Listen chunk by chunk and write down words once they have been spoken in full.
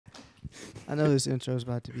I know this intro is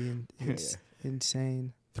about to be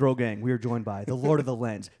insane. Throw gang, we are joined by the Lord of the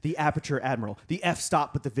Lens, the Aperture Admiral, the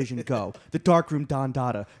F-Stop but the Vision Go, the Darkroom Don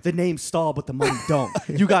Dada, the name Stahl but the money don't.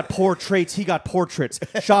 You got poor traits, he got portraits.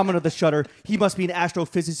 Shaman of the Shutter, he must be an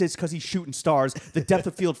astrophysicist because he's shooting stars. The Depth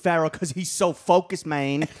of Field Pharaoh because he's so focused,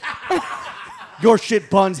 man. Your shit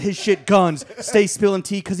buns, his shit guns. Stay spilling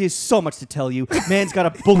tea because he has so much to tell you. Man's got a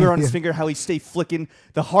booger on his finger, how he stay flicking.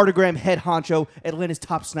 The Hardogram head honcho, Atlanta's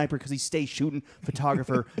top sniper because he stays shooting.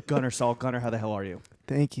 Photographer, Gunner Stahl. Gunner, how the hell are you?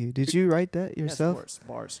 Thank you. Did you write that yourself? Yes, of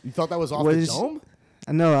course. Bars. You thought that was off the dome?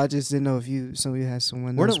 I know. I just didn't know if some of you had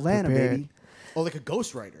someone. We're in Atlanta, baby. Oh, like a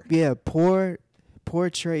ghostwriter. Yeah,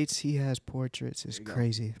 portraits. He has portraits. It's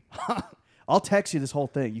crazy. I'll text you this whole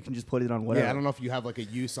thing. You can just put it on whatever. Yeah, I don't know if you have like a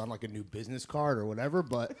use on like a new business card or whatever,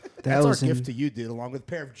 but that's our gift to you, dude, along with a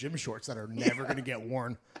pair of gym shorts that are never going to get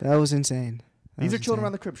worn. That was insane. These are chilling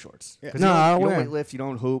around the crib shorts. Yeah. No, I you wear don't weight lift, you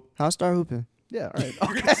don't hoop. I'll start hooping. Yeah, all right.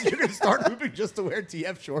 You're going to start hooping just to wear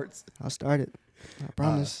TF shorts. I'll start it. I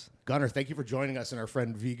promise. Gunner, thank you for joining us in our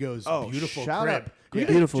friend Viggo's beautiful shout crib. Out. Yeah.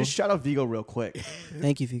 Beautiful. Just shout out Viggo real quick.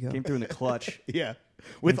 Thank you, Viggo. Came through in the clutch. Yeah,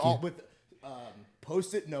 with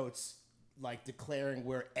post-it notes like declaring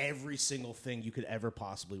where every single thing you could ever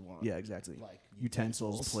possibly want. Yeah, exactly. Like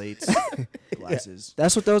utensils, plates, glasses.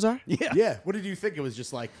 That's what those are? Yeah. Yeah. What did you think? It was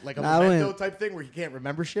just like a memento type thing where you can't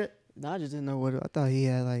remember shit? No, I just didn't know what. I thought he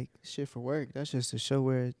had like shit for work. That's just to show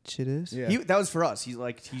where shit is. Yeah. That was for us. He's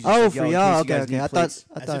just Oh, like, for in y'all. case you guys Okay. need I plates.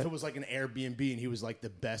 thought. As if it was like an Airbnb, and he was like the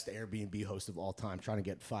best Airbnb host of all time, trying to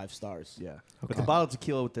get 5 stars. Yeah. But the bottle of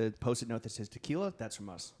tequila with the post-it note that says tequila, that's from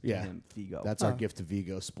us. Yeah. Him, Viggo. That's our gift to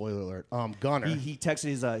Viggo. Spoiler alert. Gunner. He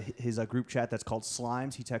texted his group chat that's called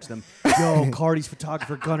Slimes. He texted him, "Yo, Cardi's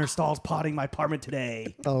photographer Gunner Stahl's potting my apartment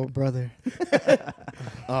today." Oh, brother.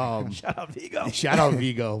 Shout out Viggo. Shout out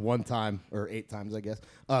Viggo 1 time or 8 times, I guess.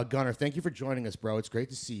 Gunner, thank you for joining us, bro. It's great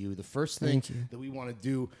to see you. The first thing that we want to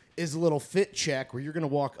do is a little fit check where you're going to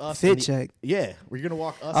walk us. Fit check? Yeah, where you're going to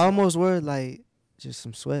walk us. I almost wore like just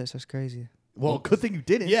some sweats. That's crazy. Well, Good thing you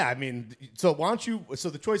didn't. yeah, I mean, so why don't you? So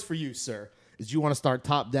the choice for you, sir, is you want to start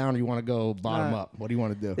top down or you want to go bottom up? What do you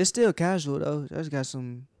want to do? It's still casual though. I just got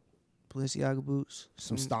some Balenciaga boots.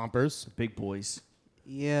 Some stompers. Big boys.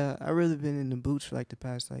 Yeah, I really been in the boots for like the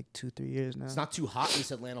past like 2-3 years now. It's not too hot in this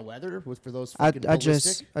Atlanta weather for those. I fucking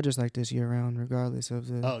ballistic? just like this year round, regardless of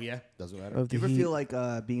the. Oh yeah, doesn't matter. Of Do the you ever heat. feel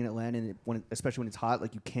like being in Atlanta, and especially when it's hot,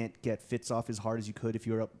 like you can't get fits off as hard as you could if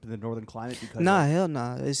you were up in the northern climate? Because Nah, hell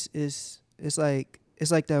nah. It's like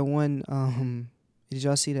that one. Did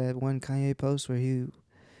y'all see that one Kanye post where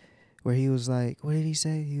he was like, what did he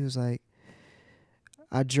say? He was like,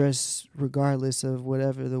 I dress regardless of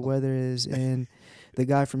whatever the weather is, and the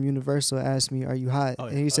guy from Universal asked me, "Are you hot?"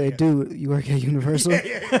 And he said, "Dude, you work at Universal?"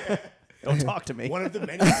 don't talk to me. One of the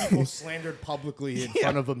many people slandered publicly in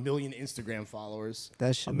front of 1 million Instagram followers.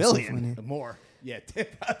 That shit was million? so funny. More. Yeah,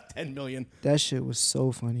 10 million. That shit was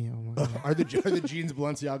so funny. Oh my god. Are the jeans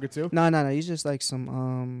Balenciaga too? No. He's just like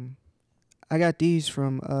some. I got these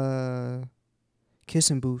from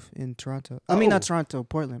Kissing Booth in Toronto. I mean, not Toronto,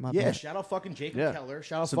 Portland. My Yeah, bad. shout out fucking Jacob Yeah. Keller.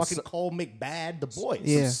 Shout out Some fucking Cole McBad, the boys.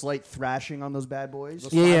 Yeah. Some slight thrashing on those bad boys.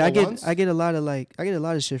 Those Yeah, 501s? I get a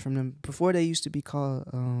lot of shit from them. Before they used to be called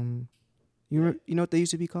you know what they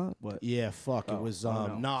used to be called? What? Yeah, fuck. It was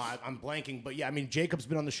I'm blanking, but yeah, I mean Jacob's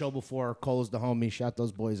been on the show before. Cole's the homie. Shout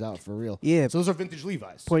those boys out for real. Yeah. So those are vintage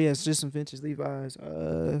Levi's. Yeah, it's just some vintage Levi's.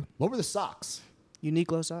 What were the socks?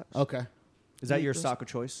 Uniqlo socks. Okay. Is that your sock of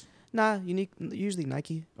choice? Nah, usually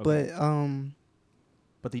Nike. Okay.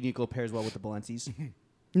 But the Uniqlo pairs well with the Balencis.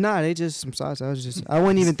 nah, they just some socks. I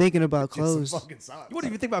wasn't even thinking about clothes. Some fucking socks. You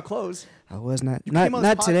wouldn't even think about clothes. I was not. You came on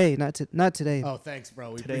Not this today. Not today. Oh, thanks,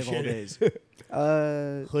 bro. We Today of all appreciate it.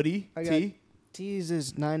 days. Hoodie, I got tee. T's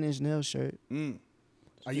this 9-inch nail shirt.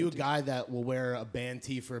 Are you a guy that will wear a band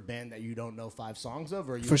tee for a band that you don't know 5 songs of?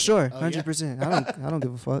 Or are you For sure, Oh, yeah? 100%. I don't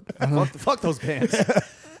give a fuck. Fuck those bands.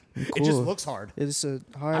 It just looks hard. It's a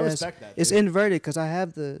hard. I ass- respect that, It's dude. inverted because I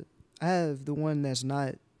have the one that's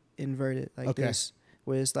not inverted like Okay. this,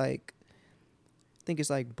 where it's like, I think it's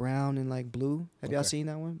like brown and like blue. Have y'all Okay. seen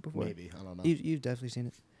that one before? Maybe. I don't know. You've definitely seen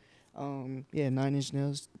it. Yeah, 9-inch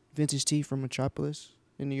nails, vintage tee from Metropolis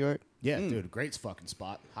in New York. Yeah, dude, great fucking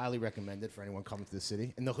spot. Highly recommended for anyone coming to the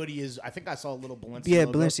city. And the hoodie is, I think I saw a little Balenciaga. Yeah,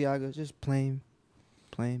 logo. Balenciaga, just plain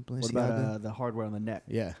Balenciaga. What about the hardware on the neck?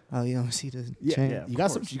 Yeah. Oh, you don't see the Yeah. chain? Yeah. You got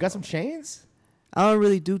Of some. course. You got some chains. I don't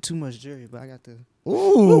really do too much jewelry, but I got the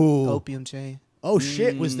Ooh. Opium chain. Oh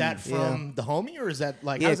shit! Was that Yeah. from the homie or is that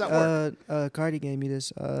like Yeah, how does that work? Cardi gave me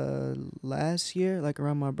this last year, like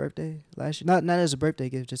around my birthday last year. Not as a birthday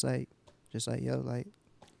gift, just like yo, like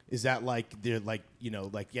Is that like they're like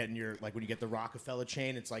like getting your like when you get the Rockefeller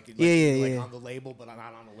chain? It's like Yeah. on the label, but not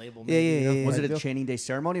on the label. Yeah, maybe, yeah, yeah. Was it a chaining day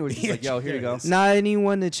ceremony, or was it just like, yo, here you go? Nah, I didn't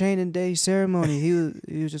want the chain and day ceremony.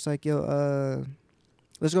 He was just like, yo,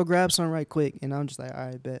 let's go grab some right quick. And I'm just like, all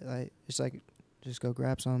right, bet. Like, it's like, just go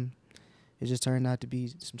grab some. It just turned out to be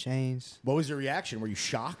some chains. What was your reaction? Were you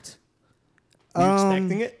shocked? Were you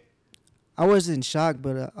expecting it? I wasn't shocked,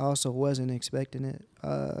 but I also wasn't expecting it.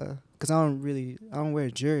 Cause I don't wear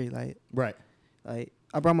jewelry. Like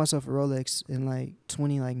I brought myself a Rolex in like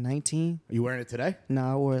 2019. Are you wearing it today?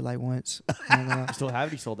 Nah, I wore it like once. You still have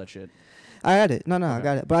it? You sold that shit? I had it. No, Okay. I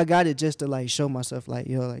got it. But I got it just to like show myself like,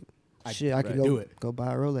 yo, like I could go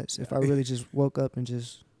buy a Rolex if I really just woke up and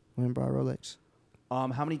just went and bought a Rolex. How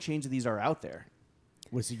many chains of these are out there?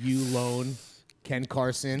 Was it you, Lone, Ken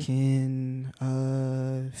Carson?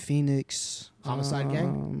 Phoenix. Homicide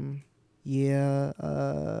Gang? Yeah.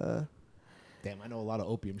 Damn, I know a lot of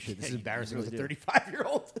Opium shit. This is you embarrassing really as a do.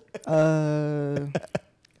 35-year-old.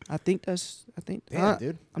 I think Damn,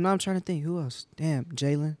 dude. I'm trying to think who else. Damn,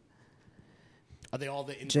 Jalen. Are they all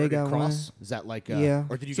the Jay inverted got cross? Is that like yeah.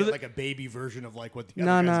 Or did you So get like a baby version of like what the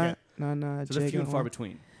No, other guys get? no. So they're few and far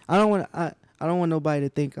between. I don't want nobody to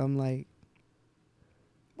think I'm like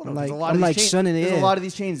Well, I'm no, there's like- a lot I'm of these like chain- shunning it. There's a Yeah. lot of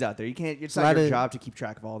these chains out there. You can't. It's a not lot your of- job to keep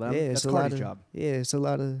track of all of them. yeah, That's it's a Cardi's lot of job. yeah, it's a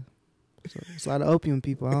lot of opium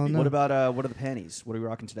people. I don't know. What about what are the panties? What are we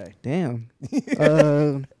rocking today? Damn.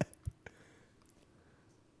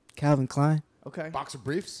 Calvin Klein. Okay. Boxer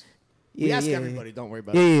briefs? Yeah, We ask yeah, everybody, don't worry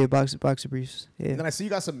about Yeah, it. yeah, boxer briefs. Yeah. And then I see you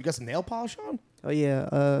got some nail polish on? Oh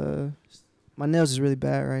yeah. My nails is really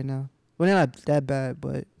bad right now. Well, they're not that bad,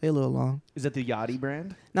 but they're a little long. Is that the Yachty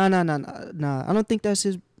brand? Nah. I don't think that's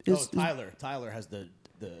his. Tyler has the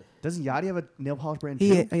Doesn't Yachty have a nail polish brand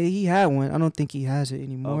He too? he had one. I don't think he has it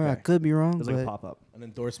anymore. I Okay. could be wrong, It was like a but pop up. an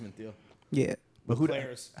endorsement deal. yeah. But who?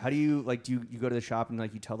 Claire's. How do you like? Do you go to the shop and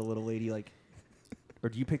like you tell the little lady like, or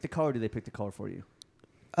do you pick the color? Or do they pick the color for you?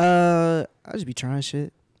 I just be trying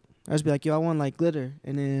shit. I just be like, yo, I want like glitter,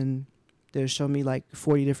 and then they'll show me like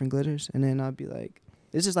 40 different glitters, and then I'll be like,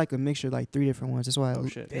 this is like a mixture of like 3 different ones. That's why. Oh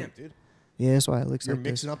shit! Damn, dude. Yeah, that's why it looks You're like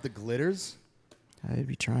mixing up the glitters? this. I'd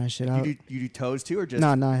be trying shit You out. do toes too, or just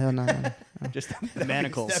Nah, hell no. just the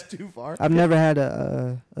manacles? Step too far. I've never had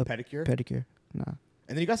a Pedicure? pedicure. Nah.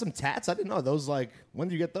 And then you got some tats? I didn't know. Those like, when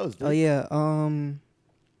did you get those, dude? Oh yeah.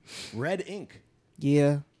 Red ink.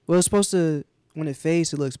 Yeah. Well, it's supposed to when it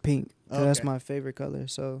fades, it looks pink. So that's Okay. my favorite color.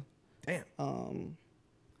 So Damn.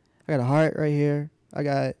 I got a heart right here.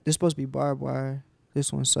 This supposed to be barbed wire.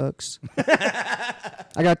 This one sucks.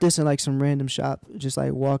 I got this in like some random shop, just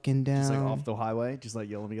like walking down. Just like off the highway, just like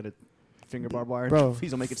yo, let me get a finger barbed wire. Bro.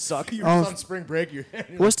 Please don't make it suck. You were just on spring break. You're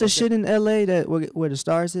What's the shit in LA that where the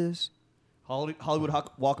stars is? Hollywood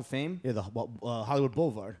Walk of Fame. Yeah, the Hollywood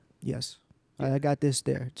Boulevard. Yes. I got this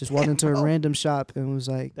there. Just walked into a random shop and was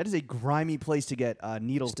like, That is a grimy place to get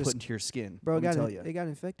needles It's put into your skin. bro, let me tell you. it got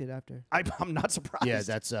infected after. I'm not surprised. Yeah,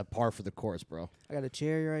 that's par for the course, bro. I got a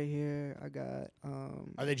cherry right here. I got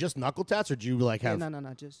Are they just knuckle tats, or do you like have?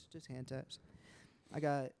 no, just hand taps. I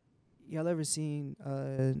got y'all ever seen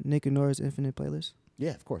Nick and Nora's Infinite Playlist?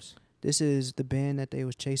 Yeah, of course. This is the band that they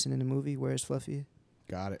was chasing in the movie Where's Fluffy?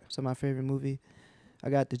 Got it. It's my favorite movie.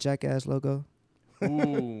 I got the Jackass logo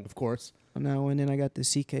Ooh. Of course. on that one, and I got the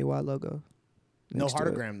CKY logo. No next to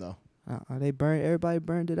it. heartogram though. Everybody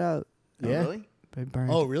burned it out. Oh, Yeah? really? They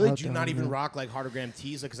burned Oh, really? out Do you the not even heartogram. rock like heartogram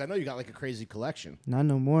tees? Because I know you got like a crazy collection. Not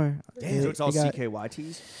no more. Damn. So it's all It got-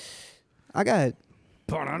 CKYTs. I got.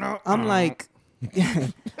 I'm like,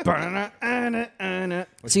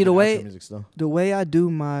 See, the way- music still. the way I do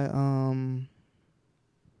my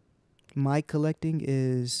my collecting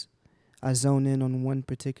is I zone in on one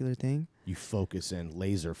particular thing. You focus in,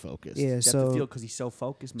 laser focused. Yeah, Depth of so field because he's so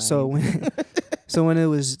focused, man. so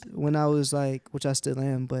when I was like, which I still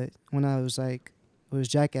am, but when I was like, it was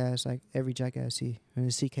Jackass, like every Jackass T, and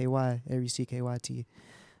it's CKY, every CKYT,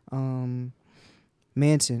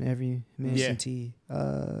 Manson, every Manson Yeah. T,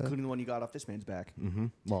 including the one you got off this man's back. Mm-hmm.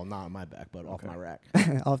 Well, not on my back, but off my rack.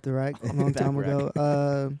 off the rack a long Back time rack.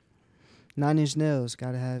 ago. 9 Inch Nails,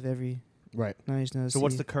 gotta have every Right. 9 Inch Nails. So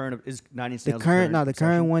what's T. the current of is 9 Inch the Nails? current? No, the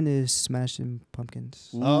current obsession? one is Smashing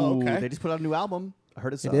Pumpkins. Oh, Ooh, okay. They just put out a new album. I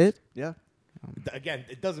heard it It sucks. did? Yeah. Again,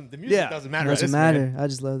 it doesn't. The music Yeah. doesn't matter. at Doesn't this matter. minute. I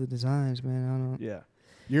just love the designs, man. I don't. Yeah.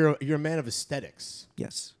 You're a man of aesthetics.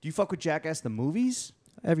 Yes, Do you fuck with Jackass the movies?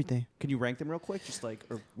 everything. Can you rank them real quick? Just like,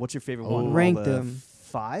 or what's your favorite Oh. one? Rank All the them.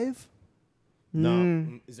 5? No,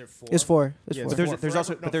 Mm, is there 4? it's 4. It's Yeah, 4. But Four there's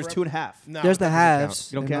also forever? No, there's forever? 2.5. No, There's the that doesn't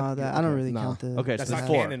halves You don't and count? all that. You I don't don't really count. count the. Okay, That's so not there's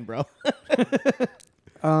 4. canon,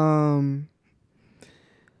 bro. Um,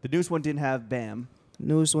 The newest one didn't have Bam.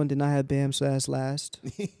 Newest one did not have Bam, so that's last.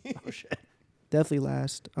 Oh shit. Definitely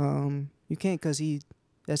last. You can't because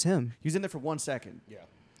that's him. He was in there for 1 second. Yeah.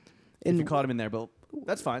 If you And caught him in there, but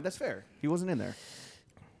that's fine. That's fair. He wasn't in there.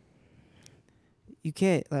 you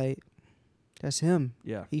can't that's him.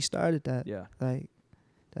 Yeah. He started that. Yeah. Like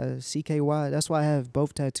CKY. That's why I have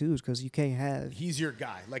both tattoos because you can't have. He's your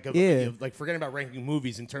guy. Like, Yeah. like forgetting about ranking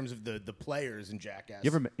movies in terms of the players in Jackass.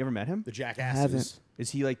 You ever met him? the Jackasses? haven't.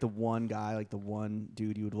 Is he like the one guy, like the one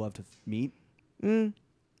dude you would love to meet?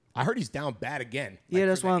 I heard he's down bad again. Yeah, Like,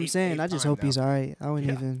 that's for what the I'm eighth saying. I just time hope he's now. all right. I wouldn't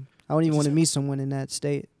Yeah. even want to meet someone in that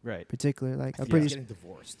state, Right. particular. Like I'm He's pretty. getting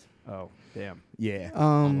divorced. Oh, damn. Yeah.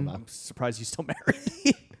 I'm surprised he's still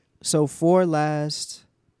married. So 4 last,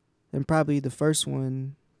 and probably the first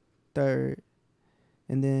one, third,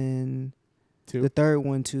 and then 2. the third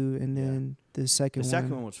one 2, and then the second The one.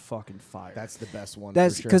 second one was fucking fire. That's the best one.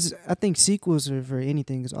 That's for sure. because I think sequels are for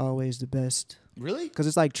anything is always the best Really? because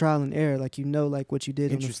it's like trial and error. Like like what you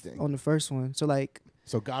did Interesting. on the first one. So like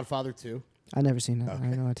So Godfather 2. I never seen that. I Okay.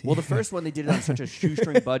 have no idea. Well, the first one they did it on such a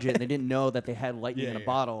shoestring budget, and they didn't know that they had lightning Yeah, in a yeah.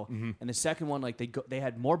 bottle. Mhm. And the second one, like they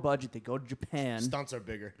had more budget. They go to Japan. Stunts are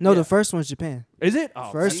bigger. no, yeah. the first one's Japan. Is it?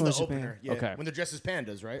 Oh, First That's one's the Japan. opener. Yeah. Okay. When they're dressed as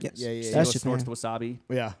pandas, right? Yes. Yeah, yeah, yeah. That's Steve snorts the Japan. wasabi.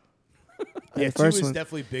 Yeah. The Yeah, 2 first is one.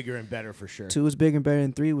 definitely bigger and better for sure. 2 was bigger and better,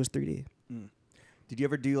 and 3 was 3D. Did you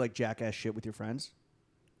ever do like Jackass shit with your friends?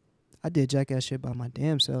 I did Jackass shit by my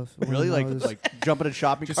damn self. Really? when I Like was- like jump in a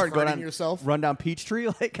shopping Just cart, go hurting down, yourself? run down Peachtree,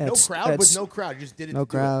 like Yeah. No That's- crowd with that's- no crowd. Just did it. no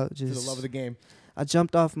to do it crowd, for the just- love of the game. I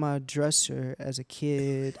jumped off my dresser as a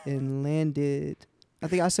kid and landed. I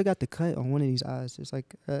think I still got the cut on one of these eyes. It's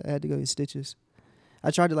like I had to go get stitches. I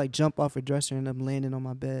tried to like jump off a dresser and I'm landing on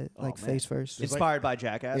my bed Oh, like man. face first. It's inspired by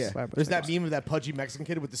Jackass. Yeah. Inspired by There's that Jackass. meme of that pudgy Mexican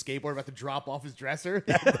kid with the skateboard about to drop off his dresser.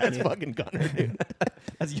 That's fucking Gunner, dude.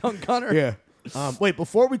 As young Gunner. Yeah. Wait,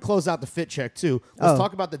 before we close out the fit check too, let's Oh.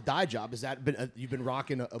 talk about the dye job. Has that been you've been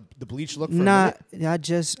rocking the bleach look for a Nah, minute?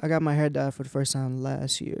 yeah, I got my hair dyed for the first time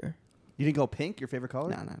last year. You didn't go pink, your favorite color?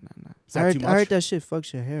 Nah. Is that I heard, too I heard much? that shit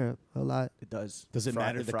fucks your hair up a lot. It does. Does it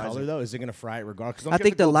matter the color though? Is it gonna fry it regardless? 'Cause don't I you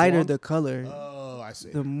think have to the go lighter blonde? the color, Oh, I see.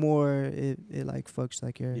 the more it like fucks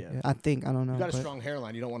like your. Yeah. I think I don't know. You got a but strong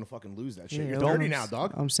hairline. You don't want to fucking lose that shit. yeah, You're don't- 30 now,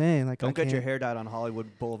 dog. I'm saying like Don't I get your can't- hair dyed on Hollywood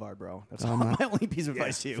Boulevard, bro. That's No, I'm my not. only piece of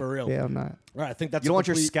advice to you. For real. Yeah, I'm not. All right, I think that's You don't want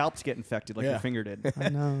your complete- scalp to get infected like Yeah. your finger did. I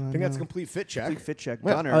know. I think that's a complete fit check. Complete fit check.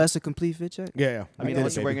 Yeah. Gunner. Oh, that's a complete fit check. Yeah. I mean, did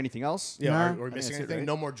unless it, you're wearing baby. anything else. Yeah, Nah. are we I think missing that's it, anything? right?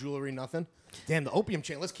 No more jewelry, nothing. Damn, the opium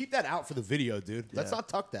chain. Let's keep that out for the video, dude. Let's Yeah. not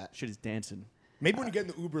tuck that. Shit is dancing. Maybe when you get in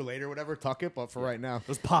the Uber later, or whatever, tuck it. But for right now,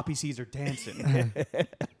 Those poppy seeds are dancing.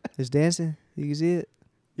 It's dancing. You can see it.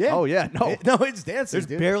 yeah. Oh, yeah, no. No, it's dancing. There's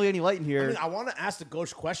dude. barely any light in I here. mean, I want to ask the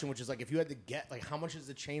ghost question, which is like, if you had to get, like, how much is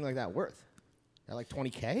the chain like that worth? At like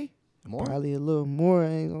 20K? More? Probably a little more. I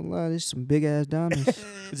ain't gonna lie. There's some big ass diamonds.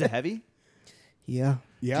 Is it heavy? Yeah.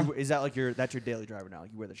 Yeah. Is that like that's your daily driver now?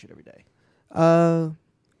 You wear that shit every day.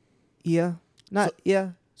 Yeah. Not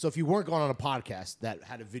yeah. So if you weren't going on a podcast that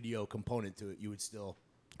had a video component to it, you would still.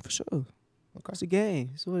 For sure. It's a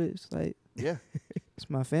game. It's what it's like. Yeah. It's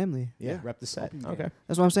my family. Yeah. Rep the set. Opium Okay.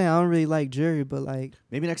 That's what I'm saying. I don't really like jewelry, but like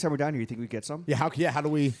Maybe next time we're down here, you think we get some? Yeah. How do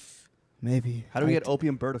we? maybe. How do we I get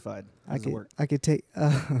opium birdified? How I does it could. work? I could take.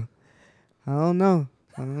 I don't know.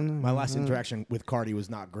 My last interaction with Cardi was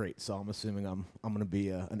not great, so I'm assuming I'm gonna be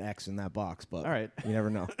an X in that box. But All right. you never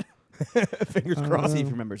know. Fingers I don't crossed. See if know.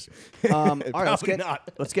 he remembers. All right, Probably not.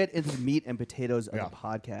 let's get into the meat and potatoes of Yeah. the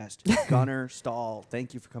podcast. Gunner Stahl,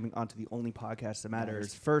 thank you for coming onto the only podcast that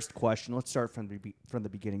matters. First question, let's start from the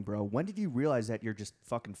beginning, bro. When did you realize that you're just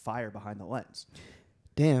fucking fire behind the lens?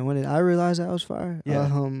 Damn. When did I realize I was fired? Yeah.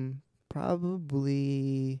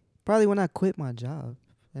 Probably when I quit my job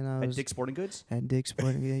and I At was Dick's Sporting Goods? at Dick's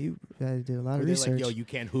Sporting. Yeah, you did a lot Were of they research. like, yo, you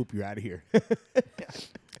can't hoop, you're out of here.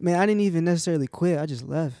 Man, I didn't even necessarily quit. I just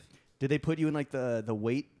left. Did they put you in like the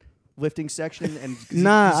weight lifting section and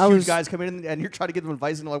Nah, these I huge was- guys come in and you're trying to give them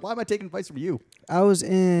advice and they're like, why am I taking advice from you? I was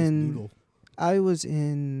in Noodle.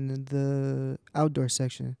 the outdoor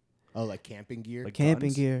section. Oh, like camping gear. Like Camping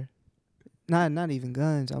guns? gear. Not even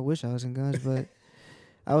guns. I wish I was in guns, but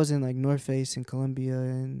I was in like North Face and Columbia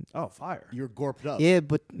and Oh, fire. You're gorped up. yeah,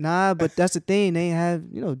 but that's the thing. They ain't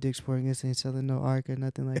have Dick's Sporting Goods ain't selling no Arc or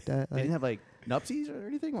nothing like that. They Like, didn't have like Nupsies or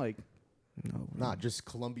anything? Like, no, Not just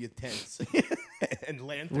Columbia tents and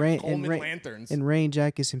lanterns, Rain- and Coleman rain- lanterns. and rain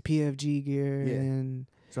jackets and PFG gear Yeah. and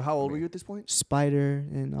so how old were you at this point? Spider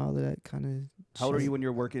and all of that kind of. How old were you when you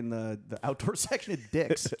were working the outdoor section at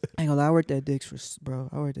Dick's? I ain't gonna lie, I worked at Dick's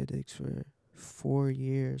for 4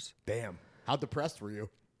 years. Damn. How depressed were you?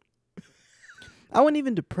 I wasn't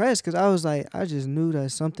even depressed because I was like, I just knew that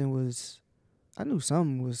something was I knew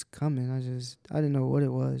something was coming. I didn't know what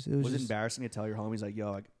it was. It was Was it just, embarrassing to tell your homies like,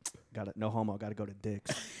 yo, I got no homo, got to go to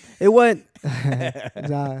Dick's? it wasn't.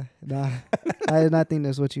 Nah. I did not think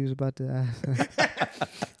that's what you was about to ask. I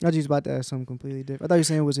thought you was about to ask something completely different. I thought you were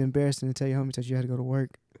saying it was embarrassing to tell your homies that you had to go to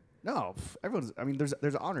work. No, everyone's. I mean,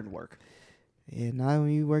 there's honor in work. Yeah, not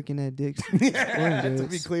when you working at Dick's. To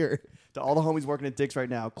be clear. To all the homies working at Dick's right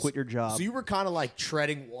now, quit your job. So you were kind of like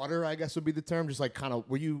treading water, I guess would be the term. Just like kind of,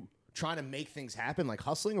 were you trying to make things happen, like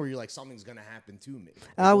hustling, or were you like something's gonna happen to me?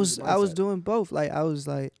 I was doing both. Like I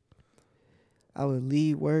would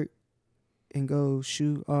leave work and go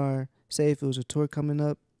shoot, or say if it was a tour coming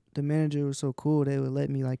up, the manager was so cool they would let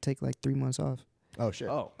me like take like 3 months off. Oh shit.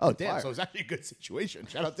 Oh damn. So it was actually a good situation.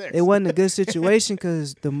 Shout out Dick's. It wasn't a good situation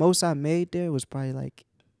because the most I made there was probably like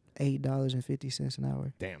 $8.50 an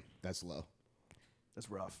hour. Damn, that's low. That's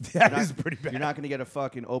rough. That is pretty bad. You're not going to get a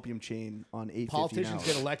fucking opium chain on 850 Politicians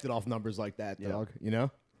get elected off numbers like that, dog. You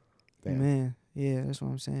know? Damn. Man, yeah, that's what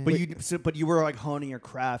I'm saying. But you were like honing your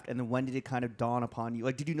craft, and then when did it kind of dawn upon you?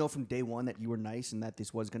 Like, did you know from day one that you were nice and that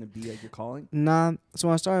this was going to be like your calling? Nah. So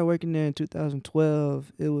when I started working there in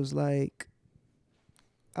 2012, it was like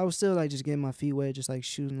I was still like just getting my feet wet, just like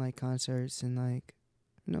shooting like concerts and like,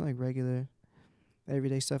 you know, like regular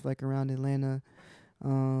everyday stuff like around Atlanta.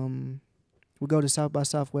 We go to South by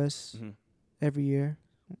Southwest every year.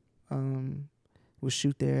 We'll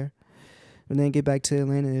shoot there. And then get back to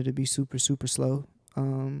Atlanta, it'll be super, super slow.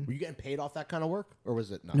 Were you getting paid off that kind of work, or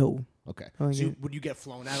was it not? No. Okay. So would you get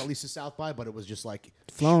flown out at least to South by, but it was just like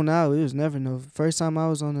flown out? It was never no. First time I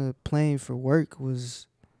was on a plane for work was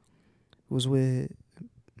with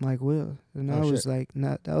Mike Will, and that was like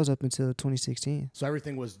not. That was up until 2016. So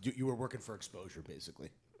everything was you were working for exposure, basically.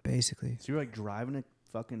 Basically. So you were like driving to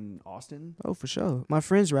fucking Austin? Oh, for sure. My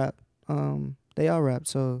friends rap. They all rap.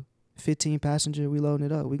 So 15 passenger, we loading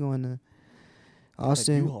it up. We going to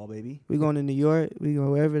Austin. Like U-Haul, baby. We going to New York. We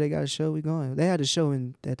go wherever they got a show. We going. They had a show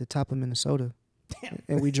at the top of Minnesota. Damn.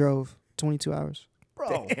 And we drove 22 hours.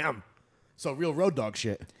 Bro. Damn. So real road dog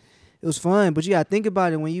shit. It was fun, but you gotta think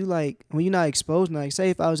about it when you're not exposed. Like, say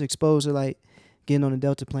if I was exposed to like getting on a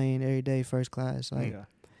Delta plane every day, first class. Like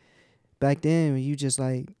back then, when you just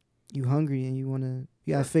like you hungry and you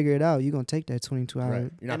gotta figure it out. You gonna take that 22 hours.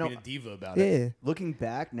 Right. You're not being a diva about it. Yeah. Looking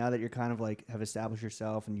back, now that you're kind of like have established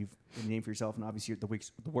yourself and you've named for yourself, and obviously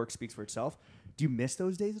the work speaks for itself. Do you miss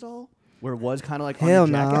those days at all? Where it was kind of like hell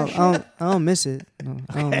no, I don't miss it. No,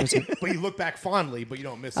 I don't miss it. But you look back fondly, but you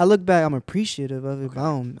don't miss it. I look back, I'm appreciative of it, but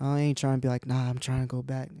I ain't trying to be like, nah, I'm trying to go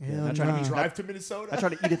back. Hell not trying nah. to drive to Minnesota. I try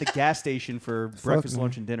to eat at the gas station for breakfast,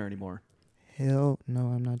 lunch, and dinner anymore. Hell no,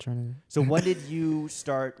 I'm not trying to. So when did you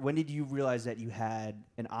start? When did you realize that you had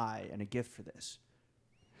an eye and a gift for this?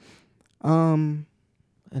 An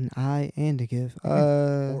eye and a gift.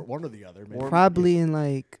 Or one or the other, maybe. Probably in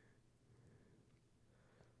like.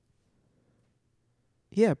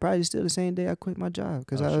 Yeah, probably still the same day I quit my job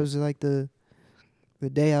because I was like the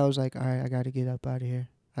day I was like, all right, I got to get up out of here.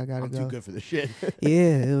 I got to go. I'm too good for this shit.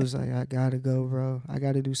 Yeah, it was like, I got to go, bro. I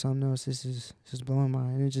got to do something else. This is blowing my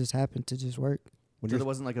mind. It just happened to just work. So there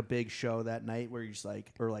wasn't like a big show that night where you just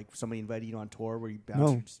like, or like somebody invited you on tour where you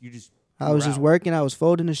bounced. No. I was just working. I was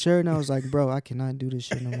folding the shirt and I was like, bro, I cannot do this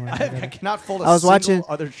shit no more. I cannot fold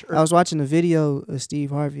other shirt. I was watching a video of Steve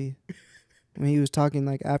Harvey when he was talking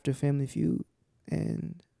like after Family Feud.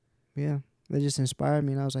 And yeah, they just inspired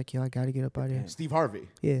me, and I was like, yo, I gotta get up out of here. Steve Harvey.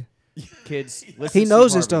 Yeah. Kids, listen. He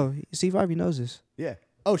knows this though. Steve Harvey knows this. Yeah.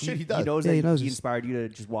 Oh shit, he does. He knows Yeah, that he knows he this. inspired you to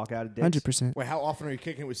just walk out of Dick's. 100%. Wait, how often are you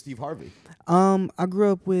kicking it with Steve Harvey? I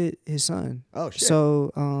grew up with his son. Oh shit.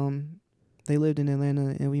 So they lived in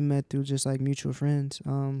Atlanta, and we met through just like mutual friends.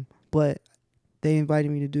 But they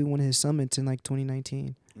invited me to do one of his summits in like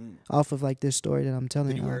 2019, off of like this story that I'm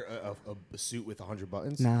telling. Did you wear a suit with 100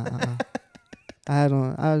 buttons? Nah. I had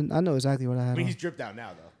on. I know exactly what I had. I mean, on. he's dripped out now,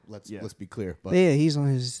 though. Let's be clear. But Yeah, he's on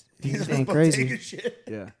his. He's going crazy. Shit.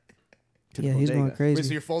 Yeah. Yeah, he's going crazy. Wait,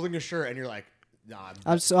 so you're folding a shirt and you're like, nah.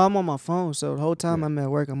 I'm on my phone, so the whole time I'm at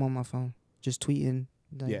work, I'm on my phone, just tweeting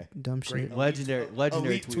dumb Great. shit. Legendary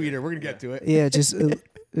elite tweeter. We're gonna get to it. Yeah,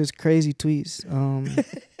 just crazy tweets.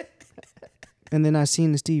 And then I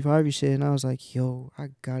seen the Steve Harvey shit, and I was like, yo, I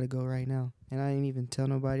gotta go right now. And I didn't even tell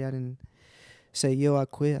nobody. I didn't say, yo, I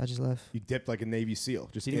quit. I just left. You dipped like a Navy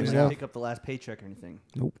SEAL. Just Didn't in even and out. pick up the last paycheck or anything.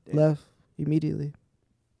 Nope. Damn. Left immediately.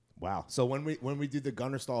 Wow. So when we do the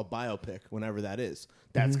Gunner Stahl biopic, whenever that is,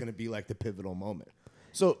 that's gonna be like the pivotal moment.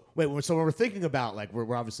 So wait, so when we're thinking about like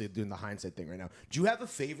we're obviously doing the hindsight thing right now. Do you have a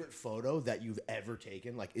favorite photo that you've ever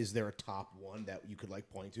taken? Like, is there a top one that you could like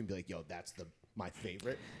point to and be like, yo, that's my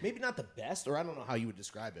favorite? Maybe not the best, or I don't know how you would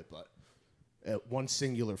describe it, but one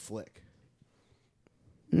singular flick.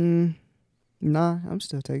 Nah, I'm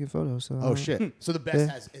still taking photos. So Oh shit! So the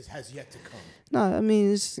best Yeah. has yet to come. Nah, I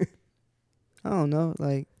mean it's. I don't know.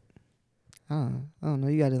 Like, I don't know.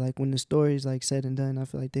 You gotta like when the story's like said and done. I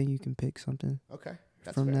feel like then you can pick something Okay,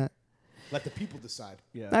 that's from fair. that. Let the people decide.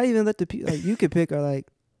 Yeah. Not even let the people like you could pick or like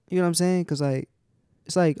you know what I'm saying? Cause like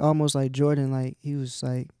it's like almost like Jordan. Like he was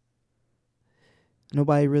like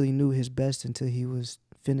nobody really knew his best until he was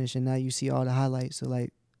finished, and now you see all the highlights of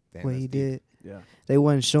like Damn, what that's he deep. did. Yeah. They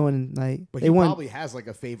wasn't showing like But they he weren't. probably has like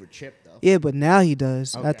a favorite chip though. Yeah, but now he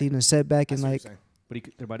does Okay. after he done set back I and see what you're like saying.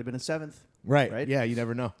 But there might have been a 7th. Right. Right? Yeah, you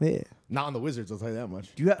never know. yeah. Not on the Wizards, I'll tell you that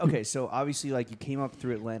much. Do you okay? So obviously, like you came up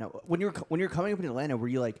through Atlanta. When you were coming up in Atlanta, were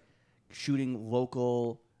you like shooting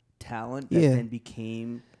local talent that Yeah. then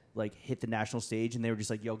became like hit the national stage, and they were just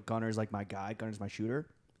like, "Yo, Gunner's like my guy. Gunner's my shooter."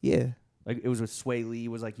 Yeah. Like it was with Sway Lee.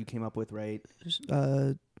 Was like you came up with, right?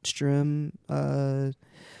 Strim,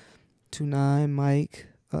 29, Mike.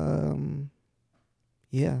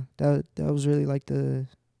 Yeah, that was really like the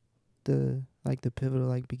pivotal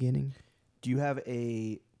like beginning. Do you have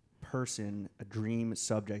a person, a dream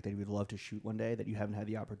subject that you would love to shoot one day that you haven't had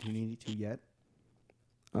the opportunity to yet?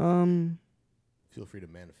 Feel free to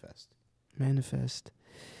manifest. Manifest.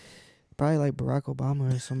 Probably like Barack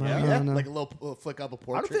Obama or somebody. I Yeah, don't know. like a little flick up a I don't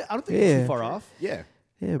portrait. think, I don't think it's Yeah. too far off. Yeah.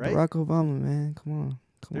 Yeah, right? Barack Obama, man. Come on.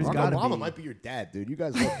 There's Barack gotta Obama be. might be your dad, dude. You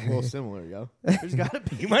guys look a little similar, yo. There's got to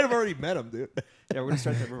be. You might have already met him, dude. Yeah, we're gonna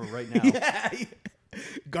start that river right now. Yeah.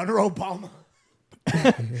 Gunner Obama.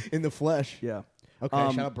 In the flesh. Yeah. Okay,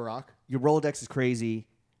 shout out Barack. Your Rolodex is crazy,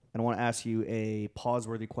 and I want to ask you a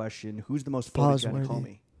pause-worthy question. Who's the most photogenic Pause-worthy.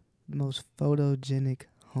 homie? Most photogenic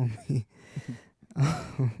homie.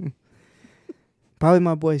 Probably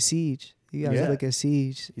my boy Siege. You guys Yeah. look at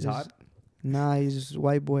Siege. He's Just- hot? Nah, he's just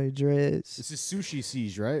white boy dreads. This is Sushi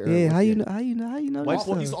Siege, right? Or Yeah, what's how the- you know? How you know? How you know? White this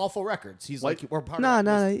Awful, he's stuff? Awful Records. He's White- like we're part Nah, of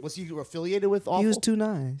nah, Was he affiliated with Awful? He was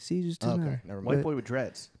 2'9". Siege was 2'9". Okay, never mind. White But- boy with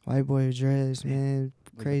dreads. White boy with dreads, man.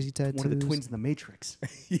 Like Crazy tattoos. One of the twins in the Matrix.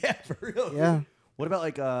 Yeah, for real. Yeah. What about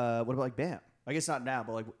like Bam? I guess not now,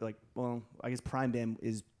 but well, I guess Prime Bam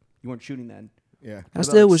is you weren't shooting then. Yeah. I about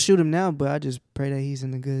still like would shoot him now, but I just pray that he's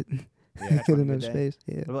in the good, Yeah, good on a enough good day. space.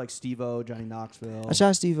 Yeah. What about like Steve-O, Johnny Knoxville? I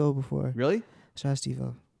shot Steve-O before. Really? Shot Steve-O.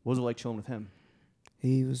 What was it like chilling with him?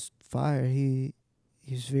 He was fire. He's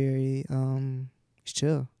very he's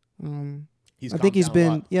chill. He's I think calmed he's down a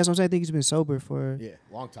been lot. yeah, so I'm saying I think he's been sober for Yeah,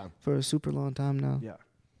 long time. a super long time now. Yeah.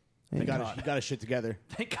 He Yeah. got his shit together.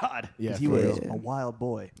 Thank God. 'Cause Yeah, he for was real. a wild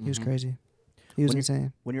boy. He was crazy. He was When you-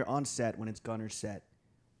 insane. When you're on set, when it's Gunner's set,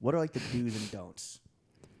 what are like the do's and don'ts?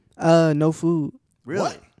 No food. Really?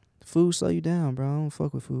 What? Food slow you down, bro. I don't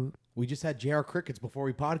fuck with food. We just had JR Crickets before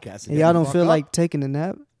we podcasted. And y'all don't feel like taking a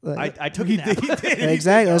nap? Like, I took it.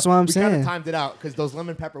 exactly. That's what I'm We kind saying. of timed it out because those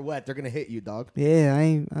lemon pepper wet, they're gonna hit you, dog. Yeah, I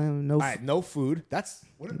ain't no. All right, no food. That's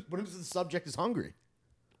what if the subject is hungry?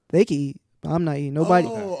 They can eat. I'm not eating. Nobody.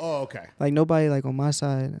 Okay. Like nobody like on my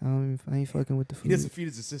side. I ain't fucking with the He food. doesn't feed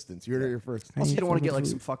his assistants. You heard it here first. I Also, you ain't don't want to fucking get like with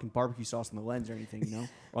some food. fucking barbecue sauce on the lens or anything, you know?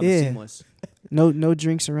 Or on the Yeah. seamless. No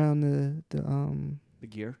drinks around the The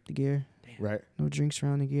gear. gear. Right. No drinks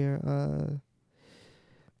around the gear.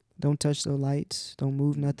 Don't touch the lights. Don't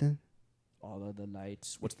move nothing. All of the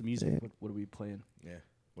lights. What's the music? Yeah. What are we playing? Yeah.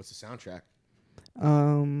 What's the soundtrack?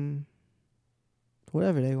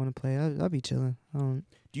 Whatever they want to play, I'll be chilling. Do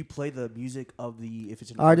you play the music of the if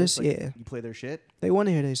it's an Artist, like, yeah. You play their shit. They want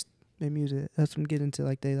to hear their music. That's what I'm getting into.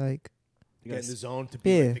 Like they like. You Get gotta, in the zone to be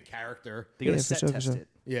Yeah. like the character. they gotta Yeah, for set sure, for test sure. it.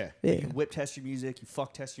 Yeah. Yeah. You whip test your music. You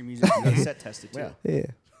fuck test your music. You gotta set test it too. Yeah.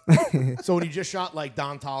 Yeah. So when you just shot like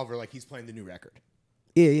Don Tolliver, like he's playing the new record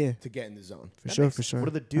Yeah. to get in the zone. For That sure. makes For sense. sure. What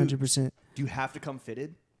are the dudes? 100%. Do you have to come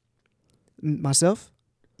fitted? Myself?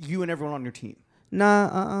 You and everyone on your team.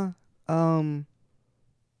 Nah.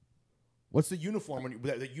 What's the uniform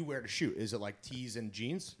that you wear to shoot? Is it like tees and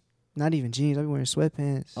jeans? Not even jeans. I be wearing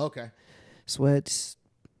sweatpants, Okay. sweats.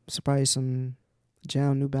 Probably some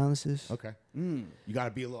New Balances. Okay. Mm. You got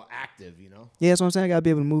to be a little active, you know? Yeah, that's what I'm saying. I gotta be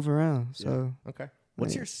able to move around. So Okay.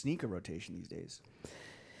 What's Yeah. your sneaker rotation these days?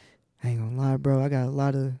 I ain't gonna lie, bro. I got a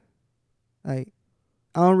lot of like.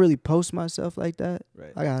 I don't really post myself like that.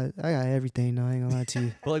 Right. I got everything though. I ain't gonna lie to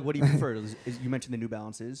you. But like, what do you prefer? You mentioned the New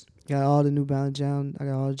Balances. Got all the New Balance I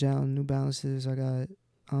got all the New Balances. I got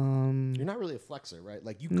You're not really a flexer, right?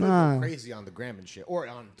 Like you could Nah. go crazy on the gram and shit, or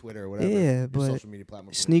on Twitter or whatever. Yeah, your but social media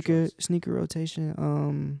platform. sneaker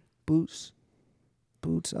rotation. Boots.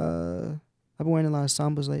 I've been wearing a lot of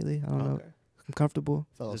Sambas lately. I don't know. Okay. I'm comfortable.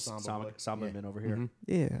 Fellow This Samba boy. Samba Yeah. man over here. Mhm.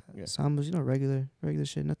 Yeah, Yeah. Sambas. Regular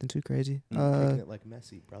shit. Nothing too crazy. Taking it like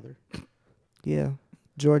Messi, brother. Yeah,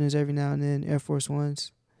 Jordans every now and then. Air Force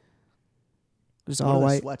Ones. Just What all are the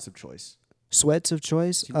white. sweats of choice? Sweats of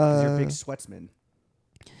choice. Because you're a big sweatsman.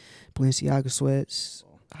 Balenciaga sweats,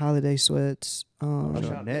 holiday sweats. Shout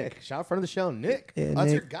out Nick. Shout out friend of the show, Nick. Yeah,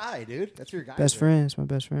 That's your Nick. guy, dude. That's your guy. Best there. friend. It's my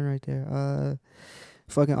best friend right there.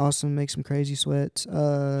 Fucking awesome. Make some crazy sweats. Shout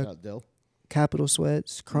out Dill. Capital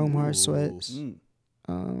sweats. Chrome heart sweats.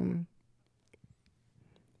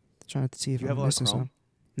 Trying to see if Do you have I'm a lot of missing chrome?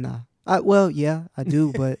 some. Nah. Well, yeah, I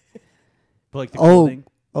do, but But like the Oh. clothing.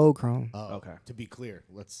 old chrome. Oh, Okay. To be clear,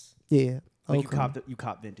 let's Yeah. Like Old you chrome.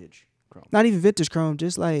 cop vintage chrome. Not even vintage chrome.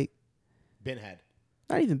 Just like Binhead.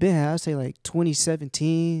 not even been. I'd say like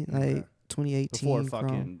 2017, like 2018. Before chrome.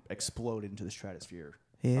 fucking exploded into the stratosphere.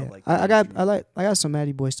 Yeah, like, I got mainstream. I got some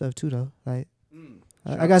Matty Boy stuff too though. Like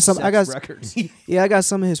Shout I out got to some I got Sex records. yeah I got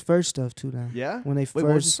some of his first stuff too now. Yeah. When they Wait,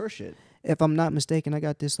 what was his first, first shit? if I'm not mistaken, I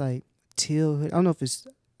got this like teal hood. I don't know if it's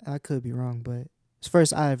I could be wrong, but it's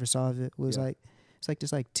first I ever saw of it was Yeah. like it's like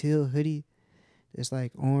this like teal hoodie. It's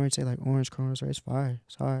like orange, say like orange chronos. Right, it's fire.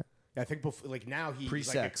 It's hard. Yeah, I think before, like now he's like a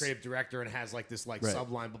Pre-sex. creative director and has like this like Right.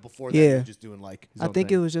 subline, but before that Yeah. he was just doing like. I own think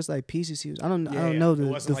thing. it was just like pieces. He was. I don't Yeah, know it the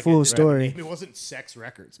wasn't like full a story. name. It wasn't Sex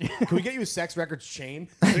Records. Can we get you a Sex Records chain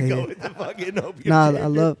to go with the fucking Opium? Nah, chain? I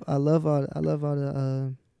love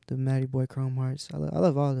all the Matty Boy Chrome Hearts. I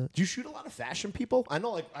love all the. Do you shoot a lot of fashion people? I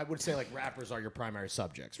know, like I would say, like rappers are your primary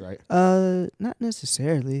subjects, right? Not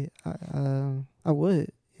necessarily. I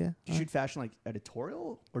would. Yeah. Do you shoot fashion like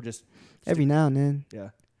editorial or just Every now and then. yeah?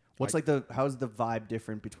 What's how's the vibe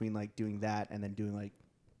different between like doing that and then doing like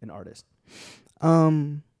an artist?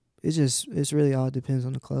 It's really all depends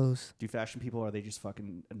on the clothes. Do fashion people, are they just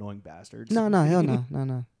fucking annoying bastards? No, hell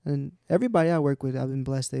no. And everybody I work with, I've been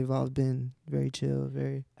blessed. They've all been very chill,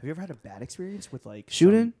 very Have you ever had a bad experience with like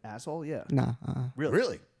Shooting? some asshole? Yeah. nah.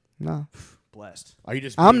 Really? No. Blessed. Are you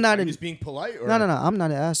just? I'm being, not are you an- just being polite. Or? No. I'm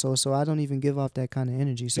not an asshole, so I don't even give off that kind of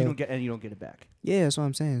energy. So So you don't get it back. yeah, that's what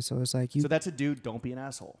I'm saying. So it's like you. So that's a dude. Don't be an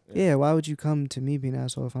asshole. yeah, why would you come to me being an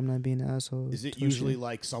asshole if I'm not being an asshole? Is it towards usually you?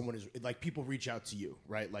 like someone is like people reach out to you,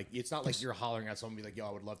 right? Like it's not like you're hollering at someone, be like, "Yo,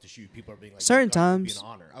 I would love to shoot." People are being like, Certain "Yo, it would be times. an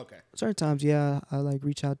honor." Okay. certain times? Yeah, I like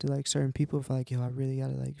reach out to like certain people for like, yo, I really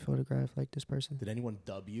gotta like photograph like this person. Did anyone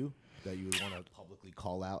dub you that you would want to publicly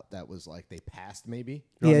call out? That was like they passed, maybe.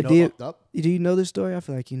 Yeah, fucked up. Do you know this story? I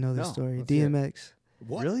feel like you know this No, story. let's hear it. DMX.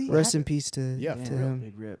 What? Really? What Rest in happened? peace to Yeah, to for real. him.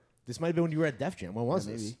 Big rip. This might have been when you were at Def Jam. When was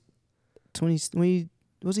Yeah, this? maybe. 20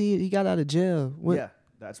 when he got out of jail. What? Yeah,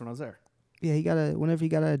 that's when I was there. Yeah, whenever he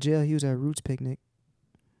got out of jail, he was at Roots Picnic.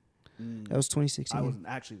 That was 2016. I wasn't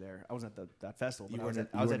actually there. I wasn't at that festival. But You I was weren't-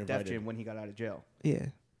 at, you I was weren't at Def invited. Jam when he got out of jail. Yeah.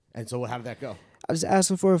 And so, how did that go? I just asked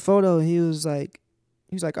him for a photo, and he was like,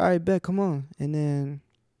 all right, bet, come on. And then,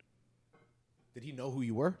 Did he know who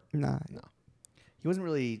you were? nah. No. He wasn't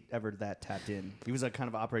really ever that tapped in. He was like kind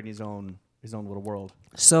of operating his own little world.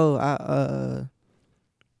 So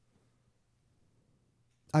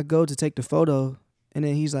I go to take the photo, and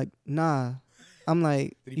then he's like, nah. I'm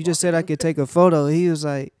like, Did he you just block said I you? could take a photo. He was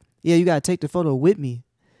like, yeah, you gotta take the photo with me.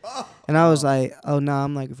 And I was like, oh nah,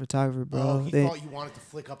 I'm like a photographer, bro. Oh, he Then- thought you wanted to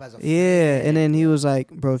flick up as a yeah, fan. and then he was like,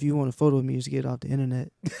 bro, if you want a photo of me, just get it off the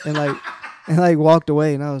internet, and like walked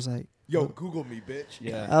away, and I was like, Yo, Google me, bitch.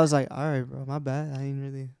 Yeah. I was like, all right, bro, my bad. I ain't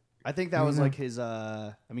really. I think that You was know. like his.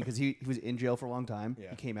 I mean, because he was in jail for a long time. Yeah.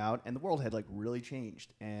 He came out, and the world had like really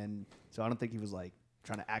changed, and so I don't think he was like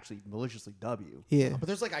trying to actually maliciously dub you. Yeah, But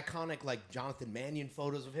there's like iconic like Jonathan Mannion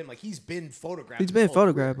photos of him. Like he's been photographed. he's his been whole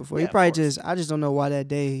photographed career. before. Yeah, He probably of course. I just don't know why that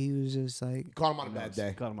day he was just like, Caught him on a bad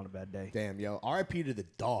day. Caught him on a bad day. Damn, yo. R.I.P. to the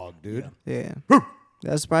dog, dude. yeah.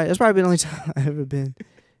 That's probably the only time I've ever been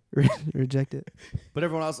rejected. But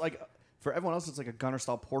everyone else, like for everyone else, it's like a Gunner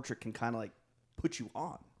Stahl portrait can kind of like put you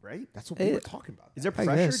on, right? That's what we It- were talking about. Is there I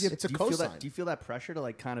pressure? guess. Do you, It's a do you feel cosign. that? Do you feel that pressure to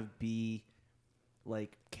like kind of be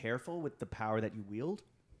like careful with the power that you wield?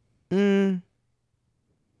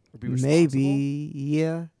 Or be responsible? Maybe,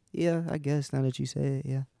 yeah. I guess now that you say it,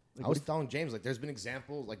 yeah. Like, I was telling James, like, there's been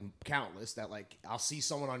examples, like, countless, that, like, I'll see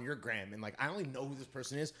someone on your gram, and, like, I only know who this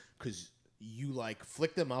person is because you, like,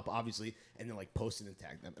 flick them up, obviously, and then, like, post it and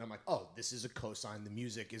tag them. And I'm like, oh, this is a cosign. The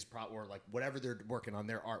music is or, like, whatever they're working on,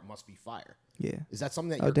 their art must be fire. Yeah. Is that something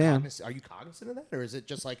that Oh, you're damn. cognizant? Are you cognizant of that? Or is it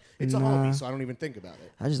just, like, it's a Nah. hobby, so I don't even think about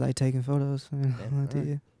it? I just like taking photos.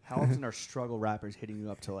 Yeah. How often are struggle rappers hitting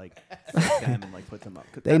you up to like fuck them and like put them up?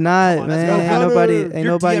 They not, Come on, that's man. no Ain't problem. nobody, Your ain't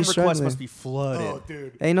nobody DM requests struggling. must be flooded. Oh,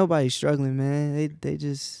 dude. Ain't nobody struggling, man.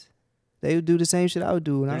 They would do the same shit I would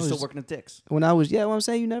do when They're I still was working at dicks. what I'm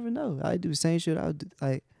saying, you never know. I do the same shit I would do.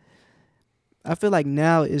 Like, I feel like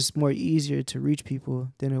now it's more easier to reach people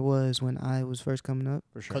than it was when I was first coming up.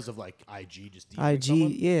 For sure. Because of, like, IG just DMing IG,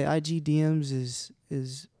 someone? yeah, IG DMs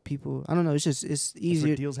is people. I don't know. It's just it's That's where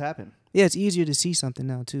easier. deals happen. Yeah, it's easier to see something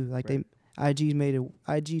now too. Like Right. IG made it.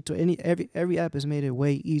 IG to every app has made it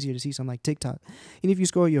way easier to see something like TikTok. And if you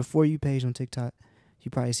scroll your For You page on TikTok, you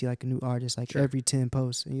probably see like a new artist like Sure. every 10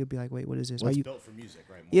 posts, and you'll be like, wait, what is this? Well, Are it's you? built for music,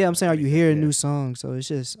 right? More Yeah, than I'm saying, are you anything. hearing Yeah. new songs? So it's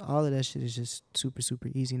just all of that shit is just super super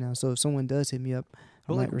easy now. So if someone does hit me up, I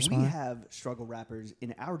But might like respond. we have struggle rappers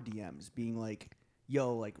in our DMs being like,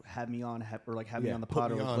 "Yo, like have me on, or like have me Yeah, on the put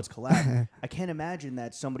pod, or me like, on. let's collab." I can't imagine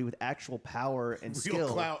that somebody with actual power and Real skill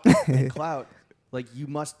clout. and clout, like you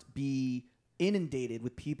must be inundated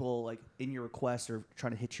with people like in your requests or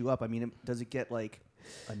trying to hit you up. I mean, does it get like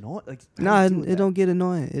annoying? Like Nah, it don't get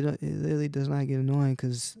annoying. It literally does not get annoying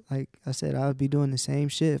because, like I said, I would be doing the same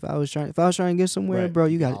shit if I was trying to get somewhere, Right, bro.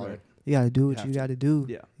 keep You got hollering. to do what have you to. got to do.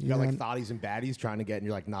 Yeah. You got like know? thotties and baddies trying to get, and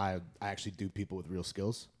you're like, nah, I actually do people with real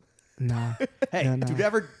skills. Nah, Hey, Yeah, nah.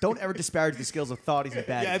 don't ever disparage the skills of thotties and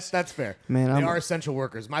baddies. Yeah, that's fair. Man, they I'm- are essential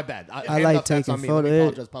workers. My bad. I Hand like up, that's taking on me. Let me photos.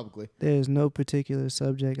 apologize publicly. there's no particular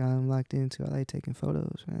subject I'm locked into. I like taking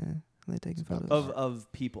photos, man. I like taking photos.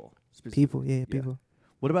 of people. People, yeah, people.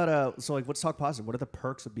 What about so like let's talk positive. What are the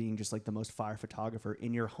perks of being just like the most fire photographer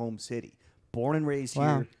in your home city? Born and raised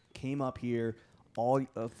Wow. here, came up here, all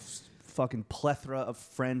a fucking plethora of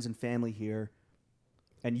friends and family here,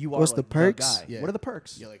 and you are What's like, the perks? guy. Yeah. What are the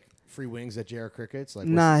perks? Yeah, like free wings at JR Crickets. Like,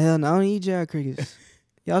 Nah, hell no. I don't eat JR Crickets.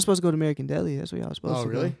 Y'all supposed to go to American Deli. That's where y'all supposed Oh, to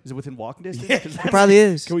really? go. Is it within walking distance? Yeah. 'Cause It that's- probably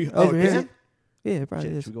is. Can we- over is here? it? Yeah, it probably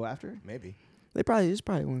Shit, is. should we go after it? Maybe. It's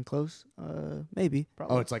probably one close. Maybe.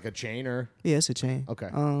 Probably. Oh, it's like a chain or Yeah, it's a chain. okay.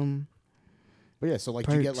 Um, But yeah, so like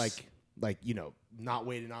you get perks. like not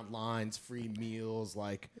waiting on lines, free meals,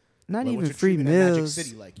 like not what's even your free treatment at Magic meals.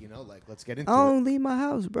 City, like like let's get into I it. don't leave my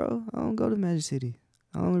house, bro. I don't go to Magic City.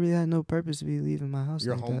 I don't really have no purpose to be leaving my house.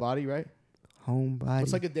 You're a like that. homebody, right? Homebody.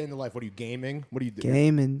 What's like a day in the life? What are you gaming? What do you do?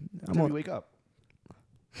 Gaming. What I'm time do on you wake up?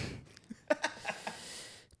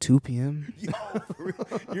 2 p.m.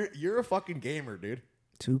 You're a fucking gamer, dude.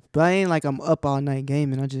 But I ain't like I'm up all night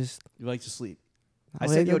gaming. I just You like to sleep. I I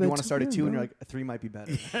said, wake yo, up do you at want to start at 2? And bro. you're like, 3 might be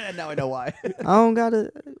better. And now I know why. I don't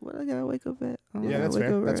gotta. What I gotta wake up at? I don't Yeah, gotta that's wake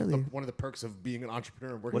fair. up That's early. one of the perks of being an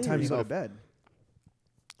entrepreneur and working What for time do you go to yourself. bed?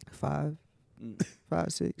 5,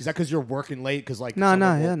 5, 6. Is that because you're working late? Because like Nah,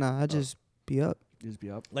 someone will- hell nah. I just be up. You just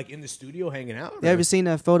be up. like in the studio hanging out. You ever seen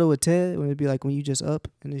that photo with Ted when it'd be like when you just up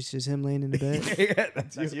and it's just him laying in the bed? yeah,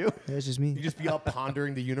 that's you. That's just me. You just be out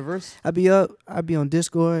pondering the universe. I'd be up. I'd be on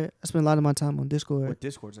Discord. I spend a lot of my time on Discord. What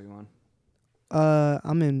Discords are you on?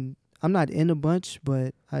 I'm not in a bunch,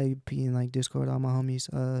 but I be in like Discord. All my homies.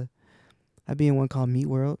 I be in one called Meat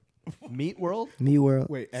World. Meat World? Meat World.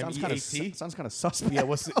 Wait, Sounds MEAT? kind of suspect. Yeah,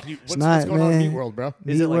 what's what's not, going on in man. Meat World, bro? Is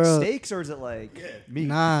Meat it like World. steaks or is it like meat?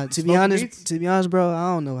 Nah, to be Smoking honest, meats? bro,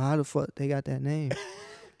 I don't know how the fuck they got that name.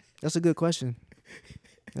 That's a good question.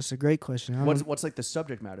 That's a great question. I don't- What's like the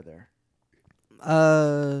subject matter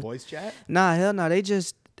there? Voice chat? Nah, hell no.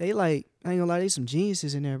 They like, I ain't gonna lie, they some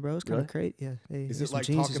geniuses in there, bro. It's kind of crazy. Yeah. Is they it some like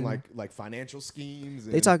geniuses talking in there. like financial schemes?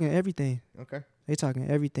 They talking everything. Okay. They talking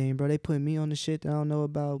everything, bro. They put me on the shit that I don't know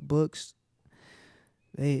about. Books.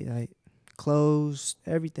 They like clothes,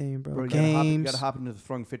 everything, bro. Bro, you Games. gotta hop into the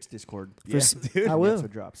Throwing Fits Discord. For s- dude. I when the will.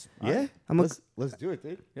 episode drops. Yeah. I'm a, Let's do it,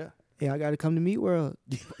 dude. yeah, I gotta come to Meat World.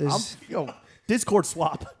 It's- Yo, Discord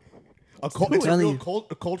swap. It's it. a Telling real you.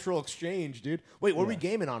 a cultural exchange, dude. Wait, what are we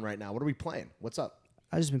gaming on right now? What are we playing? What's up?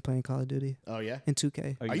 I just been playing Call of Duty Oh yeah. and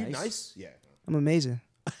 2K. Are you nice? Yeah. I'm amazing.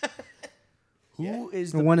 Who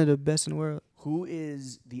is I'm the one of the best in the world. Who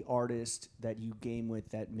is the artist that you game with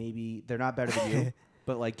that maybe they're not better than you,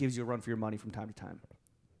 but like gives you a run for your money from time to time?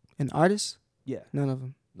 An artist? Yeah. None of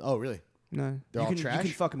them. Oh really? None. They're You all can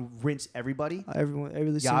trash. fucking rinse everybody. Everyone,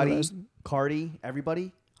 every single Yachty, last- Cardi,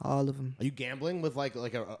 everybody. all of them. Are you gambling with like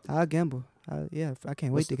a? I gamble. Yeah, I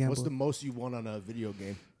can't wait to gamble. What's the most you won on a video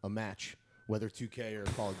game? A match, whether 2K or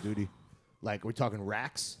Call of Duty. Like we're talking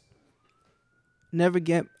racks. Never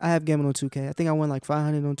I have gambled on 2K. I think I won like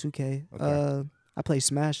 500 on 2K. Okay. I play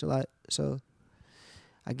Smash a lot, so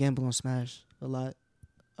I gamble on Smash a lot.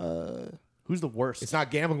 Who's the worst? It's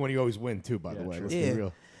not gambling when you always win too. By the Yeah, way, true. let's Yeah. be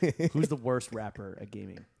real. Who's the worst rapper at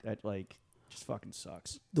gaming that like just fucking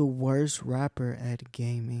sucks? The worst rapper at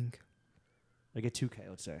gaming. Like at 2K,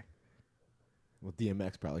 let's say. Well,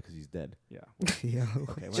 DMX probably because he's dead. Yeah. Yeah.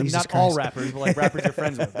 Okay. Well, Jesus not all Christ. rappers, but like rappers you're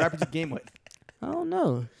friends with, rappers you game with. I don't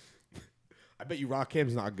know. I bet you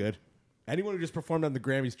Rakim's not good. Anyone who just performed on the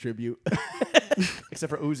Grammys tribute. Except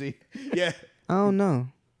for Uzi. Yeah. I don't know.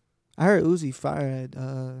 I heard Uzi fire at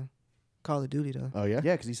Call of Duty though. Oh yeah.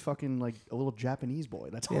 Yeah, because he's fucking like a little Japanese boy.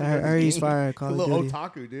 That's all. Yeah, he I does is heard he's game. fire at A Call of little Duty.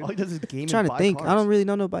 otaku, dude. All he does is game. I'm trying and to buy think. Cars. I don't really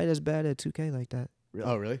know nobody that's bad at 2K like that. Really?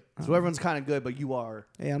 Oh, really? So everyone's kind of good, but you are.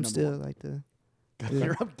 Hey, I'm number still one. like the.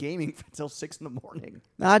 You're up gaming until 6 in the morning.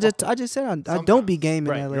 Nah, I just said I don't be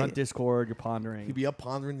gaming Right, that you're on late. Discord, you're pondering. He'd be up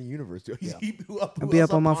pondering the universe, dude. Yeah. I'll be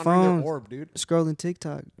up on my pondering their phone. orb, dude. Scrolling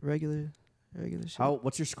TikTok, regular shit.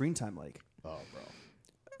 What's your screen time like? Oh, bro.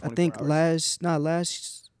 I think 24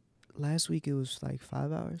 hours? last week it was like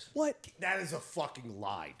 5 hours. What? That is a fucking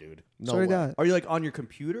lie, dude. No Swear to way. God. Are you like on your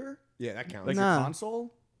computer? Yeah, that counts. Like Nah. your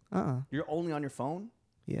console? You're only on your phone?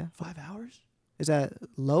 Yeah. 5 hours? Is that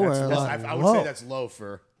low or a That's- lot? I would say that's low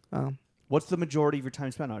for. What's the majority of your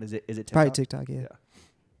time spent on? Is it TikTok? Probably TikTok. Yeah.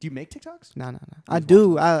 Do you make TikToks? No. I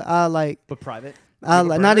do. I like. But private? I Like a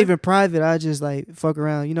like, not burner? even private. I just like fuck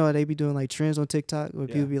around. You know how they be doing like trends on TikTok where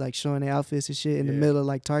Yeah. people be like showing their outfits and shit in the Yeah. middle of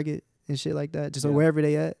like Target and shit like that. Just Yeah. wherever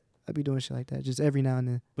they at, I be doing shit like that. Just every now and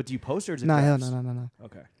then. But do you post or is it Nah, hell drafts? no.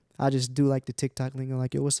 Okay. I just do like the TikTok link. I'm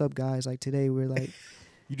like, yo, what's up, guys? Like today we're like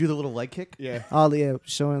You do the little leg kick? Yeah.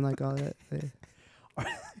 showing like all that. Yeah.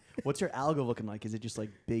 What's your algo looking like? Is it just like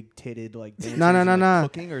big titted like dancers No, and, like, no.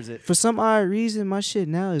 cooking or is it For some odd reason, my shit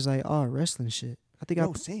now is like all wrestling shit. I think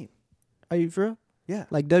No, same. Are you for real? Yeah.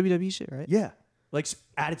 Like WWE shit, right? Yeah. Like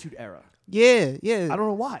Attitude Era. Yeah. I don't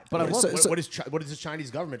know why, but I love it. What is the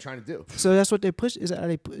Chinese government trying to do? So that's what they push. Is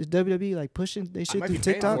WWE like pushing they I shit might through be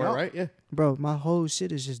paying TikTok? for it, right? Yeah. Bro, my whole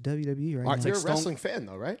shit is just WWE right now. You're a Stone- wrestling fan,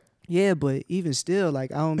 though, right? Yeah, but even still,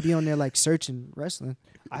 like I don't be on there like searching wrestling.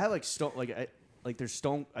 I have like there's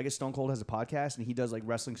Stone. I guess Stone Cold has a podcast and he does like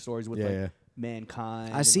wrestling stories with Yeah, like yeah.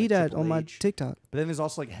 Mankind. I and, see like, that Triple on my H. TikTok. But then there's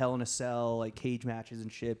also like Hell in a Cell, like cage matches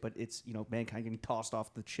and shit. But it's Mankind getting tossed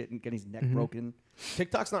off the shit and getting his neck broken.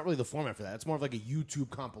 TikTok's not really the format for that. It's more of like a YouTube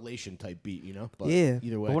compilation type beat, But Yeah.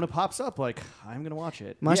 Either way. But when it pops up, like I'm gonna watch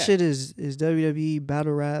it. My Yeah. shit is WWE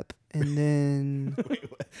battle rap and then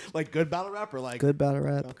like good battle rap or like good battle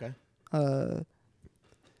rap. Okay.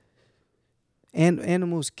 And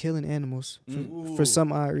animals killing animals for Ooh.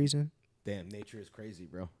 some odd reason. Damn, nature is crazy,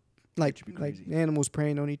 bro. Like be like crazy. animals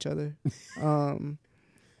preying on each other.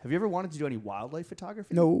 Have you ever wanted to do any wildlife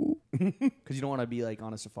photography? No, Because you don't want to be like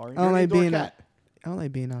on a safari. I don't an like indoor being cat. I don't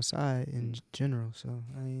like being outside in general. So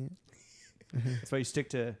That's why you stick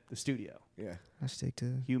to the studio. Yeah. I stick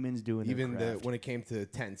to Humans doing Even their craft. when it came to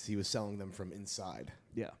tents, he was selling them from inside.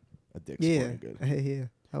 Yeah. A dick yeah sporting good. yeah.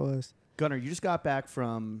 I was Gunner, you just got back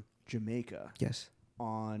from Jamaica yes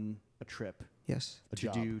on a trip yes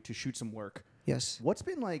to shoot some work. yes. What's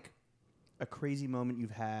been like a crazy moment you've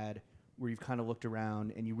had where you've kind of looked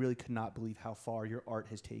around and you really could not believe how far your art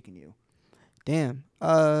has taken you? Damn.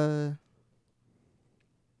 I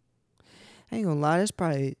ain't gonna lie. That's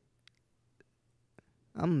probably.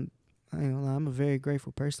 I ain't gonna lie. I'm a very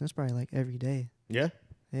grateful person. That's probably like every day. Yeah?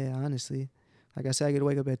 Yeah, honestly. Like I said, I get to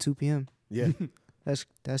wake up at 2 p.m. Yeah. That's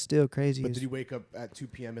still crazy. But as- did you wake up at 2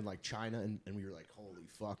 p.m. in like China and we were like, holy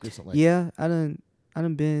fuck, or something like yeah, I done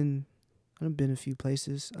been a few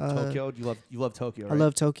places. Tokyo, you love Tokyo, right? I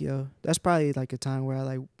love Tokyo. That's probably like a time where I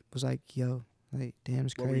like was like, yo, like damn,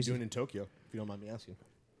 it's What were you crazy. doing in Tokyo, if you don't mind me asking?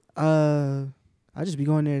 I just be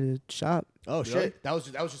going there to shop. Oh, Really? shit. That was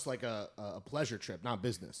just like a pleasure trip, not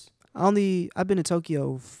business. I've been to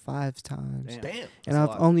Tokyo 5 times. Damn. Damn. And That's a I've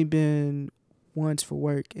lot. only been once for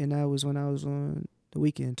work, and that was when I was on the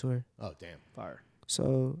weekend tour. Oh, damn. Fire.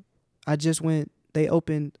 So I just went. They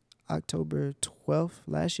opened October 12th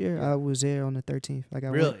last year. Yeah. I was there on the 13th. Like I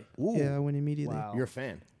Really? went. Yeah, I went immediately. Wow. You're a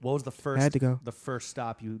fan. What was the first? I had to go. The first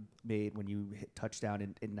stop you made when you hit touchdown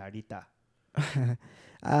in Narita.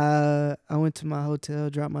 I went to my hotel,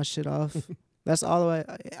 dropped my shit off. That's all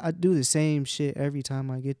I do the same shit every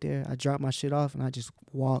time I get there. I drop my shit off and I just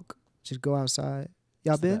walk, just go outside.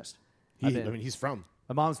 Y'all It's the been? best. I've been. I mean, he's from.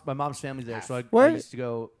 My mom's family's there, so I Where? used to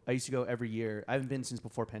go. I used to go every year. I haven't been since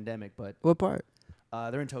before pandemic, but What part?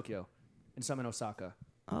 they're in Tokyo, and some in Osaka.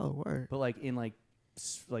 Oh, word. But like in like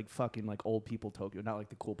fucking like old people Tokyo, not like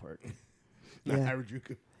the cool part. Not Yeah.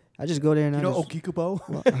 Harajuku. I just go there and You I know just, Okikubo?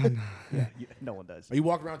 well, I know. Yeah, no one does. Are you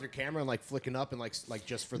walking around with your camera and like flicking up and like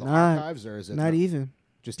just for the Nah, archives, or is it not even.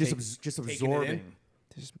 just Just take- just taking it in? absorbing.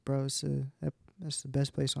 Just bro, that's the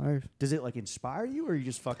best place on earth. Does it like inspire you, or are you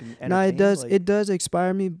just fucking? No, it entertained? does. Like, It does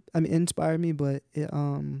inspire me. Inspire me, but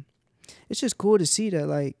it's just cool to see that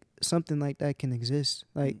like something like that can exist.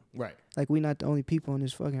 Like Right. we not the only people on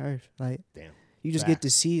this fucking earth. Like Damn. you just get to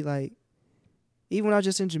Facts. see like even when I was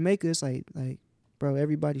just in Jamaica, it's like bro,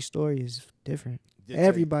 everybody's story is different. Did say-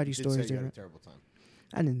 Everybody's did story say is you had a different. terrible time.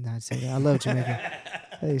 I did not say that. I love Jamaica.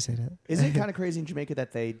 I didn't say that. Is it kind of crazy in Jamaica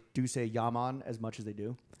that they do say yaman as much as they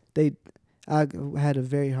do? I had a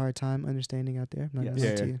very hard time understanding out there. I'm not gonna Yes.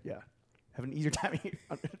 lie to Yeah, you. Yeah. Have an easier time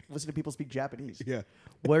listening to people speak Japanese. Yeah.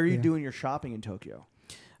 Where are you Yeah. doing your shopping in Tokyo?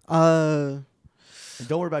 Uh, And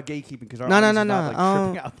don't worry about gatekeeping because our No, audience no, is no, not no. like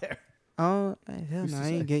tripping out there. Oh, hell Who's no, to I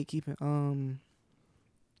ain't gatekeeping.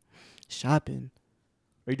 Shopping.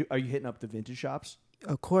 Are you hitting up the vintage shops?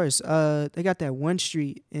 Of course. They got that one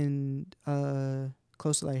street in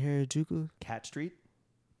close to like Harajuku. Cat Street.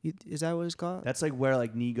 Is that what it's called? That's like where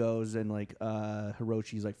like Nigo's and like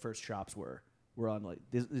Hiroshi's like first shops were. We're on like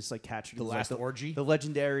this like Cat Street. The It's, last like, orgy. the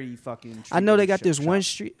legendary fucking. I know they got shop- this one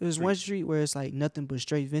shop. street. There's one street where it's like nothing but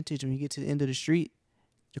straight vintage. When you get to the end of the street,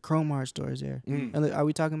 the Chrome Mart store is there. Mm. And are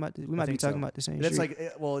we talking about? We might be think talking so. about the same. That's street.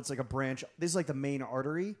 like well, it's like a branch. This is like the main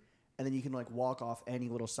artery, and then you can like walk off any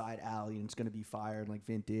little side alley, and it's gonna be fire and like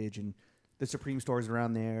vintage, and the Supreme stores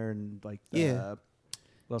around there, and like Yeah.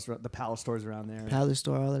 what else? The Palace stores around there. Palace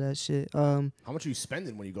store, all of that shit. How much are you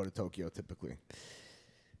spending when you go to Tokyo typically?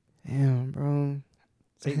 Damn, bro.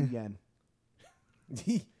 Say it again.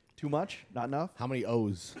 Too much? Not enough? How many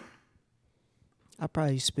O's? I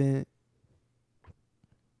probably spent.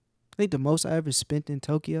 I think the most I ever spent in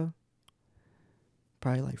Tokyo,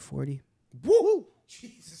 probably like 40. Woo!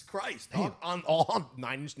 Jesus Christ! On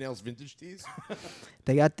 9 Inch Nails vintage tees.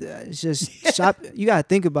 They got it's just shop. You gotta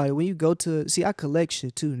think about it when you go to. See, I collect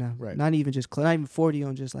shit too now. Right. Not even just not even 40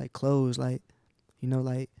 on just like clothes, like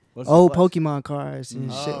like What's the old flex? Pokemon cards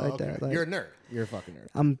and shit like okay. that. Like You're a nerd. You're a fucking nerd.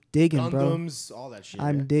 I'm digging, bro. Gundams, all that shit.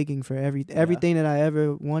 I'm yeah. digging for everything that I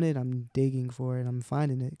ever wanted. I'm digging for it. I'm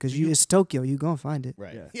finding it because it's Tokyo. You gonna find it.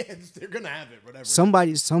 Right. Yeah. Yeah, they're gonna have it. Whatever.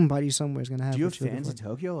 Somebody somewhere is gonna have. Do you what have you're fans in looking for.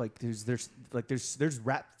 Tokyo? Like there's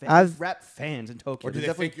rap fans. I've- Rap fans in Tokyo. Or do There's they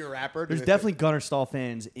definitely think you're a rapper? Do there's they definitely Gunner Stahl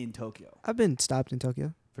fans in Tokyo. I've been stopped in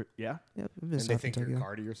Tokyo. Yeah. Yep, I've been and they stopped in think you're Tokyo.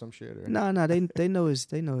 Cardi or some shit. Or? No, they know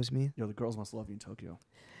it's me. Yo, the girls must love you in Tokyo.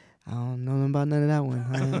 I don't know about none of that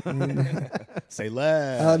one. Say I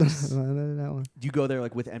less. don't know none of that one. Do you go there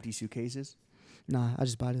like with empty suitcases? Nah, I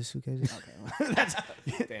just buy the suitcases.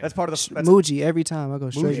 Okay, that's part of the. That's, Muji every time. I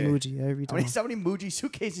go straight Muji. Muji every how many time. Muji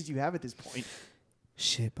suitcases do you have at this point?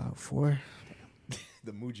 Shit, about 4.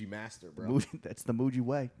 The Muji master, bro. Muji, that's the Muji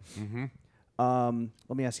way. Mm-hmm.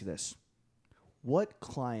 Let me ask you this: what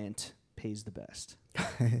client pays the best?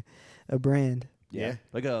 A brand, Yeah.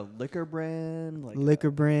 Like a liquor brand, like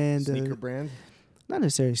liquor brand, Sneaker brand. not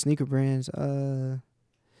necessarily sneaker brands. I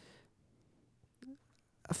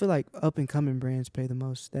feel like up and coming brands pay the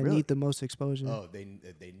most. That Really? need the most exposure. Oh, they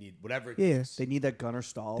need whatever. It Yeah. takes. they need that Gunner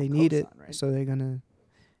Stahl. They need it, cosign, right? so they're gonna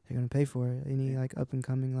pay for it. They need like up and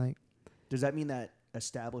coming, like Does that mean that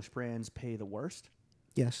established brands pay the worst?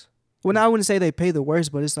 yes. Well, now I wouldn't say they pay the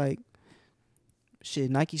worst, but it's like shit.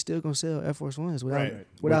 Nike still gonna sell Air Force Ones without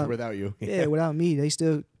Right. without you. yeah, without me. They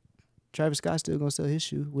still Travis Scott still gonna sell his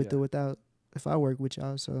shoe with Yeah. or without if I work with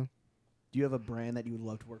y'all. So Do you have a brand that you would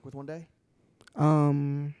love to work with one day?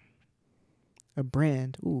 a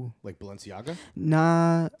brand. Ooh, Like Balenciaga.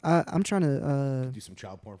 nah. I'm trying to. Do some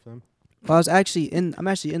child porn for them. I'm actually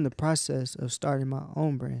in the process of starting my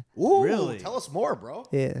own brand. Ooh, Really? Tell us more, bro.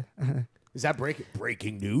 Yeah, Is that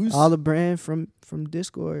breaking news? all the brand from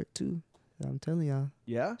Discord too. I'm telling y'all.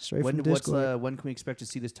 Yeah. Straight when, from Discord. when can we expect to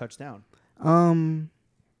see this touchdown?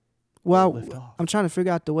 Well, Lift off. I'm trying to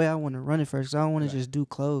figure out the way I want to run it first. 'Cause I don't want Right. to just do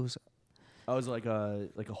clothes. Oh, is it like a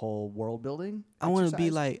whole world building? I want to be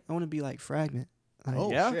exercise? like Fragment. Like,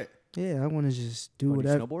 Oh Yeah? shit. yeah, I want to just do What, do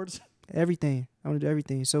whatever. snowboards? Everything. I want to do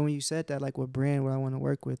everything. So when you said that, like what brand would I want to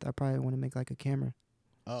work with, I probably want to make like a camera.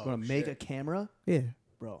 Oh, You want to make a camera, Yeah.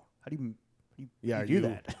 bro? How do you yeah. do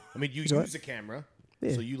that? I mean, you So what? use a camera,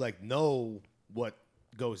 Yeah. so you like know what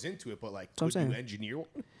goes into it, but like, That's what I'm could you saying. engineer one?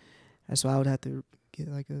 That's why I would have to get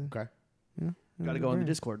like a. Okay. You know, Got to go on the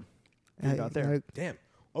Discord. Figure it out there. Like, Damn.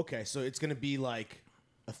 Okay, so it's gonna be like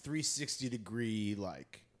a 360-degree,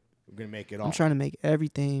 like we're gonna make it all. I'm trying to make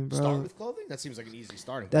everything, bro. Start with clothing. That seems like an easy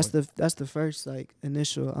starting. That's point. the first like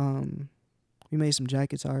initial. We made some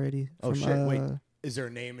jackets already. Oh, from, shit, wait. Is there a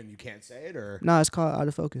name and you can't say it, or? No, it's called Out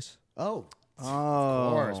of Focus. Oh, Oh,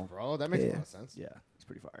 of course, bro. That makes a Yeah. lot of sense. Yeah, it's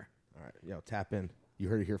pretty fire. All right, yo, tap in. You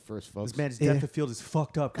heard it here first, folks. This man's Yeah. depth of field is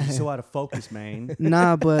fucked up because he's so out of focus, man.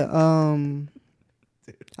 Nah, but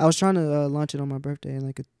I was trying to launch it on my birthday in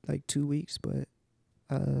like 2 weeks, but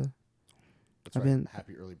That's I've right. been-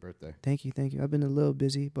 Happy early birthday. thank you. I've been a little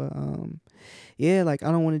busy, but yeah, like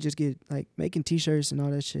I don't want to just get like making t-shirts and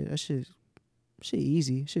all that shit. That shit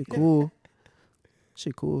easy, shit cool,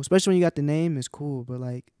 shit cool. Especially when you got the name, it's cool, but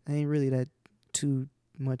like it ain't really that too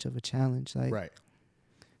much of a challenge. Like, Right.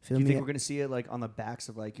 feel Do you me? think we're gonna see it like on the backs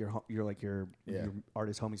of like your Yeah. your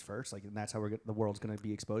artist homies first, like, and that's how the world's gonna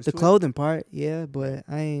be exposed The to clothing part, yeah, but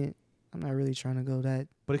I'm not really trying to go that. it?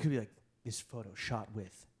 But it could be like this photo shot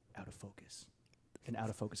with out of focus, an out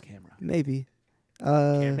of focus camera. Maybe.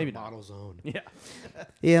 Maybe not. Model zone. Yeah.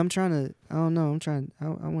 Yeah, I'm trying to. I don't know. I'm trying. I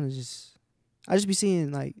want to just. I just be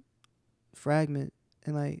seeing like fragment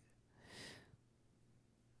and like,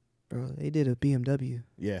 bro. They did a BMW.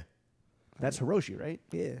 Yeah. That's Hiroshi, right?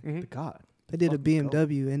 Yeah, The god. they did a fucking goat.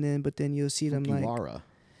 BMW, and then but then you'll see them like. Fujiwara.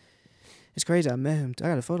 It's crazy. I met him. I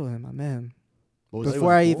got a photo of him. I met him What was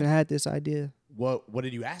before I cool? even had this idea. What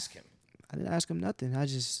did you ask him? I didn't ask him nothing. I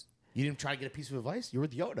just. You didn't try to get a piece of advice? You were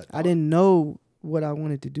the Yoda. I didn't know what I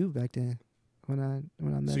wanted to do back then when I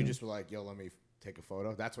met So you him. just were like, yo, let me take a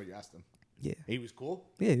photo? That's what you asked him. Yeah. He was cool?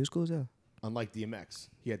 Yeah, he was cool as hell. Unlike DMX.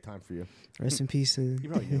 He had time for you. Rest in peace. You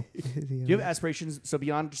probably do. Do you have aspirations? So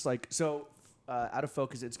beyond just like out of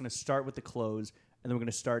focus, it's going to start with the clothes, and then we're going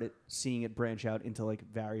to start it seeing it branch out into like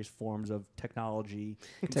various forms of technology.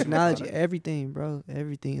 Technology, everything, bro,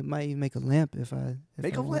 everything. It might even make a lamp if I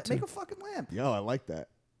Make I a want to. make a fucking lamp. Yo, I like that.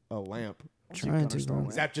 A lamp. Trying to, bro.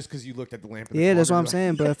 Is that just because you looked at the lamp? In the Yeah, that's what corner I'm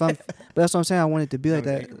saying. But if I'm, but that's what I'm saying. I want it to be like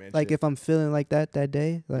Sounds that. Anchorman Like shit. if I'm feeling like that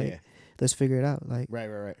day, like Yeah. let's figure it out. Like Right.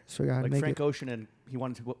 let's figure out how Like to make Frank it. Ocean, and he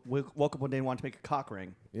wanted to woke up one day and wanted to make a cock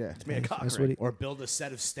ring. Yeah. It's made a cock That's ring. what Or build a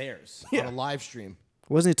set of stairs Yeah. on a live stream.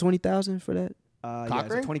 Wasn't it 20,000 for that? Yeah, Cock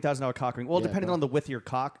it's a ring? $20,000 cock ring. Well, Yeah, depending bro. on the width of your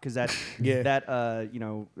cock, because that Yeah. that a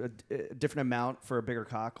different amount for a bigger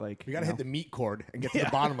cock. Like You got to hit the meat cord and get to Yeah. the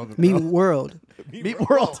bottom of it. Meat bro. World. Meat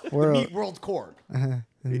World. The World. Meat World cord.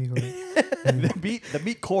 the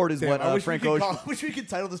meat cord is Damn, what I wish Frank we could Ocean. wish we could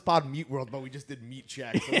title this pod Meat World, but we just did Meat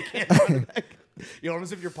Check. So we can't run it back. You know,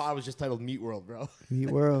 almost if your pod was just titled Meat World, bro. Meat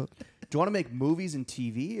World. Do you want to make movies and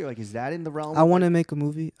TV, or like is that in the realm? I want to make a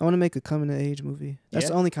movie. I want to make a coming of age movie. That's Yeah?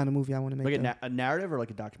 the only kind of movie I want to make. like though. a narrative or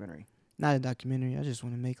like a documentary. Not a documentary. I just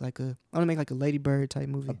want to make like a. I want to make like a Lady Bird type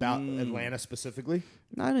movie. About Atlanta specifically.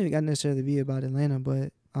 Not even got necessarily be about Atlanta,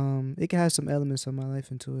 but it can have some elements of my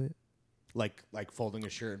life into it. Like folding a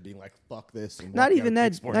shirt and being like, fuck this. And Not walking even out of that.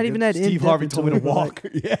 Dick's Sporting Not even Goods. that. Steve in-depth Harvey into told me to it, but, walk.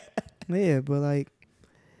 Yeah. Yeah, but like,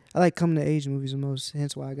 I like coming of age movies the most.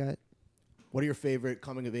 Hence why I got What are your favorite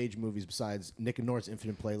coming of age movies besides Nick and Nora's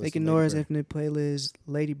Infinite Playlist? Nick and Nora's Infinite Playlist,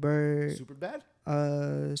 Lady Bird, Super bad?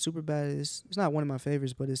 Superbad. It's not one of my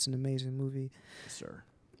favorites, but it's an amazing movie. Sir.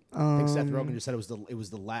 I think Seth Rogen just said it was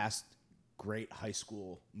the last great high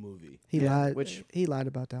school movie. He Yeah, lied. which- He lied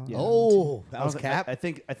about that one. Yeah. Oh, that was Cap. I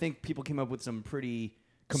think people came up with some pretty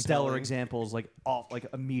Compelling. stellar examples like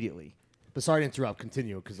immediately. But sorry to interrupt.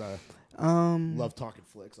 Continue because I love talking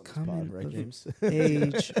flicks on this Coming pod, right, of James?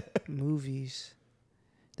 age movies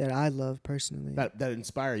that I love personally. that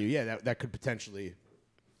inspire you. Yeah, that could potentially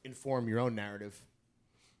inform your own narrative.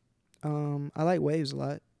 I like Waves a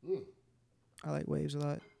lot. I like Waves a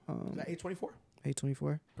lot. Is that A24?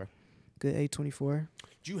 A24. Okay. Good A24.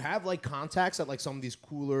 Do you have like contacts at like some of these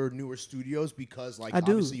cooler, newer studios because like I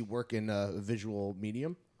do. obviously you work in a visual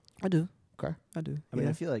medium? I do. Okay. I do. I mean, yeah.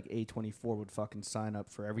 I feel like A24 would fucking sign up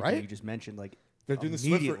for everything Right? you just mentioned. Like They're doing the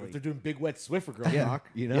immediately. Swiffer. They're doing Big Wet Swiffer Girl Yeah. talk.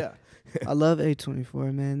 You know? Yeah. I love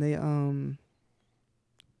A24, man.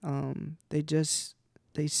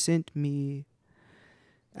 They sent me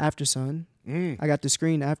After Sun. I got the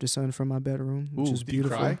screen After Sun from my bedroom, which Ooh, is did you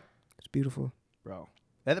beautiful. cry? It's beautiful. Bro.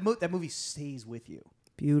 That movie stays with you.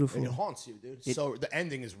 Beautiful. And it haunts you, dude. So the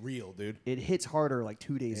ending is real, dude. It hits harder like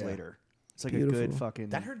 2 days Yeah. later. It's like a Beautiful. good fucking.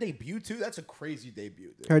 That her debut too. That's a crazy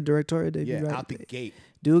debut, dude. Her directorial debut. Yeah, right? out the gate.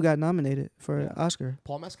 Dude got nominated for an Oscar.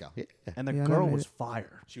 Paul Mescal. Yeah. and the Yeah, I girl know, was man.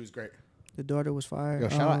 fire. She was great. The daughter was fired. Yo,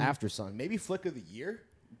 shout out After Sun. Maybe Flick of the Year.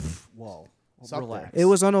 Whoa. It's up Relax. It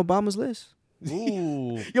was on Obama's list.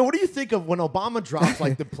 Ooh. Yo, what do you think of when Obama drops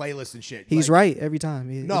like the playlist and shit? He's Like, right every time.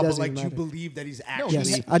 It No, but doesn't like, even do you matter. believe that he's actually?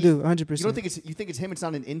 Yes, I do, 100%. You don't think you think it's him? It's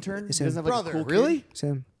not an intern. It's He doesn't him. have, like, a Brother, cool kid? really? It's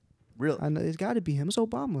him. Really? I know it's got to be him. It's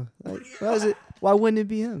Obama. Like, why is it? Why wouldn't it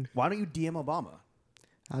be him? Why don't you DM Obama?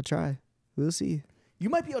 I'll try. We'll see. You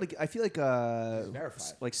might be able to. I feel like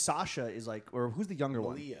verified. like Sasha is like, or who's the younger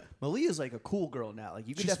Malia. one? Malia's like a cool girl now. Like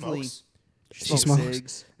you could She definitely. smokes. She smokes.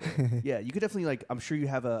 cigs. Yeah, you could definitely like. I'm sure you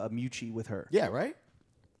have a Mucci with her. Yeah, right.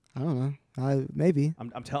 I don't know. Maybe.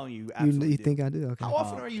 I'm telling you, You, absolutely. you do. think I do? Okay. How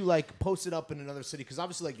often are you like posted up in another city? Because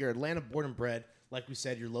obviously, like you're Atlanta born and bred. Like we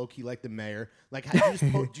said, you're low key like the mayor. Like, did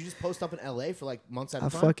you just post up in LA for like months at a I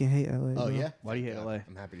time? fucking hate LA. Oh bro. yeah. Why do you hate Yeah, LA?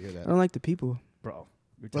 I'm happy to hear I that. don't like the people. bro?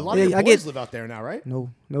 You're But a telling lot me. of Yeah, your I boys get- live out there now, right?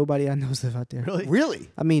 No, nobody I knows live out there. Really? Really?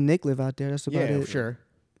 I mean, Nick live out there. That's about Yeah, it. sure.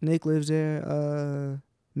 Nick lives there.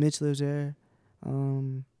 Mitch lives there.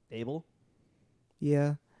 Abel.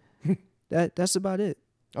 Yeah. That's about it.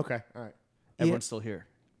 Okay, all right. Everyone's still here.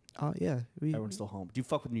 Yeah. We Everyone's still home. Do you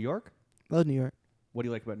fuck with New York? love New York. What do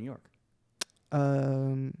you like about New York?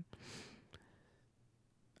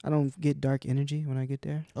 I don't get dark energy when I get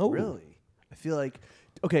there. Oh, Really? I feel like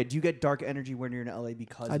Okay, do you get dark energy when you're in LA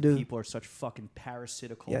because I do. people are such fucking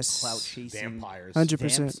parasitical, Yes. clout chasing Vampires.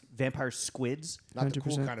 100%. vampire squids, Not the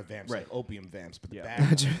cool 100%. kind of vamps, Right. like opium vamps, but the Yeah. bad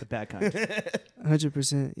kind. the bad kind.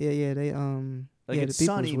 100%. Yeah. They Like yeah, it's the people's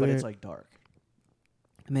sunny, weird. but it's like dark.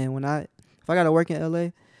 Man, if I gotta work in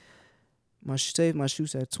LA, my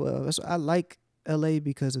shoes at 12. I like LA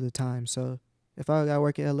because of the time. So if I gotta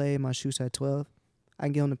work in LA, my shoes at 12. I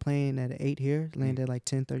can get on the plane at 8 here, land at like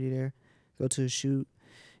 10:30 there, go to a shoot,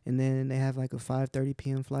 and then they have like a 5:30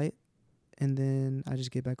 p.m. flight, and then I just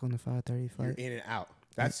get back on the 5:30 You're flight in and out.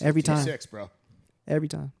 That's Every time. 6, bro. every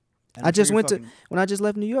time. And I I'm sure just you're went to fucking- when I just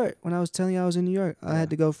left New York. When I was telling you I was in New York, I Yeah. had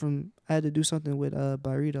to do something with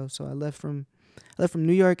Burrito. So I left from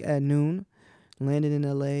New York at noon, landed in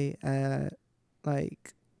LA at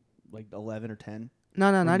like 11 or 10. no,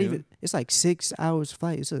 From not noon? even. It's like 6 hours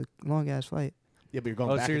flight. It's a long ass flight. Yeah, but you're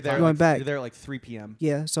going Oh, back. so you're in there. time. Going Like, back. You're there at like 3 p.m.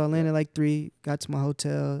 Yeah, so I landed like 3, got to my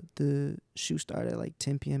hotel. The shoot started at like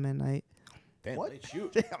 10 p.m. at night. Damn, What? they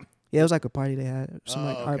shoot. Damn. Yeah, it was like a party they had, some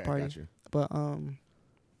like Oh, art okay, party. got you. But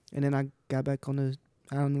and then I got back on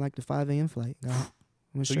like the 5 a.m. flight.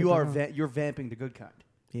 Went So straight you are back on. you're vamping the good kind.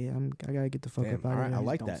 Yeah, I gotta get the fuck Damn, up all out right, of I there.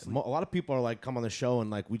 like Don't that. sleep. A lot of people are like, come on the show and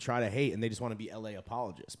like we try to hate and they just want to be LA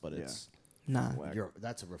apologists, but it's Nah,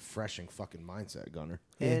 that's a refreshing fucking mindset, Gunner.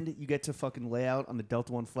 Yeah. And you get to fucking lay out on the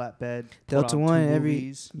Delta One flatbed. put Delta on One 2 every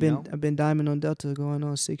movies, you know? I've been diamond on Delta going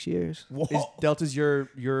on 6 years. Whoa. Is Delta's your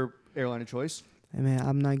airline of choice? Hey man,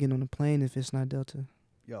 I'm not getting on a plane if it's not Delta.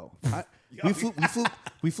 Yo,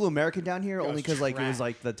 we flew American down here only because like it was trash.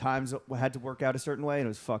 like the times had to work out a certain way and it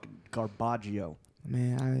was fucking garbaggio.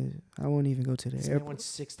 Man, I won't even go to the This man airport. went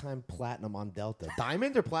 6-time platinum on Delta.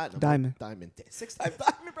 Diamond or platinum? Diamond. Diamond. 6-time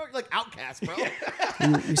diamond, bro. You're like outcast, bro.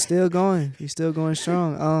 You still going? You still going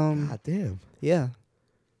strong? God damn. Yeah.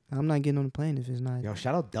 I'm not getting on the plane if it's not. Yo,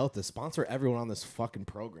 shout out Delta. Sponsor everyone on this fucking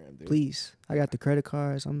program, dude. Please, I got the credit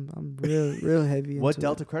cards. I'm real heavy. What into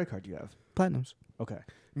Delta it. credit card do you have? Platinums? Okay.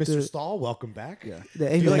 Mr. The- Stahl, welcome back. Yeah. The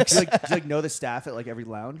Do you like, Amex. do you like know the staff at like every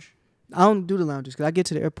lounge? I don't do the lounges because I get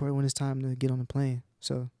to the airport when it's time to get on the plane.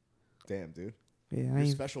 So Damn, dude. yeah, You're I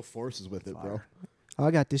ain't. special forces with it, bro. Fire. Oh,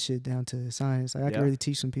 I got this shit down to science. Like, I Yeah. can really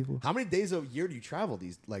teach some people. How many days a year do you travel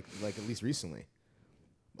these like at least recently?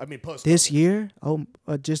 I mean, post This year? Oh,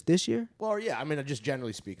 just this year? Well, yeah. I mean, just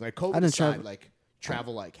generally speaking, like COVID I done aside, travel- like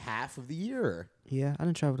travel like half of the year. Or? Yeah, I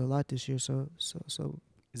done traveled a lot this year. So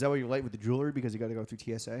Is that why you're late with the jewelry because you got to go through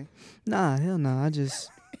TSA? nah, hell nah. I just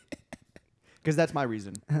Because that's my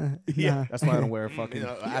reason. nah. That's why I don't wear a fucking. You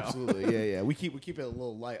know, absolutely, yeah. We keep it a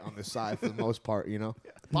little light on the side for the most part, you know.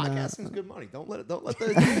 Podcasting is good money. Don't let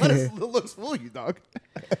the looks fool you, dog.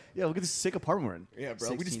 Yeah, look at this sick apartment we're in. Yeah,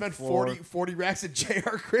 bro. We just 16th spent floor, 40 racks at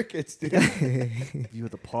JR Crickets, dude. view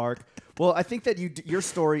of the park. Well, I think that your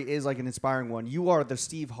story is like an inspiring one. You are the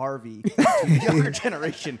Steve Harvey to the younger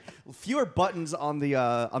generation. Fewer buttons on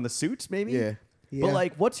the suits, maybe. Yeah. Yeah. But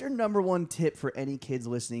like, what's your number one tip for any kids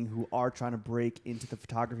listening who are trying to break into the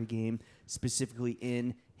photography game, specifically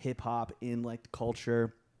in hip hop, in like the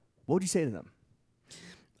culture? What would you say to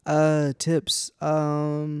them? Tips.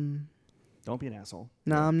 Don't be an asshole.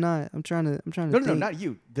 No, I'm not. I'm trying to. No, think. not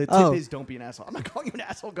you. The tip Oh. is don't be an asshole. I'm not calling you an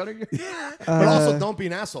asshole, Gunner. But also, don't be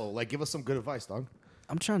an asshole. Like, give us some good advice, dog.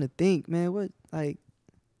 I'm trying to think, man. What like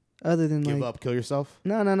other than Give like up, kill yourself.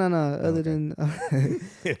 no. Other okay. than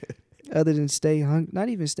other than stay hungry. Not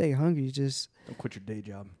even stay hungry. Just Don't quit your day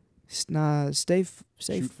job. stay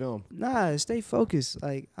Shoot film. stay focused.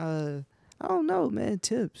 Like I don't know, man.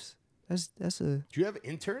 Tips. That's a. Do you have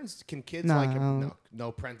interns? Can kids Nah, like I don't. no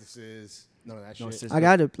apprentices? None of that No shit. assistants.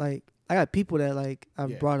 I got people that like I've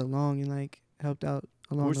Yeah. brought along and like helped out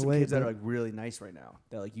along Who are the some way. kids that but- are like really nice right now?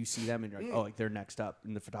 That like you see them and you're like, oh, like they're next up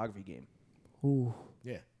in the photography game. Ooh,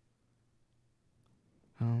 Yeah.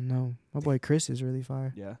 I don't know. My boy Chris is really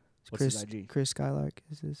fire. Yeah. It's What's his IG? Chris Skylark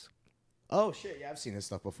is his. Oh shit! Yeah, I've seen his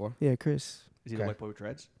stuff before. Yeah, Chris. Is he the Okay. white boy with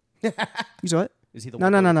dreads? You saw it? Is he the No, white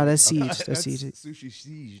no, boy no, with no. dreads? That's Okay. Siege. That's Siege. Sushi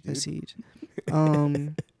Siege, dude. That's Siege.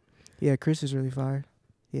 Yeah, Chris is really fire.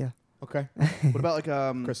 Yeah. Okay. What about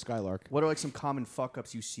like Chris Skylark. what are like some common fuck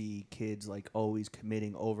ups you see kids like always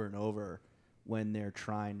committing over and over when they're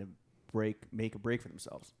trying to make a break for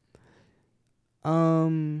themselves?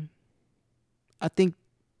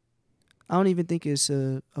 I don't even think it's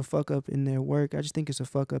a fuck up in their work. I just think it's a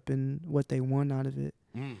fuck up in what they want out of it.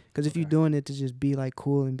 Because if you're doing it to just be like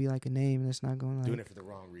cool and be like a name, that's not going to Doing like. it for the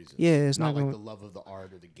wrong reasons. Yeah, it's not not like going. the love of the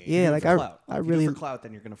art or the game. Yeah, Do it like for clout. I If you do really. it for clout,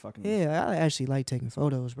 then you're gonna fucking Yeah, I actually like taking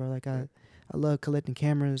photos, bro. Like I love collecting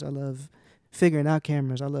cameras. I love figuring out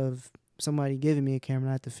cameras. I love somebody giving me a camera. And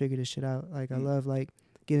I have to figure this shit out. Like I love like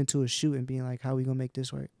getting to a shoot and being like, how we gonna make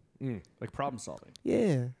this work? Like problem solving.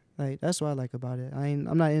 Yeah, like that's what I like about it. I'm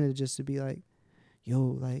not in it just to be like, yo,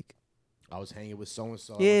 like, I was hanging with so and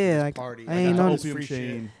so. Yeah, like, party. I ain't on Opium free shit.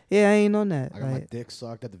 chain, yeah, I ain't on that. I got my Like, dick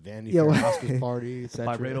sucked at the Vanity Yo. Fair Oscars party,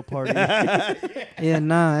 etc. vibrato party. yeah,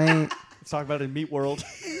 nah, I ain't. Let's talk about it in Meat World.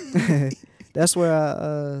 That's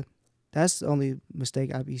where that's the only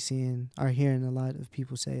mistake I be seeing or hearing a lot of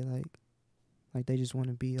people say, like they just want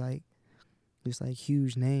to be like this like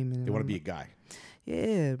huge name and They want to be a guy.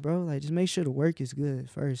 yeah, bro. Like just make sure the work is good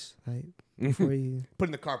first, like before you,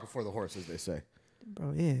 Putting the cart before the horse, as they say.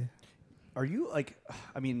 bro. Yeah, Are you like?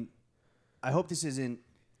 I mean, I hope this isn't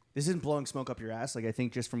blowing smoke up your ass. Like I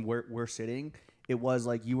think just from where we're sitting, it was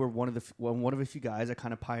like you were one of a few guys that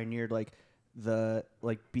kind of pioneered like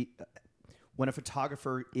when a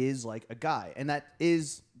photographer is like a guy, and that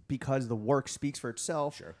is because the work speaks for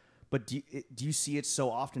itself. Sure. But do you see it so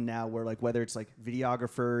often now where like whether it's like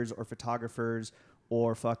videographers or photographers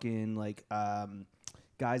or fucking like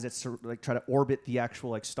guys that like try to orbit the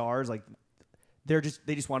actual like stars, like they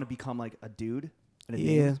just want to become like a dude and a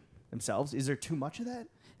name themselves. Is there too much of that?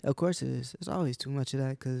 of course it is. There's always too much of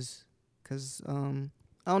that because I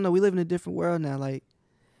don't know. We live in a different world now. Like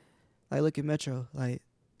look at Metro. Like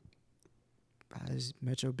is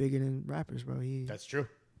Metro bigger than rappers, bro? That's true.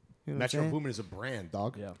 You know what I'm Metro saying? Boomin is a brand,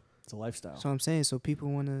 dog. Yeah, it's a lifestyle. So I'm saying, so people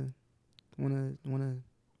wanna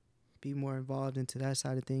be more involved into that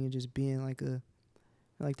side of thing and just being like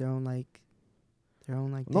their own No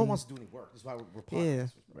one thing. wants to do any work. That's why we're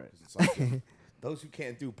podcasts. Yeah. Right. It's like, those who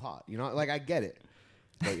can't do pot. You know, like I get it.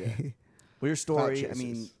 But yeah. Well, your story, Clout I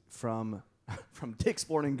mean, chases. from Dick's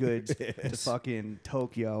Sporting Goods to fucking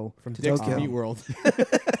Tokyo. From To Dick's Tokyo. Meat World.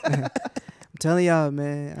 I'm telling y'all,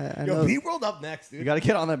 man. I Yo, know Meat World up next, dude. You got to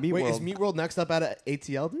get on that Meat Wait, World. is Meat World next up out of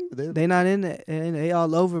ATL, dude? they not in it, and they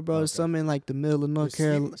all over, bro. Okay. Some in like the middle of North There's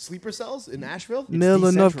Carolina, sleeper cells in Nashville? middle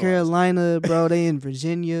of North decentralized. Carolina, bro. They in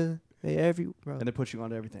Virginia. They bro. And they put you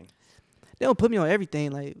onto everything. They don't put me on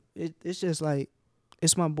everything. Like it's just like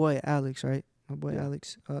it's my boy Alex, right? My boy Yeah.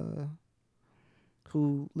 Alex,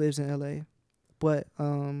 who lives in LA. But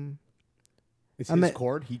It's I his met-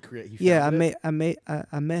 chord. He yeah, founded it?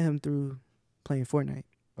 I met him through playing Fortnite.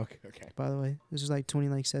 Okay. By the way, this was like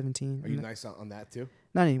 2017. Are you nice on that too?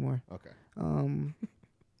 Not anymore. Okay.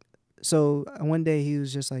 So one day he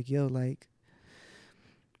was just like, "Yo, like,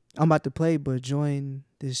 I'm about to play, but join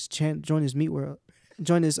this Meat World,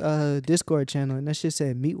 join this Discord channel." And that shit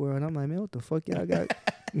said Meat World. And I'm like, man, what the fuck y'all got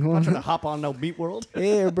I'm going trying to on? hop on no Meat World.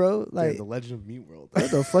 Yeah, bro. Like Like, the Legend of Meat World. what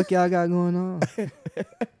the fuck y'all got going on?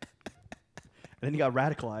 And then you got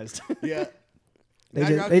radicalized. Yeah. They Now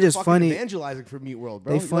just- you're out they here just fucking funny. evangelizing for Meat World,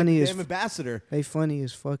 bro. They You're funny like as the damn ambassador. They funny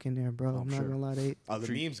as fuck in there, bro. Oh, I'm not sure. gonna lie. They. Oh, the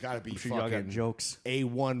sure- memes gotta be I'm sure y'all got fucking jokes.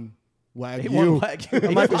 A1 Wagyu. A1 Wagyu.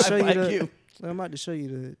 I'm about to A5 show you Wagyu. I'm about to show you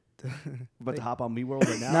the About to hop on Meat World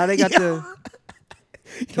right now. now they got the.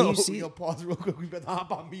 Can Yo, you see? yo, pause real quick. We better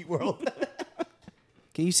hop on Meat World.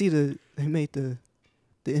 Can you see they made the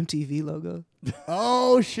MTV logo?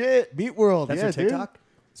 Oh shit, Meat World. That's yeah, your TikTok?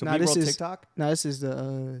 So Nah, Meat this World is- TikTok? No, this is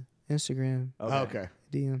the Instagram Dude? Okay.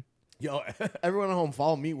 DM. Yo, everyone at home,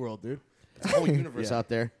 follow Meat World, dude. There's a whole universe Yeah. out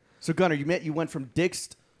there. So Gunner, you went from Dick's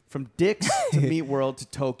to Meat World to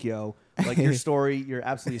Tokyo. Like your story, you're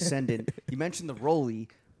absolutely ascendant. You mentioned the Rolly.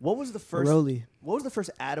 What was the first Rolly. What was the first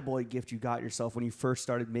attaboy gift you got yourself when you first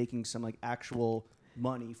started making some like actual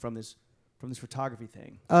money from this photography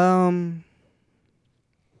thing?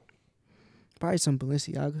 Probably some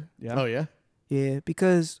Balenciaga. Yeah. Oh yeah. Yeah,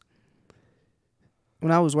 because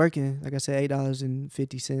when I was working, like I said,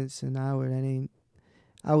 $8.50 an hour.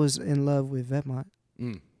 I was in love with Vetmont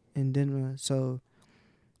Mm. in Denver. So,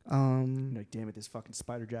 You're like, damn it, this fucking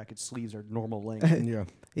spider jacket sleeves are normal length. Yeah.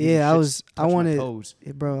 yeah, I Touch my wanted, toes.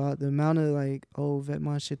 bro. The amount of like old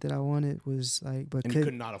Vetmont shit that I wanted was like, but And you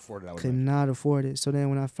could not afford it. I would could imagine. not afford it. So then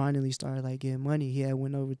when I finally started like getting money, he had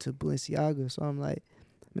went over to Balenciaga. So I'm like,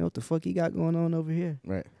 man, what the fuck he got going on over here?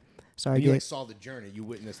 Right. Started And you getting, like saw the journey. You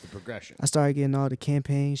witnessed the progression. I started getting all the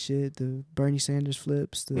campaign shit, the Bernie Sanders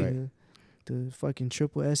flips, Right. the fucking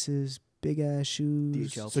triple S's, big ass shoes.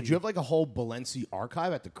 DHL. So do you have like a whole Balenci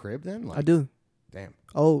archive at the crib then? Like, I do. Damn.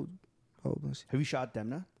 Oh, let's see. Have you shot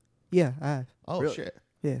Demna? Yeah, I have. Oh Really? shit.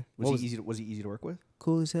 Yeah, Was he easy to work with?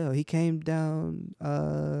 cool as hell. He came down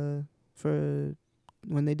for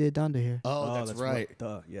when they did Donda here. Oh, that's right.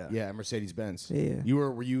 Duh, yeah. Yeah, Mercedes Benz. Yeah,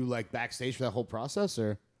 Were you like backstage for that whole process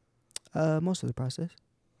or? most of the process.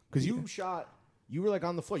 Because you were like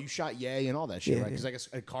on the floor. You shot Yay and all that shit, Yeah, right? Because I guess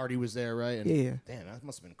Cardi was there, right? And Yeah. Damn, that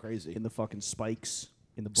must have been crazy. In the fucking spikes.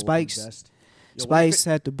 In the bulletproof Spikes. vest. Yo, what Spice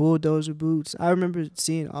had the bulldozer boots. I remember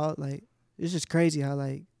seeing all like it's just crazy how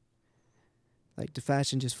like like the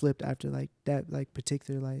fashion just flipped after like that like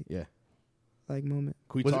particular like Yeah. like moment.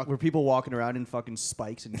 Can we talk? Were people walking around in fucking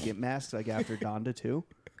spikes and gimp masks like after Donda too?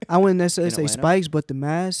 I wouldn't necessarily In say Atlanta? spikes, but the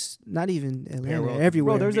masks, not even Atlanta, Parallel-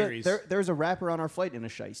 everywhere. Bro, Mirrors. there's a rapper on our flight in a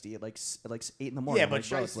shiesty at like 8 in the morning. Yeah, I'm but like,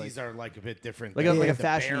 bro, it's shiesties are like a bit different. like than, a the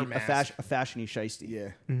fashion bear a mask. fashiony shiesty. Yeah.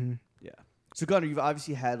 Mm-hmm. Yeah. So Gunner, you've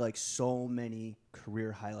obviously had like so many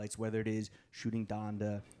career highlights, whether it is shooting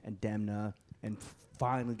Donda and Demna and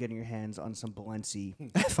finally getting your hands on some Balenci.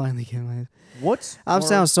 I finally get my. What's I more-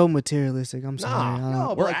 sound so materialistic. I'm sorry. no,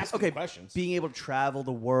 but We're like, asking okay, questions. being able to travel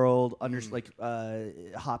the world,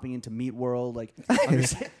 hopping into Meat World, like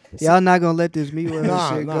understand, Y'all not gonna let this meat world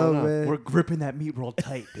shit nah, go, nah. man. we're gripping that Meat World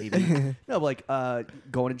tight, baby. No, but like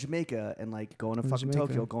going to Jamaica and like going to Going to fucking Jamaica.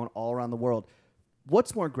 Tokyo, going all around the world.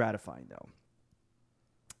 What's more gratifying though?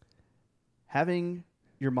 Having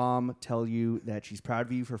your mom tell you that she's proud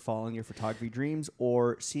of you for following your photography dreams,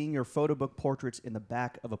 or seeing your photo book portraits in the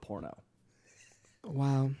back of a porno?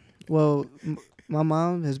 Wow. Well, my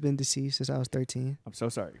mom has been deceased since I was 13, I'm so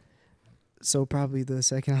sorry. so probably the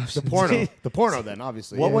second option. The porno. The porno, then,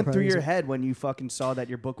 obviously. What Yeah, went through probably your so. head when you fucking saw that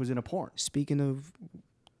your book was in a porn? Speaking of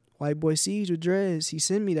White Boy Siege with dreads, he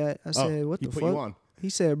sent me that. I said, "What he the put fuck?" you on. He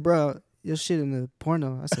said, "Bro, your shit in the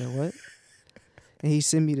porno." I said, "What?" And he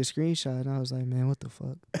sent me the screenshot, and I was like, "Man, what the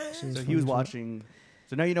fuck?" Shit So is he funny was as fuck. watching.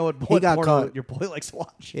 So now you know what got porno caught. your boy likes to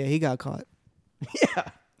watch. Yeah, he got caught. Yeah.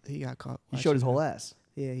 He got caught. He showed his watching whole that. ass.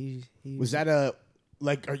 Yeah, he Was that a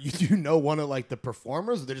like? Are you do you know one of like the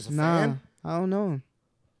performers? Or they're just a Nah, fan? I don't know him.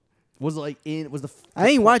 Was it like was the I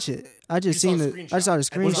ain't watch it. I You just saw seen the the. I saw the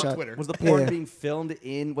screenshot. It was on screenshot. Twitter. was the porn Yeah. being filmed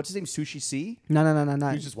in what's his name, Sushi C, No, He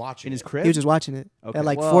not. was just watching in his it. crib? He was just watching it Okay, at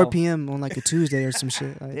like well- 4 p.m. on like a Tuesday or some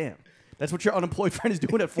shit. Like, Damn, that's what your unemployed friend is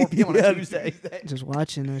doing at 4 p.m. on a Tuesday. just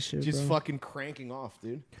watching that shit, Just bro. fucking cranking off,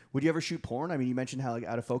 dude. Would you ever shoot porn? I mean, you mentioned how like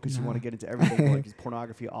out of focus you want to get into everything. But, like, is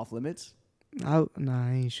pornography off limits? Nah,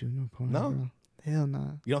 I ain't shooting no porn. No? Bro. Hell nah.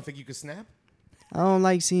 You don't think you could snap? I don't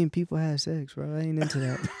like seeing people have sex, bro. I ain't into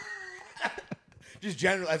that. Just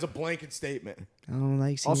general as a blanket statement. I don't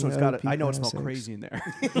like seeing. Also, it's other got. I people know it have smells sex. crazy in there.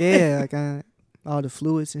 Yeah, like all the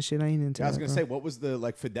fluids and shit. I ain't into. I was that, gonna bro. say, what was the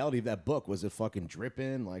like fidelity of that book? Was it fucking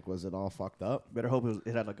dripping? Like, was it all fucked up? Better hope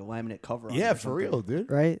it had like a laminate cover on it. Yeah, or for something. real,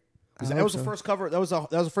 dude. Right? I That hope was the so. first cover. That was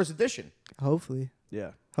the first edition. Hopefully,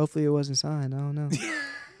 Yeah. hopefully it wasn't signed. I don't know.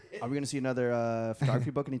 Are we gonna see another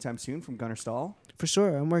photography book anytime soon from Gunner Stahl? For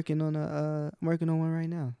sure, I'm working on one right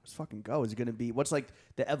now. Let's fucking go. Is it gonna be what's like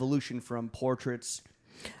the evolution from portraits?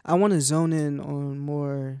 I want to zone in on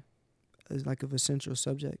more as like of a central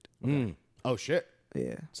subject. Oh shit.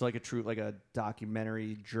 Yeah. So like a true like a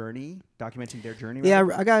documentary journey, documenting their journey. Yeah,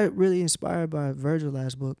 rather? I got really inspired by Virgil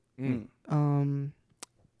last book. Mm.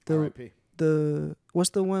 The R.I.P. the what's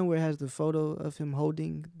the one where it has the photo of him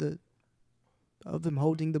holding the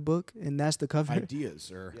book and that's the cover.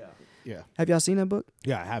 Ideas or yeah. Have y'all seen that book?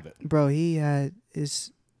 Yeah, I have it. Bro, he Yeah,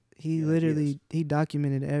 literally he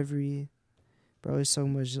documented every. Bro, it's so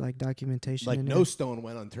much like documentation. Like in no there. stone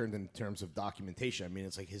went unturned in terms of documentation. I mean,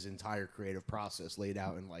 it's like his entire creative process laid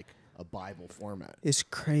out in like a Bible format. It's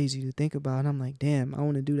crazy to think about. And I'm like, damn, I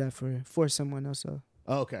want to do that for someone else.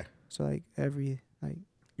 Oh, okay. So like every like,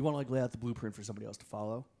 You want to like lay out the blueprint for somebody else to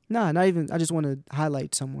follow? nah, not even. I just want to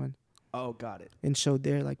highlight someone Oh, got it. and show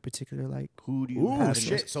their like particular like Who do you Ooh, have?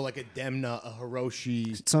 shit. So like a Demna, a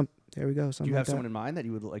Hiroshi. some. There we go. Do Something you like have that. someone in mind that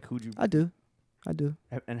you would like? Who do you? I do.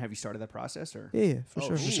 And have you started that process or? Yeah, for Oh,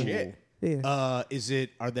 sure. shit. Yeah. Is it?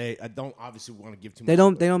 Are they? I don't obviously want to give too much.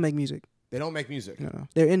 They don't make music. They don't make music. No.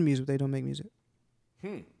 They're in music. They don't make music.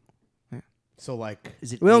 So like,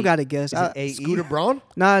 Is it? We don't got to guess. Is it AE? Scooter Braun?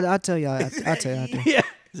 Nah, I'll tell y'all. I'll tell you after. Yeah.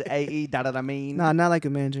 Is it AE? I mean. Nah, not like a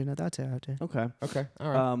manager. I'll tell you after. Okay. Okay.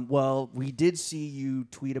 All right. Well, we did see you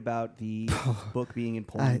tweet about the book being in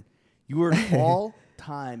porn. I- You were an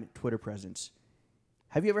all-time Twitter presence.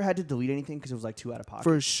 Have you ever had to delete anything because it was like too out of pocket?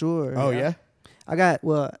 For sure. Oh yeah.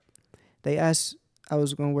 They asked, I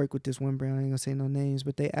was going to work with this one brand. I ain't going to say no names,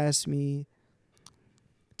 but they asked me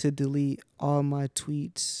to delete all my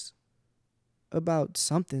tweets about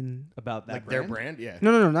something. About that Like brand? their brand. Yeah.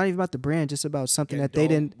 No, not even about the brand, just about something Getting that they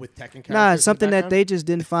dull didn't. with tech and Nah, characters in the something that background? they just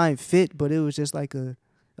didn't find fit, but it was just like a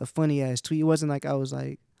funny ass tweet. It wasn't like I was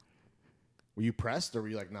like, Were you pressed or were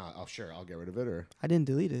you like, nah? Oh sure, I'll get rid of it. Or I didn't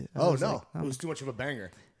delete it. I oh was no, like, it was too much of a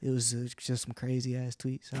banger. it was just some crazy ass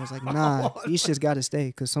tweets. I was like, nah, these shits got to stay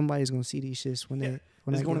because somebody's going to see these shits when they.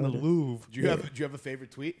 When It's I going get in the older. Louvre. Do you have a favorite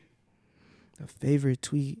tweet? A favorite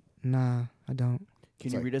tweet? Nah, I don't. Can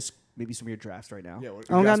It's you like- read us maybe some of your drafts right now? Yeah.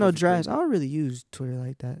 I don't got no drafts. I don't really use Twitter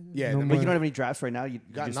like that. Yeah, no no, But you more. don't have any drafts right now? You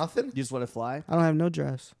Got just, nothing? You just let it fly? I don't have no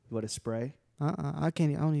drafts. You let it spray? I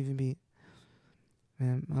can't. I don't even be.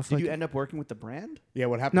 Man, my Did fucking, you end up working with the brand? Yeah,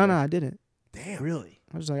 what happened? no, there? I didn't. Damn. Really?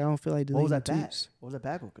 I was like, I don't feel like What was deleting that bag? tweets. What was that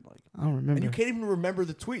bag looking like? I don't remember. And you can't even remember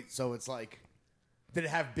the tweet, so it's like, did it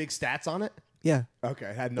have big stats on it? Yeah. Okay,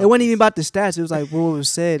 it had It wasn't even numbers. about the stats. It was like what was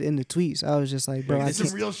said in the tweets. I was just like, bro, I This is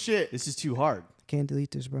can't, real shit. This is too hard. can't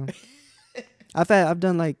delete this, bro. I've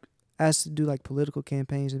done like asked to do like political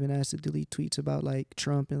campaigns. I've been asked to delete tweets about like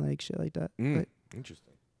Trump and like shit like that. Like,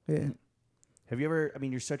 Interesting. yeah. Have you ever? I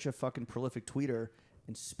mean, you're such a fucking prolific tweeter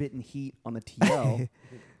and spitting heat on the TL.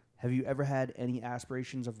 Have you ever had any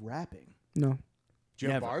aspirations of rapping? No. Do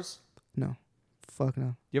you have Never. bars? No. Fuck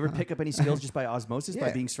no. You ever pick up any skills just by osmosis by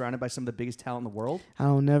Yeah. being surrounded by some of the biggest talent in the world? I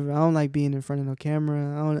don't like being in front of no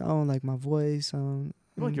camera. I don't like my voice. You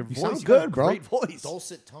like your You voice? sound You got a good, bro. Great voice.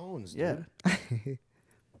 Dulcet tones, Yeah. dude.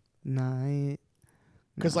 Nah, I ain't.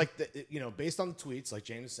 Because like based on the tweets, like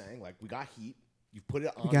James is saying, like we got heat. You put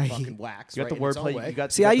it on got fucking heat. wax. You got right, the in its own wordplay. way. You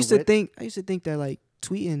got. See, you got I the used to wit. think that like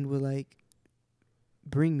tweeting would like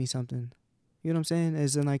bring me something. You know what I'm saying?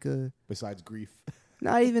 As in like a Besides grief.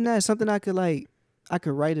 not even that, something I could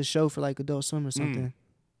write a show for like Adult Swim or something.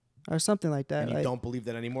 Or something like that. And you Like, don't believe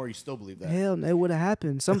that anymore. You still believe that. hell, no, it would have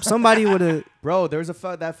happened. Somebody would have. Bro, there was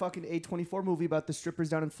that fucking A24 movie about the strippers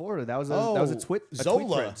down in Florida. That was a tweet.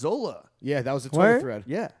 Zola. Thread. Zola. Yeah, that was a Twitter Word? thread.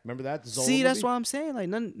 Yeah. Remember that? The Zola See, that's movie? why I'm saying like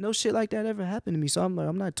no shit like that ever happened to me. So I'm like,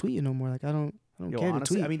 I'm not tweeting no more. Like I don't Yo, care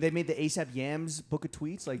honestly, to tweet. I mean, they made the ASAP Yams book of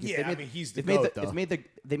tweets. Like, if Yeah, they made, I mean, he's the if made goat, the, though. if made the,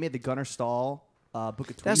 they made the Gunner Stahl book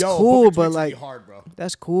of tweets. That's Yo, cool, book of but, tweets would like- be hard, bro.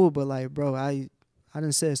 That's cool, but like, bro, I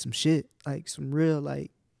done said some shit, like some real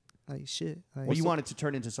like shit. Like, Well, you want it to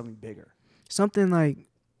turn into something bigger. something like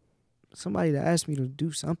somebody to ask me to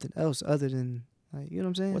do something else other than like, you know what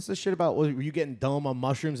I'm saying? What's the shit about? Were you getting dome on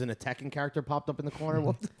mushrooms and a Tekken character popped up in the corner?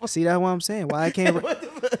 What the See, that's what I'm saying. Why I can't,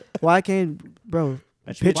 bro?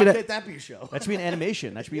 That should be- Picture Why that can't that be a show? That should be an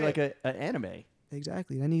animation. That should be like an anime.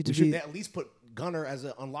 exactly. That needs They to should be at least put Gunner as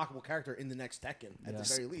an unlockable character in the next Tekken, at the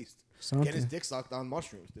very least. Get his something. dick sucked on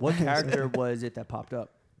mushrooms. Dude. What character was it that popped up?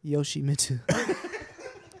 Yoshimitsu.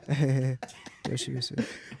 Yoshimitsu.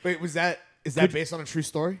 Wait, is that based on a true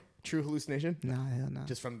story? True hallucination? Nah, hell no.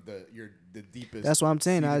 Just from the deepest. That's what I'm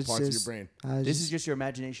saying. I seated parts just, of your brain. I This just is just your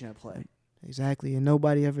imagination at play. exactly, and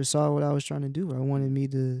nobody ever saw what I was trying to do. I wanted me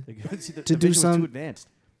to. See, the To do vision was some- too advanced.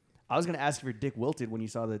 I was gonna ask if your dick wilted when you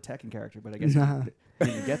saw the Tekken character, but I guess Nah. you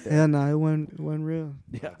didn't get there. Hell no, it wasn't real.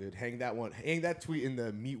 Yeah, dude. Hang that tweet in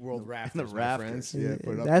the Meat World rafters, my rafters. friends. Yeah,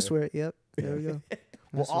 put it up That's there. where. Yep. There we go.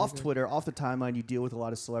 Well, That's what off I got. Twitter, off the timeline, you deal with a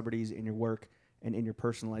lot of celebrities in your work and in your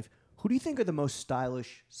personal life. Who do you think are the most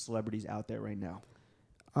stylish celebrities out there right now?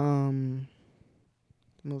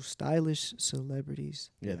 Most stylish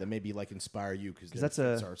celebrities. Yeah, that maybe like inspire you because that's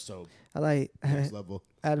fits a- are so I like next level.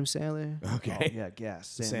 Adam Sandler. Okay, Oh, yeah,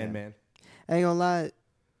 gas. the Sandman. I ain't gonna lie,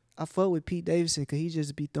 I fuck with Pete Davidson because he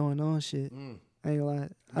just be throwing on shit. I ain't gonna lie.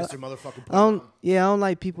 Mr. Motherfucking. I don't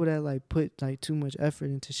like people that like put like too much effort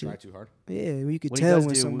into shit. Try too hard. Yeah, you could What he tell does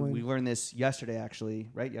when do, someone. we learned this yesterday, actually,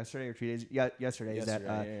 right? Yesterday or 3 days? Yeah, yesterday. Is that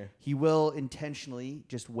Yesterday, yeah. he will intentionally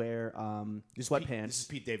just wear This is sweatpants,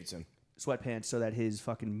 Pete Davidson. sweatpants, so that his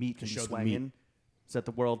fucking meat can be show the swanging, so that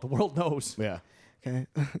the world knows. Yeah. Okay,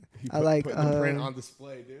 I like putting the print on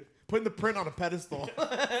display, dude. Putting the print on a pedestal.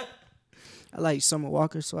 I like Summer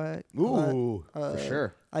Walker swag. a lot. Ooh, for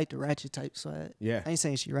sure. I like the ratchet type swag. Yeah. I ain't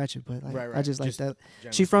saying she ratchet, but like Right. I just like Just that.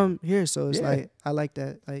 generally She from here, so it's Yeah. like I like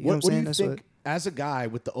that. Like you know what I'm What do saying? you That's think as a guy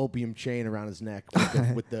with the opium chain around his neck,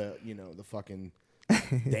 with the the fucking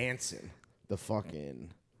dancing, the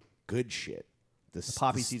fucking good shit, the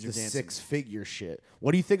Poppy Caesar the dancing. 6-figure shit.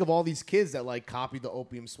 What do you think of all these kids that like copy the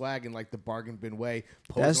opium swag in like the bargain bin way,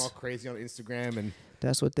 posing That's- all crazy on Instagram and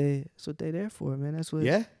That's what they there for, man. That's what.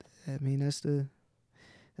 yeah? I mean, that's the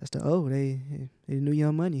they knew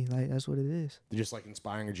Young Money. Like that's what it is. They're just like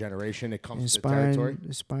inspiring a generation. It comes with the territory.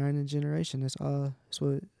 Inspiring a generation. That's all. That's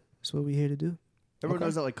what we here to do. Everyone Okay.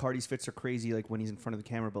 knows that like Cardi's fits are crazy, like when he's in front of the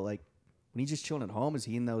camera, but like when he's just chilling at home, is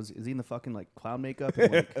he in the fucking like clown makeup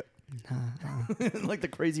and like like the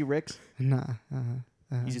crazy Ricks? Nah.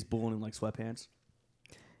 He's just bulling in like sweatpants.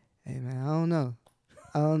 Hey man, I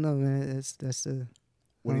don't know, man. That's the.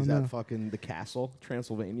 When I he's don't at know. fucking the castle,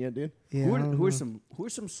 Transylvania, dude. Yeah. who I are, don't who are know.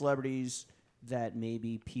 some celebrities that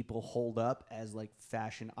maybe people hold up as like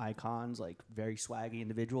fashion icons, like very swaggy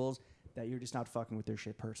individuals that you're just not fucking with their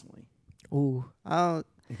shit personally? Ooh, I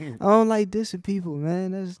don't like dissing people,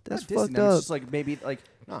 man. That's Not dissing fucked them, it's up. just like maybe like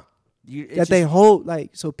Nah. it's That they just, hold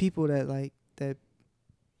like so people that like that.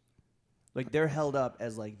 like they're held up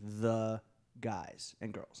as like the guys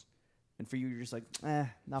and girls, and for you, you're just like,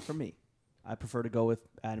 not for me. I prefer to go with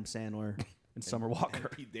Adam Sandler and Summer Walker,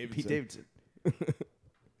 Pete Davidson. Pete Davidson.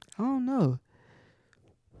 I don't know.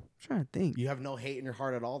 trying to think. You have no hate in your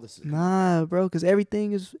heart at all. This is Nah, bro, because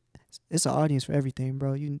everything is, it's an audience for everything,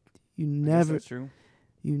 bro. You I guess never, that's true.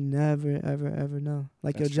 you never, ever know.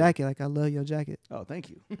 Like That's your true. jacket, like I love your jacket. Oh, thank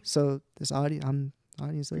you. So this audience, I'm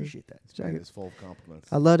audience. Appreciate that. jacket is full of compliments.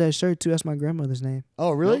 I love that shirt too. That's my grandmother's name.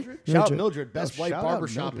 Oh, really? Mildred? Shout out Mildred. Mildred, best Oh, white shout out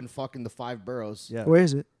barbershop Mildred. in fucking the 5 boroughs. Yeah. Where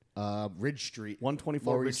is it? Ridge Street.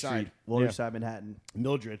 124 Lower Ridge East Street, Side. Lower Yeah. East Side, Manhattan.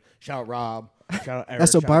 Mildred. Shout out Rob. Shout out Eric.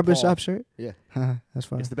 That's a shout out barbershop Paul. shirt. Yeah. That's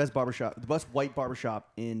fine. It's the best barbershop, the best white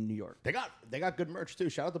barbershop in New York. They got good merch too.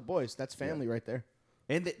 Shout out the boys. That's family right there.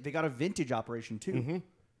 And they got a vintage operation too.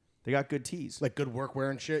 They got good tees. Like good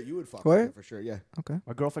workwear and shit. You would fuck Where? with it for sure. Yeah. Okay.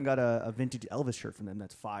 My girlfriend got a vintage Elvis shirt from them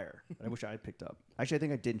that's fire. That I wish I had picked up. Actually, I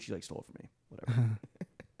think I did, and she like stole it from me. Whatever.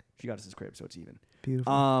 She got us his crib, so it's even.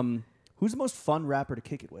 Beautiful. Who's the most fun rapper to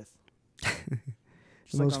kick it with?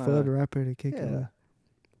 The most fun rapper to kick it Yeah. with.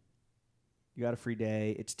 You got a free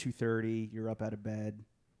day. It's 2:30. You're up out of bed.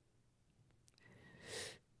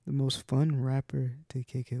 The most fun rapper to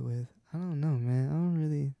kick it with. I don't know, man.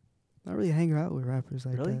 I don't really hang out with rappers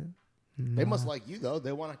like Really? that. They must Nah. like you though.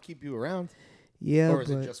 They want to keep you around. Yeah, Or is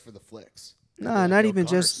but it just for the flicks? Nah, They're like, not "Yo, even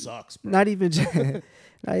Gunner just- sucks, bro." not even just,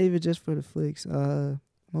 not even just for the flicks.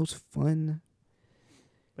 Most fun.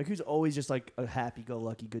 Like who's always just like a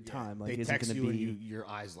happy-go-lucky good time. Like They isn't text gonna you be. and your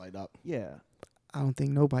eyes light up. Yeah. I don't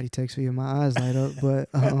think nobody texts me and my eyes light up,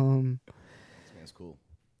 but This man's cool.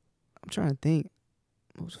 I'm trying to think.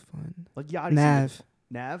 Most fun. Like Yachty. Nav.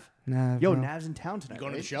 Nav. Nav. Yo, bro. Nav's in town You tonight.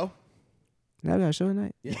 going to right? the show? Nav got a show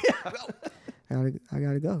tonight. Yeah. I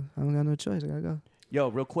gotta go. I don't got no choice. I gotta go. Yo,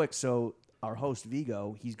 real quick. So our host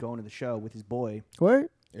Viggo, he's going to the show with his boy. Word?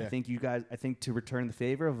 Yeah. I think to return the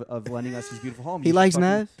favor of lending us his beautiful home. He you should likes fucking-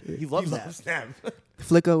 Nav? He loves He Nav. loves Nav.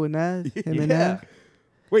 Flicko with Nav. Him and Nav.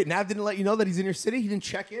 Wait, Nav didn't let you know that he's in your city? He didn't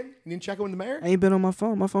check in? He didn't check in with the mayor? I ain't been on my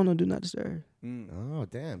phone. My phone don't do not disturb. Oh,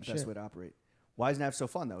 damn. Best Shit. way to operate. Why is Nav so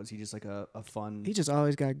fun though? Is he just like a fun? He just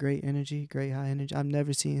always got great energy, great high energy. I've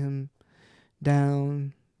never seen him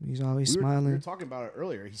down. He's always We were smiling. talking about it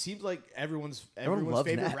earlier. He seems like everyone's loves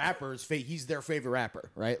favorite Nav. rapper's he's their favorite rapper,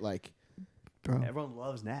 right? Like, Bro. Everyone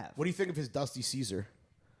loves Nav. what do you think of his Dusty Caesar?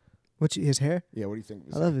 His hair? Yeah, what do you think of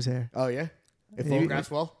his I love his hair. Oh, yeah? It Yeah. photographs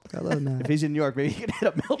well? I love Nav. If he's in New York, maybe he can hit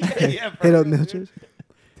up Milton. Yeah, Hit up Mildred.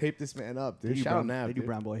 Tape this man up, They dude. do Shout out brown, Nav. they do dude.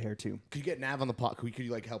 brown boy hair too. Could you get Nav on the pot? Could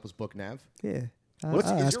you like help us book Nav? Yeah. What's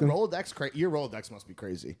I'll is ask your him. Rolodex crazy? Your Rolodex must be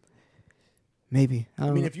crazy. Maybe. I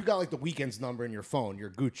mean, if you got like the Weeknd's number in your phone, you're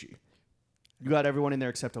Gucci. You got everyone in there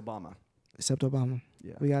except Obama. except Obama.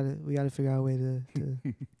 Yeah. We gotta figure out a way to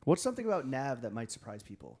What's something about Nav that might surprise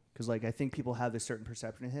people? Because like I think people have this certain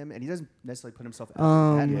perception of him, and he doesn't necessarily put himself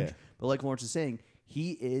out that much. Yeah. But like Lawrence is saying,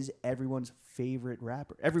 he is everyone's favorite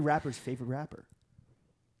rapper. Every rapper's favorite rapper.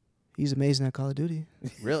 He's amazing at Call of Duty.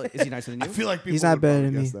 Really? Is he nicer than I you? feel like people He's not would better probably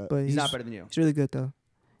than me, guess that. but He's not better than you. He's really good though.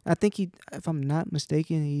 I think if I'm not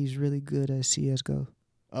mistaken, he's really good at CS:GO.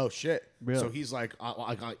 Oh shit! Really? So he's like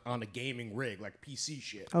on a gaming rig, like PC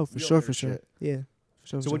shit. Oh, for Real sure, nerd for sure. shit. Yeah, for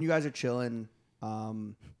sure. So for when sure. you guys are chilling,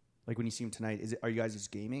 like when you see him tonight, are you guys just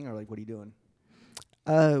gaming or like what are you doing?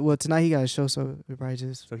 well, tonight he got a show, so we probably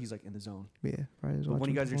just So he's like in the zone. probably just But when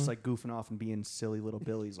watching you guys are just porn. like goofing off and being silly little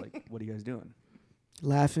billies, like what are you guys doing?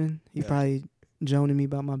 laughing, he Yeah. probably joning me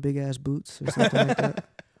about my big ass boots or something like that.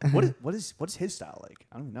 What is his style like?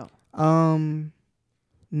 I don't even know.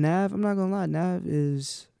 Nav, I'm not gonna lie,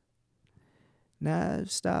 Nav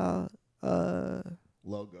style.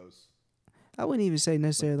 Logos. I wouldn't even say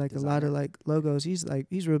necessarily like a lot of like logos. He's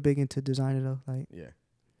real big into designer though. Like Yeah.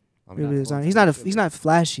 I real not big designer. going He's not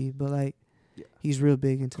flashy, but like Yeah. he's real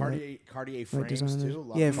big into like, Cartier frames designers. too. A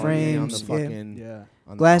lot Yeah, of Cartier on the frames, yeah. fucking- Yeah. on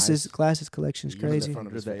the glasses. eyes. Glasses collection's Usually crazy. the front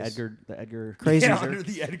of his The face. Edgar. Crazy. Yeah, Caesar. under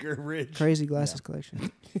the Edgar Ridge. Crazy glasses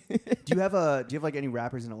collection. Do you have like any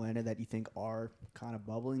rappers in Atlanta that you think are kind of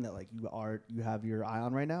bubbling that like you have your eye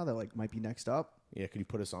on right now that like might be next up? Yeah, could you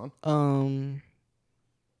put us on?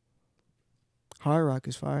 Hard Rock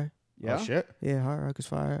is fire. Yeah. Oh shit. Yeah, Hard Rock is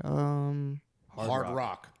fire. Hard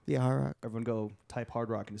rock. Yeah, Hard Rock. Everyone go type Hard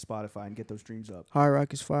Rock into Spotify and get those streams up. Hard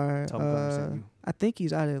Rock is fire. Tell me if I'm saying you. I think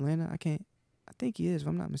he's out of Atlanta. I think he is, if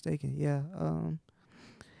I'm not mistaken. Yeah.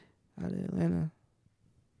 Out of Atlanta.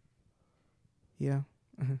 Yeah.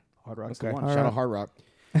 Hard Rock's Okay. the one. All Shout right. out Hard Rock.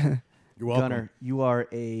 You're welcome. Gunner, you are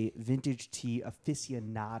a vintage tea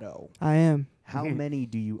aficionado. I am. How many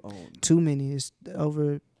do you own? Too many. It's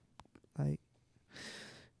over, like,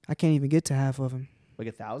 I can't even get to half of them. Like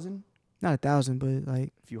 1,000? Not 1,000, but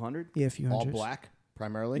like, A few hundred? yeah, a few All hundreds. black,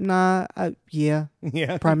 primarily. Nah, yeah,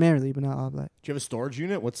 Yeah. primarily, but not all black. Do you have a storage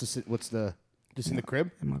unit? What's the just in the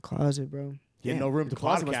crib? In my closet, bro. You have Damn, no room your to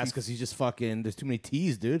closet must podcast be- because he's just fucking. There's too many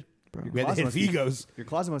T's, dude. bro. We had to hit Viggo's. Your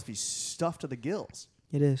closet must be stuffed to the gills.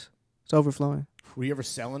 It is. It's overflowing. Will you ever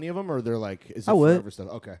sell any of them, or they're like, is it I would. forever stuff?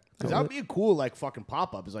 Okay, because that would be a cool like fucking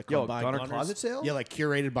pop up. Is like, Yo, come by Gunner Gunner's. closet sale? Yeah, like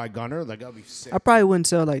curated by Gunner. Like that'd be sick. I probably wouldn't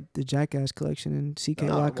sell like the Jackass collection and CKY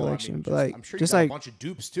No, well, I collection, mean, but like I'm sure you just got like a bunch of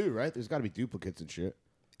dupes too, right? There's got to be duplicates and shit.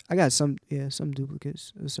 I got some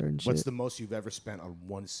duplicates of certain What's shit. the most you've ever spent on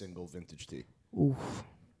one single vintage tee? Oof.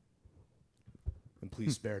 And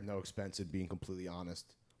please spare no expense in being completely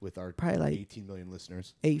honest with our Probably like 18 million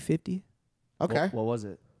listeners. $850. Okay. What was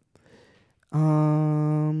it?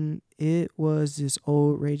 It was this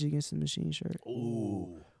old Rage Against the Machine shirt.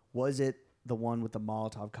 Ooh. Was it the one with the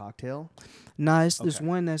Molotov cocktail? Nah, it's this Okay.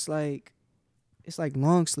 one that's like, it's like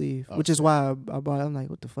long sleeve, which is why I bought it. I'm like,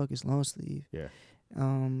 what the fuck is long sleeve? Yeah.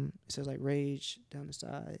 It says like Rage down the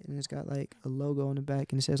side, and it's got like a logo on the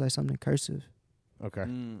back, and it says like something in cursive Okay.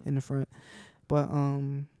 in the front. But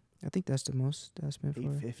I think that's the most that I spent for it.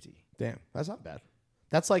 $850. Damn, that's not bad.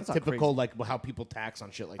 That's like That's not typical, like how people tax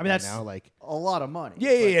on shit like I mean, that that's now. Like, a lot of money.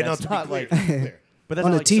 yeah. but No, that's to not be clear, like. to be clear. But that's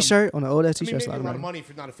On not a like T-shirt, on the old ass I mean, T-shirt, maybe a a lot lot of money if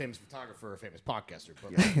you're not a famous photographer or a famous podcaster,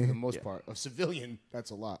 but like, for the most part, a civilian,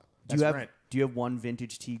 that's a lot. Do That's you have rent. Do you have one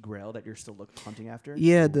vintage T Grail that you're still hunting after?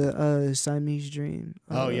 Yeah, the Siamese Dream.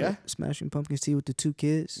 Oh, yeah? Smashing Pumpkins tee with the two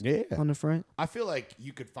kids. Yeah. On the front. I feel like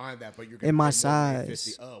you could find that, but you're In my pay more than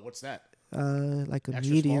size. $850. Oh, what's that? Like a Extra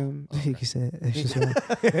medium. small? Oh, You said extra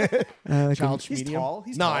small. Like, Child He's medium? tall.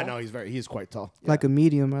 He's no, tall. I know he is quite tall. like a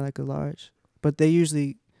medium or like a large. But they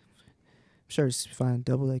usually, shirts find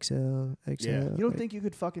double XL, XL. Yeah. You don't think you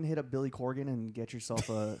could fucking hit up Billy Corgan and get yourself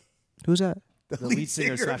a Who's that? the lead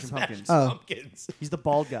singer of of Smashing Pumpkins? Oh. Pumpkins. He's the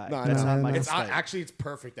bald guy. No, That's no, not no. Michael It's Stipe. actually it's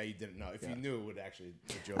perfect that you didn't know. If you knew, it would actually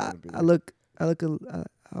the joke wouldn't be. I look.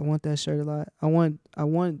 I want that shirt a lot. I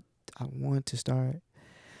want to start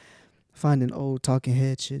finding old Talking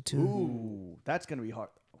Head shit too. Ooh, that's gonna be hard.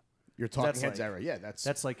 You're talking that's heads like- era. Yeah, that's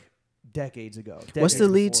That's like decades ago. What's the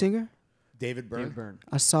Decades lead before. singer? David Byrne. David Byrne.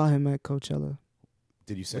 I saw him at Coachella.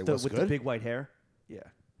 Did you say With the what's with good? the big white hair. Yeah,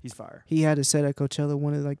 he's fire. He had a set at Coachella.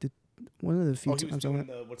 One of the few Oh, he was times I doing went.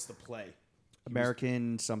 the what's the play?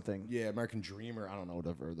 American something. Yeah, American Dreamer. I don't know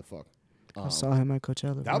whatever the fuck. I saw him at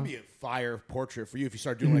Coachella. That would be a fire portrait for you if you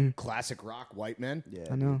start doing like classic rock white men. Yeah,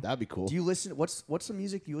 I know. That'd be cool. Do you listen? What's some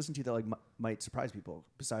music you listen to that like might surprise people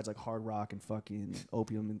besides like hard rock and fucking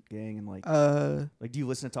Opium Gang and like do you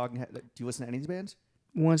listen to Do you listen to any of these bands?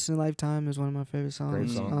 Once in a Lifetime is one of my favorite songs. Great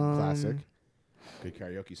song, classic, good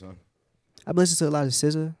karaoke song. I've listened to a lot of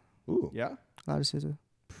SZA. Ooh, Yeah, A lot of SZA.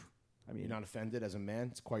 I mean, you're not offended as a man?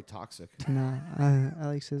 It's quite toxic. Nah, I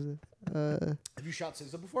like SZA. Have you shot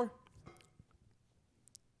SZA before?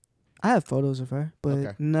 I have photos of her, but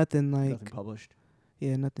Okay. nothing like nothing published.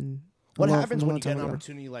 nothing. What a long- happens from a when long you get time an ago.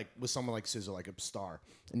 opportunity like with someone like SZA, like a star,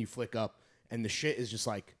 and you flick up, and the shit is just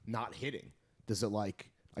like not hitting? Does it like?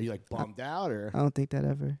 Are you like bummed out or I don't think that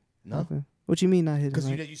ever no? happened. What you mean not hitting? Because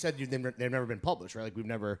Like, you said they've never been published, right? Like we've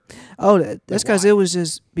never. oh, that's because why? it was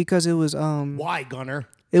just because it was Why, Gunner?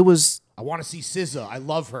 it was I want to see SZA. I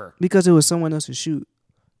love her. because it was someone else's shoot.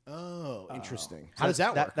 Oh, interesting. So How does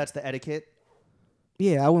that work? That's the etiquette.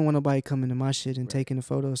 Yeah, I wouldn't want nobody coming to my shit and taking a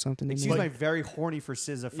photo or something. to Excuse me. my very horny for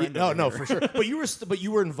SZA friend. No, over no, here. for sure. But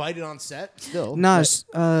you were invited on set still. Nah,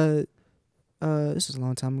 Right? this is a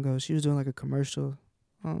long time ago. She was doing like a commercial.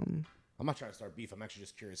 I'm not trying to start beef. I'm actually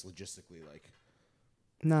just curious logistically. Like,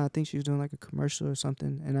 Nah, I think she was doing like a commercial or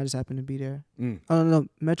something, and I just happened to be there. Mm. Oh no,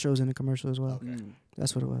 Metro's in the commercial as well. Okay. Mm.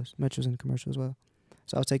 That's what it was. Metro's in the commercial as well.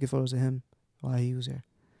 So I was taking photos of him while he was there.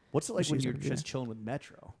 What's it like when She's you're over there. just chilling with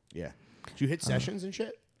Metro? yeah. Do you hit sessions and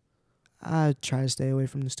shit? I try to stay away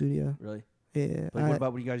from the studio. Really? Yeah, Like, what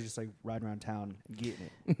about when you guys just like ride around town and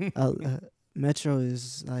getting it? Metro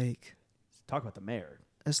is like Talk about the mayor.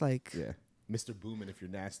 it's like Yeah. Mr. Boomin' if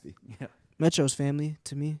you're nasty. Yeah. Metro's family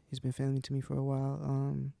to me. He's been family to me for a while.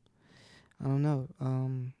 I don't know.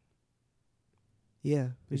 Yeah,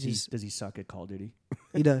 Does he suck at Call of Duty?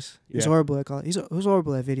 he does. He's Yeah. horrible at he's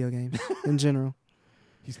horrible at video games in general.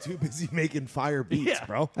 He's too busy making fire beats, Yeah.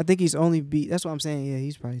 bro. I think he's only beat. That's what I'm saying. Yeah,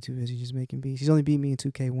 he's probably too busy just making beats. He's only beat me in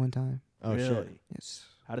 2K one time. Oh really? shit. Yes.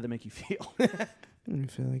 How did that make you feel? I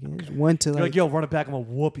don't feel like it. It's one to You're like like, yo, run it back. I'm gonna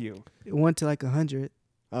whoop you. 100.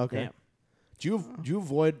 Okay. Damn. Do you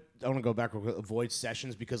avoid? I want to go back real quick. Avoid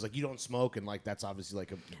sessions because like you don't smoke and like that's obviously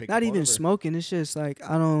like a big. Not part even of it. smoking. It's just like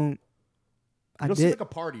I don't. You I don't seem did.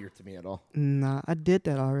 like a partier to me at all. Nah, I did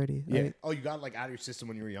that already. Yeah. Like, Oh, you got like out of your system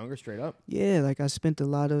when you were younger, straight up. yeah, like I spent a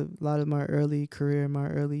lot of my early career, my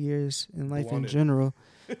early years in life in Wanted. general,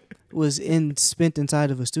 was spent inside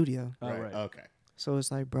of a studio. Oh, right. Okay. So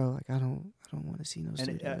it's like, bro, like I don't want to see no And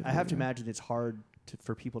studio. I have to imagine it's hard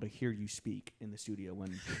for people to hear you speak in the studio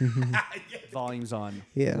when volume's on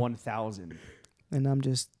Yeah. 1,000. And I'm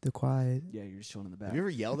just the quiet. Yeah, you're just chilling in the back. Have you ever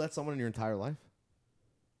yelled at someone in your entire life?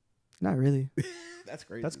 Not really. That's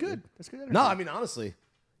crazy. That's good. dude. That's good. No, energy. I mean honestly,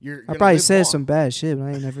 you're. I gonna probably live said long. some bad shit, but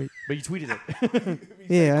I ain't never. But you tweeted it.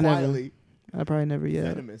 Yeah, I never. Quietly I probably never yelled.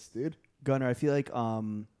 venomous, dude. Gunner, I feel like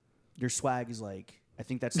your swag is like, I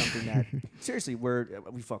think that's something that seriously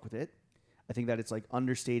we fuck with it. I think that it's like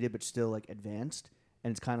understated but still like advanced,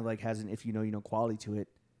 and it's kind of like has an if you know quality to it,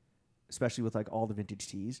 especially with like all the vintage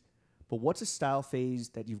tees. But what's a style phase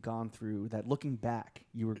that you've gone through that looking back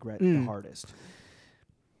you regret the hardest?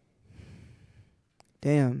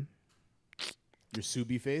 Damn. Your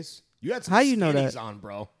Subi face. You had some How you know skinnies that? on,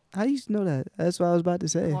 bro. How you know that? That's what I was about to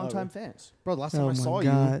say. Long-time fans. Bro, the last time Oh I my saw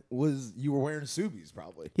God. you was you were wearing Subis,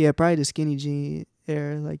 probably. Yeah, probably the skinny jean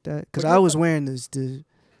era like that. Because But I you're was pro- wearing the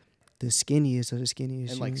skinniest of the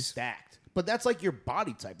skinniest And like jeans. stacked. But that's like your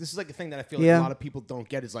body type. This is like a thing that I feel Yeah. like a lot of people don't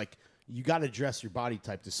get is like you got to dress your body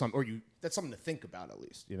type to some, or that's something to think about at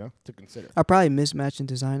least, to consider. I probably mismatching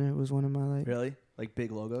designer was one of my like Really? Like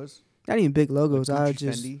big logos? not even big logos. Like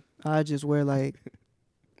Gucci, I just wear like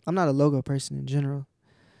I'm not a logo person in general.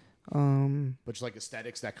 But just like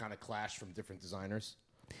aesthetics that kind of clash from different designers.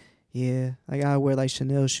 Yeah, like I wear like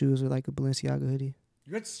Chanel shoes with like a Balenciaga hoodie.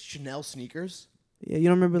 You had Chanel sneakers? Yeah, you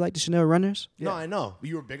don't remember like the Chanel runners? No, I know.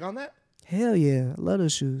 You were big on that? Hell yeah, I love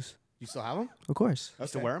those shoes. You still have them? Of course. You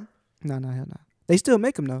still wear them? No, hell no. They still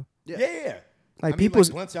make them though. Yeah. Like I mean,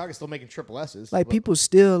 people's like Balenciaga's still making triple S's. like but- people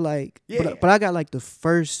still like. Yeah. But I got like the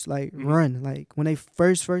first like run like when they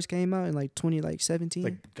first came out in like 2017.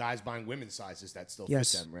 like guys buying women's sizes that still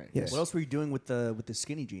Yes. fit them, right? Yes. What else were you doing with the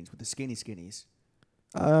skinny jeans, with the skinnies?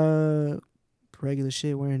 Regular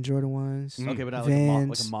shit wearing Jordan ones. Okay, but not Vans.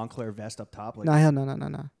 like a Montclair vest up top. Like, Nah, hell no.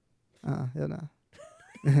 Hell no.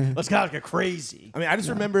 let's get like crazy. I mean, I just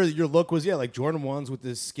remember your look was like Jordan 1s with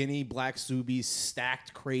the skinny black Subis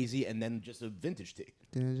stacked crazy, and then just a vintage tee,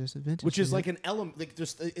 Then just a vintage. which is shit. like an element. Like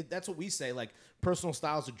just that's what we say. Like personal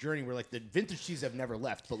style is a journey where like the vintage tees have never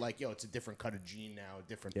left, but like it's a different cut of jean now,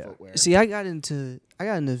 different footwear. See, I got into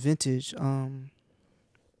vintage.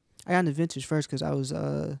 I got into vintage first because I was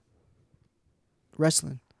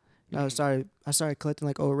wrestling. And I started collecting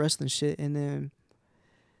like old wrestling shit, and then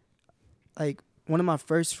like one of my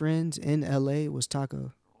first friends in LA was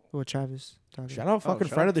Taco or Travis. Taco. Shout out fucking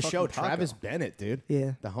shout friend out of the fucking show, Taco. Travis Bennett, dude.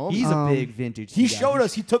 Yeah. The home. He's a big vintage. He guy. showed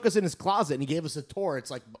us. He took us in his closet and he gave us a tour. It's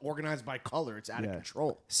like organized by color. It's out of Yeah.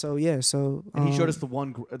 control. So yeah. So And he showed us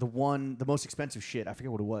the most expensive shit. I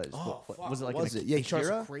forget what it was. Oh, What fuck, was it like? what was an it? Yeah, he showed us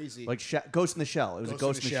Akira? crazy- Like Ghost in the Shell. It was a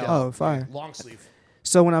Ghost in the Shell. Oh, fire. Long sleeve.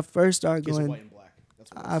 So when I first started Case of going, white and black.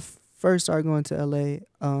 That's what it I was. first started going to LA.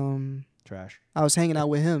 Trash. I was hanging out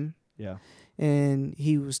with him, Yeah. and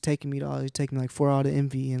he was taking me like for all the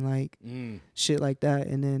envy and like shit like that.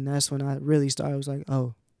 And then that's when I really started. I was like,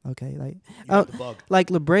 oh, okay, like You got the bug. like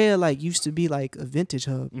La Brea like used to be like a vintage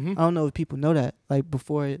hub. I don't know if people know that. Like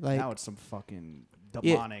before it like Now it's some fucking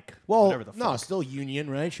Yeah. demonic. Well, whatever the fuck. no, still Union,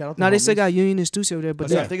 right? Shout out to now they still homies. got Union and Studio there, but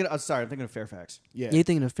Sorry, they, I'm thinking of Fairfax. Yeah. you're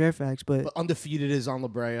thinking of Fairfax, but But Undefeated is on La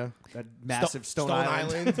Brea. That massive Sto- Stone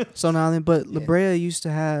Island. Stone Island. But La Yeah. Brea used to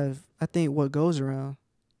have, I think, what goes around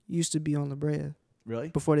used to be on La Brea Really?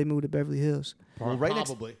 before they moved to Beverly Hills. Well,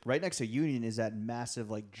 Probably. right next to Union is that massive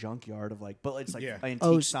like junkyard of like, but it's like Yeah. antique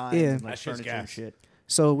Oh, signs yeah. and like That shit's furniture and gas. shit.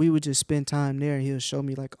 So we would just spend time there, and he'll show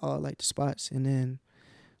me like all like the spots, and then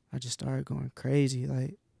I just started going crazy. Like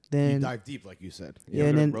You then dive deep, like you said. Yeah, You ever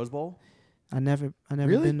and go to then Rose Bowl. I never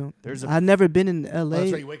Really? been on. There's a- I've never been in Oh, LA.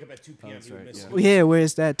 that's right. You wake up at 2 p.m. that's you right, miss yeah. it. Yeah, where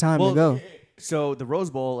it's that time to go. So the Rose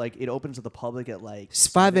Bowl, like it opens to the public at like It's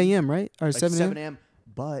 5 7, a.m. right or like 7 a.m.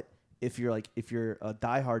 But if you're a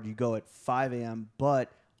diehard, you go at 5 a.m.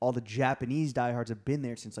 But all the Japanese diehards have been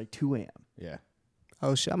there since like 2 a.m. Yeah.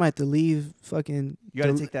 Oh shit! I might have to leave. Fucking You got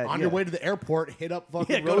to Del- take that On yeah. your way to the airport, hit up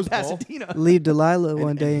fucking Yeah, go Rose to Bowl. Pasadena. leave Delilah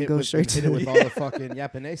one day and hit go with- straight hit to it with all the fucking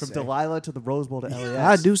Japanese. From Delilah to the Rose Bowl to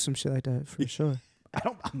LAX. I do some shit like that for sure.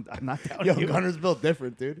 I'm not down. Yo, with you. Gunner's built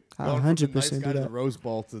different, dude. I Going from the 100% nice do guy to that. the Rose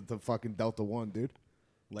Bowl to the fucking Delta One, dude.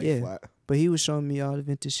 Leg Yeah. flat. But he was showing me all the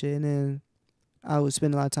vintage shit, and then I would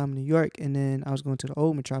spend a lot of time in New York, and then I was going to the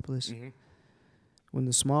old metropolis, when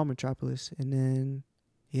the small metropolis, and then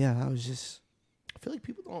I was just I feel like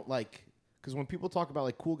people don't like, because when people talk about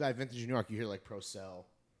like cool guy vintage in New York, you hear like Pro Cell.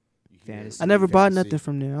 You hear Fantasy. I never bought Fantasy. nothing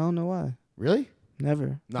from there. I don't know why. Really?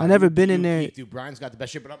 Never. No, I never you- been you- in there. Dude, Brian's got the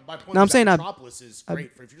best shit. But my point No, I'm is saying that I- Metropolis is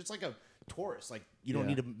great for if you're just like a tourist. Like you don't Yeah.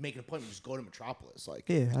 need to make an appointment. Just go to Metropolis. Like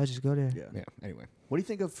Yeah, I just go there. yeah. Anyway, What do you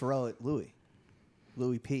think of Pharrell at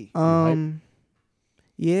Louis P?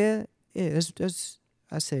 Yeah. That's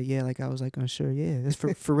I said yeah, like I was like unsure. Yeah, it's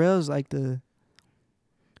Pharrell's like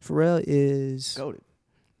Pharrell is Goated.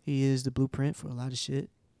 he is the blueprint for a lot of shit.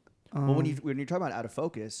 Well, when you're talking about out of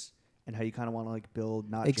focus and how you kind of want to like build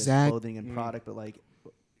not just clothing and product, but like,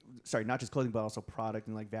 sorry, not just clothing, but also product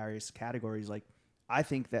and like various categories. Like,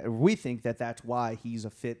 we think that that's why he's a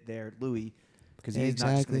fit there at Louis, because he's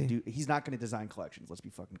not going to design collections. Let's be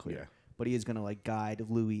fucking clear. Yeah. But he is going to like guide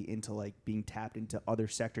Louis into like being tapped into other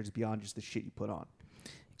sectors beyond just the shit you put on.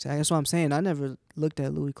 Exactly. That's what I'm saying. I never looked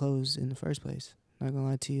at Louis clothes in the first place. Not gonna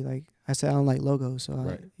lie to you. Like I said, I don't like logos,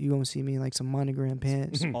 so you won't see me in like some monogram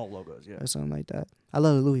pants. All logos, yeah. Or something like that. I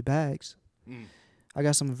love the Louis bags. I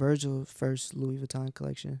got some Virgil first Louis Vuitton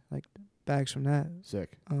collection, like bags from that.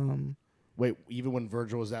 Sick. Wait, even when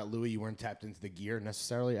Virgil was at Louis, you weren't tapped into the gear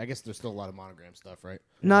necessarily? I guess there's still a lot of monogram stuff, right?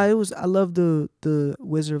 No, it was. I love the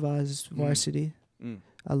Wizard of Oz varsity.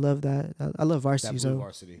 I love that. I love varsities. That blue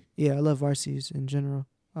varsity. Yeah, I love varsities in general.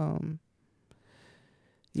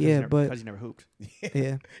 Yeah, but because you never hooped.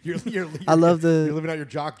 Yeah, you're I love you're living out your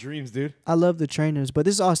jock dreams, dude. I love the trainers, but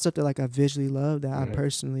this is all stuff that like I visually love that I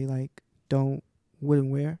personally like wouldn't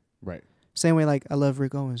wear. Right. Same way like I love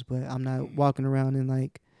Rick Owens, but I'm not walking around in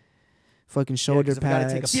like fucking shoulder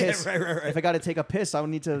pads. If I gotta take a piss, I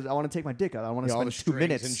want to take my dick out. I want to spend 2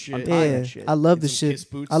 minutes and shit. untying that shit. I love the shit.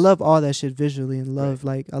 I love all that shit visually and love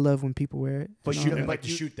like I love when people wear it. But you like to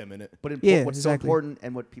shoot them in it. But what's so important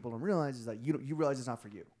and what people don't realize is that you realize it's not for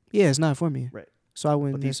you. Yeah, it's not for me. Right. So I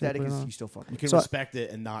wouldn't. But the aesthetic is you still fucking. You can respect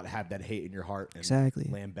it and not have that hate in your heart. And exactly.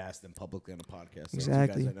 Lambast them publicly on a podcast.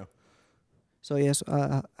 Exactly. Guys I know. So yes,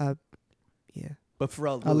 yeah. But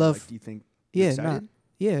Pharrell, I love. Like, do you think? Yeah,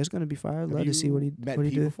 yeah, it's gonna be fire. I'd love to see what he met what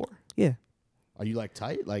he Pete did before. Yeah. Are you like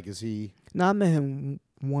tight? Like, is he? No, I met him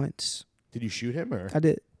once. Did you shoot him or? I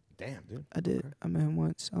did. Damn, dude. I did. Okay. I met him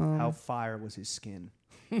once. How fire was his skin?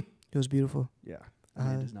 It was beautiful. Yeah,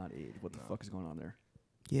 it does not age. What the fuck is going on there?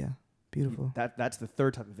 Yeah, beautiful. That's the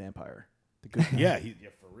third type of vampire. The good yeah,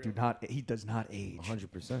 for real. He does not age.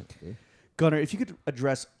 100%. Gunner, if you could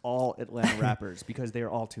address all Atlanta rappers, because they are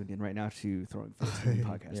all tuned in right now to Throwing Fists in the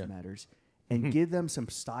Podcast Matters, and give them some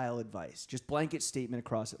style advice, just blanket statement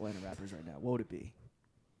across Atlanta rappers right now, what would it be?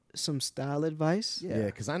 Some style advice? Yeah,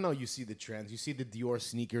 because I know you see the trends. You see the Dior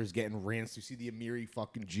sneakers getting rinsed. You see the Amiri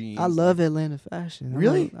fucking jeans. I love Atlanta fashion.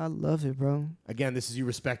 Really? I love it, bro. Again, this is you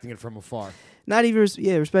respecting it from afar. Not even,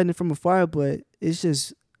 respecting it from afar, but it's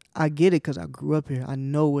just, I get it because I grew up here. I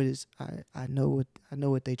know what is. I know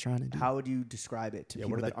what they trying to do. How would you describe it to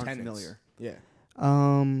people that aren't familiar? Yeah.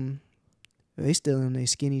 They still in their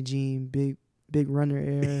skinny jean, big runner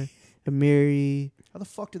era, Amiri. How the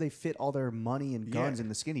fuck do they fit all their money and guns in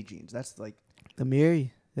the skinny jeans? That's like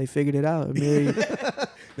Amiri. They figured it out. Amiri.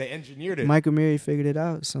 They engineered it. Mike Amiri figured it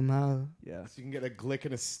out somehow. Yeah. So you can get a glick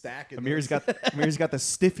and a stack. Amiri's got the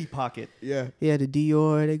stiffy pocket. Yeah. Yeah, the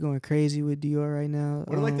Dior. They going crazy with Dior right now.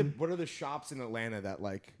 What are the shops in Atlanta that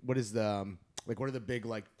like? What is the what are the big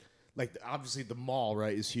like obviously the mall,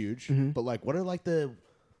 right, is huge. But like what are like the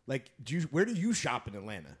where do you shop in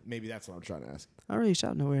Atlanta? Maybe that's what I'm trying to ask. I don't really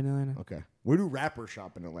shop nowhere in Atlanta. Okay. Where do rappers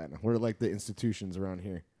shop in Atlanta? Where are like the institutions around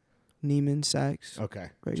here? Neiman, Saks. Okay.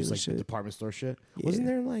 Regular just like shit. department store shit. Yeah. Wasn't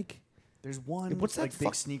there like there's one what's that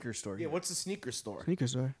big sneaker store? Yeah, what's the sneaker store? Sneaker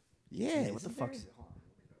store. Yeah. What the fuck is it?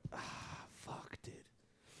 Fuck, dude.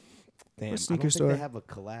 Damn, What sneaker I don't store? think they have a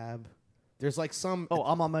collab. There's like some. Oh,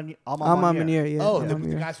 I'm on Manir. Yeah. Oh, I'm the on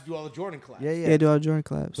Manir. guys who do all the Jordan collabs. Yeah. Yeah, do all Jordan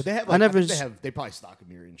collabs. But they have. I never. They probably stock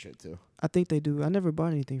Amiri and shit too. I think they do. I never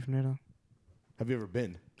bought anything from there though. Have you ever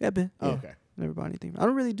been? Yeah, been. Oh, Yeah. okay. Never bought anything. I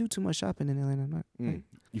don't really do too much shopping in Atlanta. I'm not, like,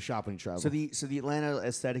 You shop when you travel. So the Atlanta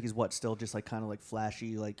aesthetic is what? Still just like kind of like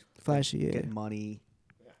flashy, like flashy. Yeah. getting money,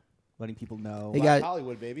 letting people know. They Black got-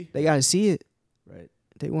 Hollywood, baby. They gotta see it. Right.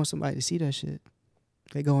 They want somebody to see that shit.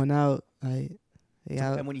 They going out like they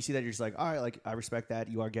out And when you see that, you're just like, all right, like I respect that.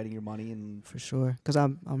 You are getting your money, and for sure. Cause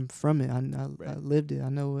I'm from it. I Right. lived it. I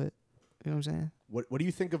know what. You know what I'm saying? What do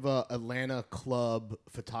you think of Atlanta club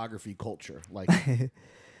photography culture? Like,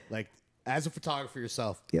 like as a photographer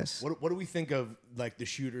yourself. Yes. What do we think of like the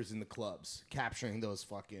shooters in the clubs capturing those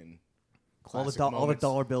fucking all classic the moments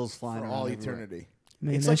dollar bills flying for around all everywhere. eternity?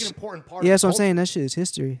 Man, It's that like an sh- important part. Yeah, of that's the what I'm saying. That shit is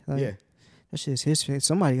history. Like, Yeah. That shit is history.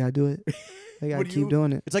 Somebody gotta do it. They gotta What do keep you-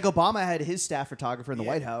 doing it. It's like Obama had his staff photographer in the Yeah.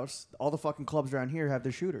 White House. All the fucking clubs around here have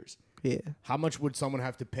their shooters. Yeah. How much would someone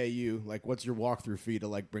have to pay you? Like, what's your walkthrough fee to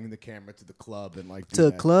like bring the camera to the club and like do To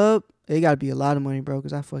a that? club, it gotta be a lot of money, bro.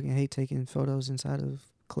 Cause I fucking hate taking photos inside of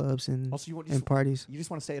clubs and Also, you and parties. You just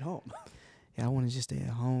want to stay at home. Yeah, I want to just stay at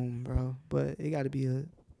home, bro. But it gotta be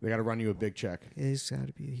They got to run you a big check. it's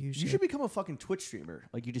gotta be a huge. You check. should become a fucking Twitch streamer.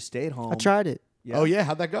 Like you just stay at home. I tried it. Yeah. Oh yeah,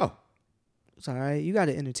 how'd that go? It's all right. You got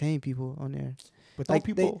to entertain people on there. But Like,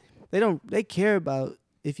 people, They care about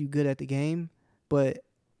if you good at the game, but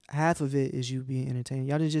half of it is you being entertaining.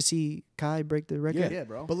 Y'all didn't just see Kai break the record. yeah,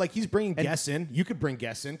 bro. But like he's bringing guests in. You could bring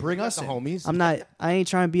guests in. Bring You got us the in. homies. I ain't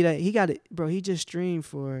trying to be that. He got it, bro. He just streamed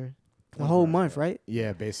for the whole month, right?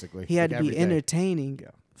 Yeah, basically. He had Like to be every day. entertaining Yeah.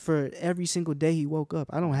 for every single day he woke up.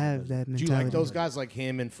 I don't have that Do mentality. you like those guys like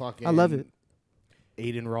him and fucking? I love it.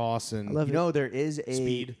 Aiden Ross and I love You it. know, there is a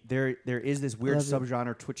Speed. there is this weird Love it.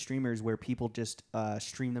 subgenre of Twitch streamers where people just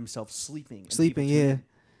stream themselves sleeping. and Sleeping, people tune yeah. in.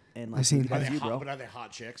 And I like, seen you Are that. guys they do, hot? bro. But are they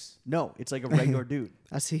hot chicks? No, it's like a regular dude.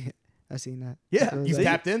 I see it. I seen that. Yeah, I know You See? exactly-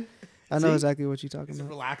 tapped in? I know See? exactly what you're talking Is it about.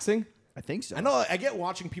 relaxing? I think so. I know. I get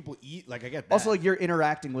watching people eat. Like I get that. Also, like you're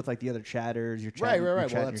interacting with like the other chatters. You're right. chatting, you're Well,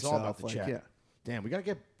 chatting that's all about yourself, the like, chat. Yeah. Damn, we gotta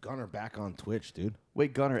get Gunner back on Twitch, dude.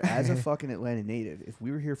 Wait, Gunner, as a fucking Atlanta native, if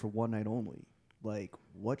we were here for one night only, like,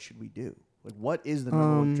 what should we do? Like, what is the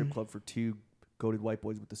number one strip club for two goated white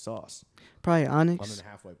boys with the sauce? Probably One and Onyx. a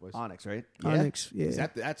half white boys. Onyx, right? Onyx, yeah. Is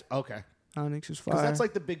that's okay? Onyx is Because fire. that's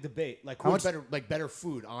like the big debate. Like, How who's much- better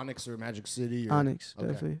food, Onyx or Magic City? Or, Onyx, Okay.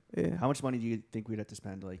 definitely. Yeah. How much money do you think we'd have to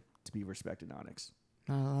spend, like, to be respected in Onyx?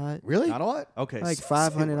 Not a lot. Really? Not a lot. Okay. Like so-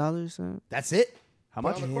 $500. That's it? How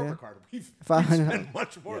Put much? on the Yeah. corporate card. We've $500. spent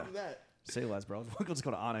much more Yeah. than that. Say less, bro. We'll just go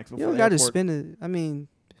to Onyx. You before don't the got to airport. spend it. I mean,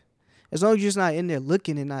 as long as you're just not in there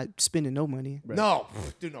looking and not spending no money. Right. No,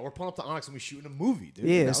 dude, no. We're pulling up to Onyx and we shooting a movie, dude.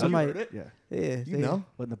 Yeah, You know? somebody- You heard it? Yeah. Yeah. You they- know?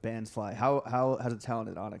 Letting the bands fly. How's the talent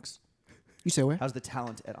at Onyx? You said where? How's the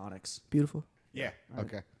talent at Onyx? Beautiful. Yeah.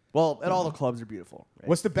 Okay. Well, at all the clubs are beautiful. Right?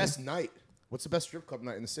 What's the best night? What's the best strip club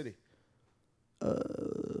night in the city? Because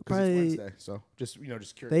it's Probably Wednesday, so just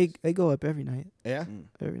curious. they go up every night. Yeah.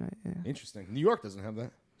 Every night. Yeah. Interesting. New York doesn't have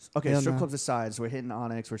that. Okay, Hell strip no. clubs aside, so we're hitting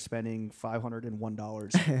Onyx. We're spending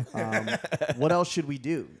 $501. What else should we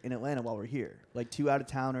do in Atlanta while we're here? Like two out of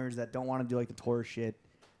towners that don't want to do like the tourist shit.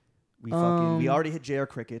 We already hit JR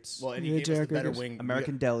Crickets. Well, and Yeah, he gave us the Jared better Crickets. wing.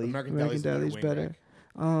 American Deli. American American Deli's Deli's wing better.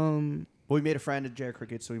 rack. But we made a friend at JR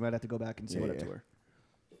Crickets, so we might have to go back and say Yeah, what up yeah. to her.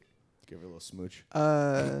 Give her a little smooch.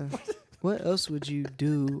 What else would you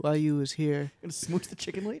do while you was here? Gonna smooch the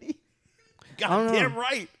chicken lady? don't know. Goddamn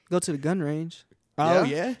right. Go to the gun range. Oh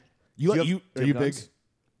yeah. You Do like you you? have- Are do you you big? have guns?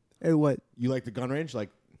 Hey, what? You like the gun range? Like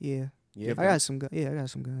Yeah. yeah. I got some guns. Yeah, I got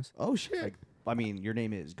some guns. Oh shit. Like, I mean, your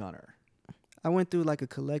name is Gunner. I went through like a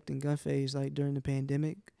collecting gun phase like during the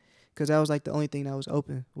pandemic, because that was like the only thing that was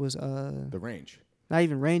open was the range. not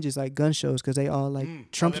even ranges, like gun shows, because they all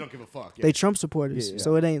like Trump. Oh, they don't give a fuck. Yeah. They Trump supporters, Yeah, yeah.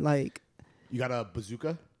 so it ain't like You got a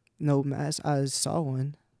bazooka? no mass. I saw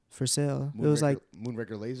one for sale. It was like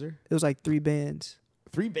Moonraker laser. 3 bands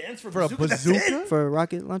 3 bands for For a bazooka? That's bazooka? it? for a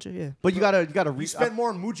rocket launcher. Yeah, But you gotta We spent more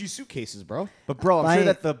on Muji suitcases, bro. But bro, I'm I sure ain't-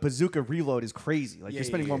 that the bazooka reload is crazy. Like Yeah, you're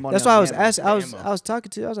spending yeah, more yeah. money. that's on why I the was ammo. asking. ammo. I was talking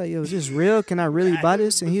to. I was like, "Yo, is this real? Can I really buy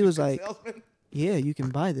this?" And he was like, "Yeah, you can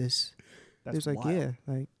buy this." That's He was like, wild. "Yeah,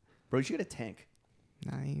 like Bro, you should get a tank.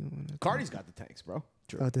 nah." I ain't wanna Cardi's got the tanks, bro.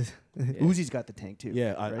 Oh, the- Uzi's got the tank too.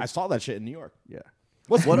 Yeah, right? I saw that shit in New York. Yeah.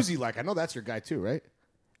 What's Uzi like? I know that's your guy too, right?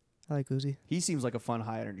 I like Uzi. He seems like a fun,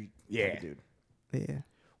 high energy type Yeah. of dude. Yeah.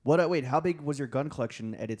 What? Wait, how big was your gun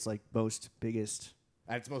collection at its like most biggest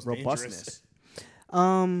At its most robustness?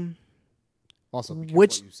 dangerous. Also, be careful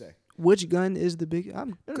Which- what you say. Which gun is the big? I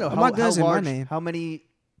don't know. My gun's in my name. How many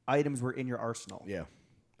items were in your arsenal? Yeah.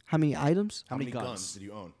 How many items? How many guns? guns did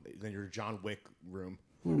you own? Then your John Wick room.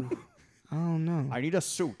 I don't know. I need a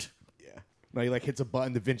suit. Yeah. No, he like hits a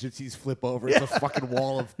button, the Vincities flip over. It's a fucking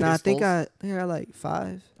wall of pistols. Nah, I think I got like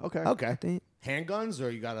 5. Okay. Okay. I think. Handguns or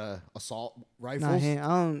you got a assault Nah, rifles? I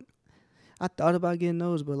don't. I thought about getting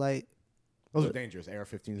those, but like Those are dangerous.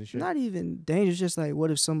 AR-15s and shit. not even dangerous. Just like, what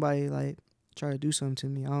if somebody like try to do something to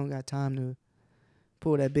me? I don't got time to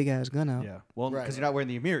pull that big ass gun out. Yeah. Well, because Right. you're not wearing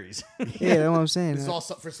the Amiris. Yeah, that's what I'm saying. This is all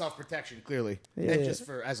for self-protection, clearly, Yeah. and just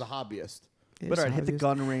for as a hobbyist. Yeah, But all right, it's hit the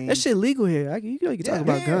obvious. gun range. That shit legal here. You can Yeah, talk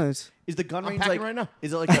about yeah. guns. Is the gun I'm range packing like right now.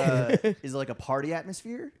 Is it like a is it like a party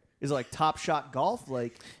atmosphere? Is it like Top Shot golf?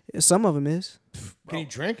 Like Some of them is. Can you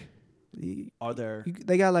drink? are there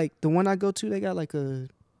They got like the one I go to. They got like a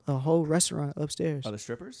whole restaurant upstairs. are there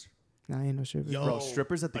strippers? Nah, ain't no strippers. Yo, Bro,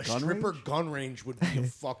 strippers at the a gun stripper range? gun range would be a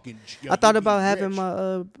fucking. I thought about having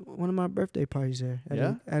my one of my birthday parties there at,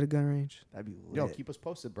 Yeah? at a gun range. That'd be lit. Yo, keep us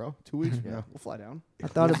posted, bro. 2 weeks from yeah, now. we'll fly down. I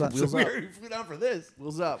thought about. Wheels we up. already flew down for this.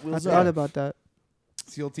 Wheels up. I Wheels thought up. about that.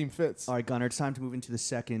 SEAL team fits. All right, Gunner, it's time to move into the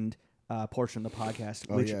second portion of the podcast,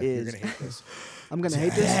 Oh, which yeah, is you're gonna hate this. I'm gonna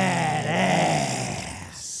hate this.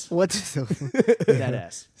 What? that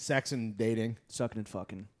ass. Sex and dating, Sucking and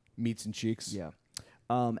fucking. meats and cheeks. Yeah.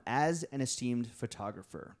 As an esteemed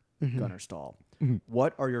photographer, Gunner Stahl.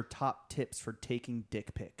 What are your top tips for taking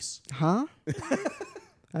dick pics? Huh?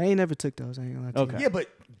 I ain't never took those. I ain't gonna lie to Okay. you. Yeah, but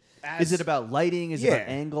Is it about lighting? Is it about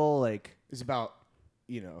angle? Like, It's about,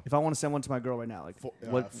 you know, if I want to send one to my girl right now, like,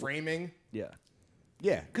 what? framing. Yeah.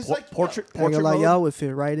 Yeah, because Portrait. I ain't gonna Portrait lie, mode? y'all would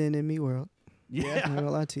fit right in me world. I Yeah. ain't gonna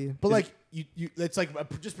lie to you. But like you, it's like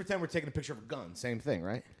just pretend we're taking a picture of a gun. Same thing,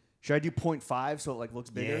 right? Should I do 0.5 so it like looks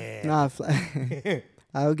bigger? Nah,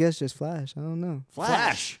 I would guess just flash. I don't know.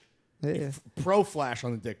 Flash. Yeah, Pro flash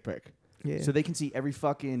on the dick pic. yeah. So they can see every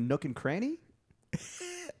fucking nook and cranny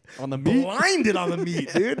on the meat. Blinded on the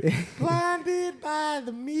meat, dude. Blinded by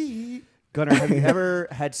the meat. Gunner, have you ever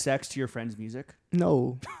had sex to your friend's music?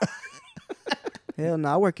 No. Hell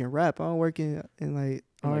no. I work in rap. I don't work in like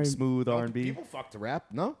Like R&B. smooth R&B? People fuck to rap.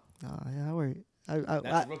 No, Nah, yeah, I work.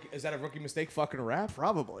 is that a rookie mistake? Fucking a rap?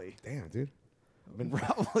 Probably. Damn, dude.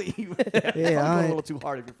 Probably. Yeah, I'll go I- a little too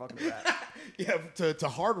hard if you're fucking rap. Yeah, to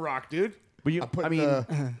hard rock, dude. But you, I'm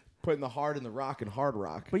putting putting the hard in the rock and hard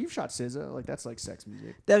rock. but you've shot SZA. Like, that's like sex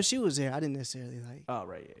music. that she was there. I didn't necessarily like. Oh,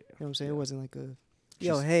 right, yeah. You know what I'm saying? It wasn't like a.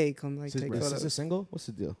 Yo, hey, come like take Is photos. this single? What's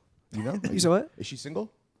the deal? You know? You said what? Is she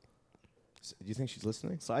single? Do you think she's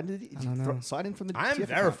listening? Slide in, I don't know. slide in from the I'm TF account.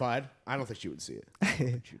 verified. I don't think she would see it.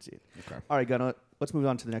 She would see it. Okay. All right, Gunnar, let's move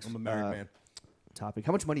on to the next I'm a married man. topic.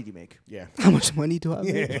 How much money do you make? Yeah. How much money do I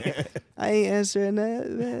make? I ain't answering that,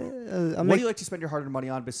 man. What do you like to spend your hard-earned money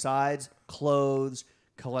on besides clothes,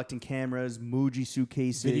 collecting cameras, Muji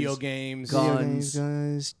suitcases, Video games. Gun- video guns. games,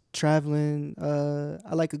 guns, traveling.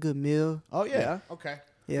 I like a good meal. Oh yeah. Yeah? Okay.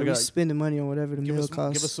 Yeah, Okay. we spending money on whatever the Give meal us,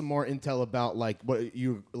 costs. give us some more intel about like what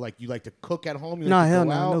you like. You like to cook at home? You Nah, like to hell go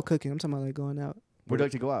no, out? no cooking. I'm talking about like going out Where do you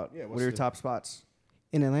like to go out? Yeah, what what's are your the- top spots?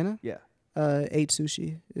 in Atlanta. Yeah. Ate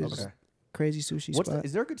sushi. Is Okay. crazy sushi spot.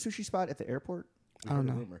 Is there a good sushi spot at the airport? I don't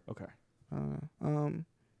know. Rumor. Okay. I don't know.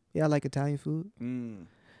 Yeah, I like Italian food.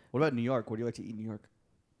 What about New York? What do you like to eat in New York?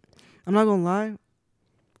 I'm not gonna lie.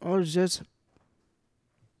 I was just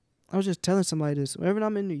telling somebody this. Whenever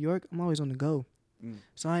I'm in New York, I'm always on the go.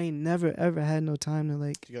 So I ain't never ever had no time to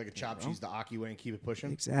like. Do you like a chopped cheese the Aki way and keep it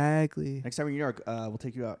pushing? Exactly. Next time in New York, we'll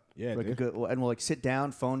take you out. Yeah, like dude. and we'll like sit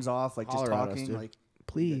down, phones off, like Holler just at us, talking, dude. like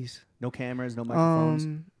Please. no cameras, no microphones.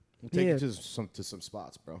 We'll take Yeah. you to some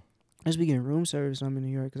spots, bro. I just be getting room service when I'm in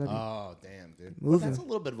New York because I, Oh damn, dude. Well, Moving. that's a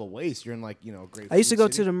little bit of a waste. You're in like great. I used to food go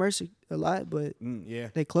to city. the Mercy a lot, but Yeah,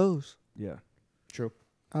 they closed. Yeah. true.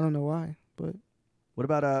 I don't know why, but What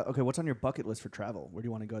about okay? What's on your bucket list for travel? Where do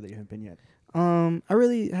you want to go that you haven't been yet? I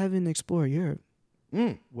really haven't explored Europe.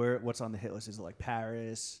 What's on the hit list? Is it like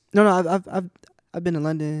Paris? No, I've been to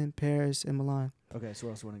London, Paris, and Milan, Okay, so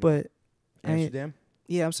where else do you want to go? but I ain't, Amsterdam,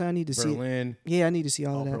 yeah, I'm saying I need to see. Berlin, Yeah, I need to see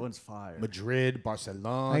all Oh, of that. Berlin's fire, Madrid,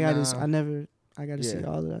 Barcelona. I got this. I got to see Yeah.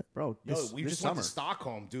 all of that. bro. Yo, This, we this just summer. went to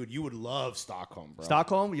Stockholm, dude. You would love Stockholm, bro.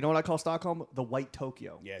 Stockholm. You know what I call Stockholm? The White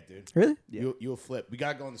Tokyo. Yeah, dude. Really? Yeah. You'll flip. We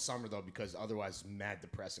gotta go in the summer though because otherwise it's mad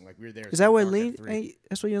depressing. Like we were there. Is that where dark at Lean? 3. Hey,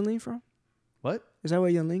 that's where Young Lean from? What? Is that where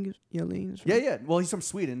Young Lean is from? Yeah, yeah. Well, he's from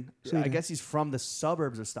Sweden. I Sweden. guess he's from the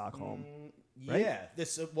suburbs of Stockholm. Right? Yeah,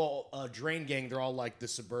 this Drain Gang. They're all like the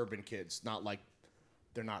suburban kids, not like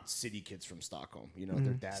they're not city kids from Stockholm. You know,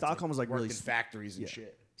 their dads. Stockholm was, like, worked really in factories and yeah.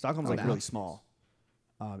 shit. Stockholm's Oh, like really nice. small,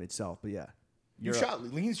 itself. But yeah, You shot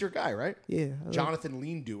Lean's your guy, right? Yeah. Jonathan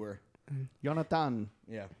Lean Doer. Jonathan.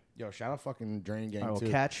 Yeah. Yo, shout out fucking Drain Gang All right,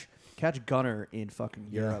 too. well, catch Gunner in fucking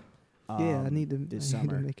Yeah. Europe. Yeah, I need to. this I need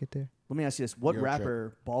to summer. make it there. Let me ask you this: what Euro trip.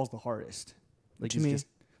 rapper balls the hardest? Like, you is mean? Just,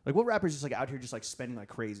 like, what rapper is just like out here just like spending like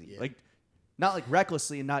crazy? Yeah. Like, not like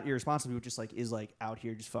recklessly and not irresponsibly, but just like is like out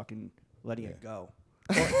here just fucking letting it go.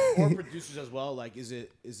 or producers as well. Like, is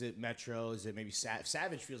it Metro? Is it maybe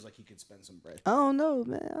Savage? Feels like he could spend some bread. I don't know,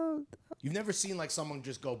 man. You've never seen like someone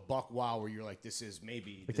just go buck wild where you're like, this is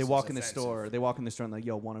maybe. Like this they is walk in the offensive. store, and like,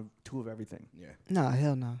 yo, two of everything. Yeah. Nah,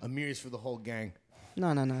 hell no. Amir's for the whole gang. No,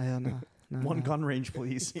 hell no. One gun range,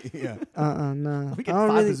 please. Yeah. Nah. Let me I get don't 5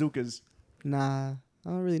 really. bazookas. Nah, I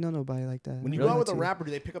don't really know nobody like that. When you Really go out with a not too. rapper,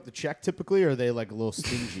 do they pick up the check typically, or are they like a little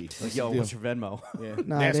stingy? Like, yo, what's your Venmo? Yeah.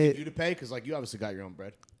 Nah, they asking they- you to pay because like you obviously got your own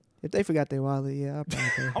bread. If they forgot their wallet, yeah, I'll probably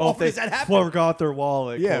pay. How often does that happen? Forgot their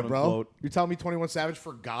wallet. Yeah, quote bro. unquote. You're telling me 21 Savage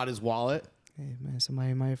forgot his wallet? Hey, man,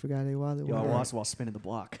 somebody might have forgot their wallet. Yo, I whatever. lost while spinning the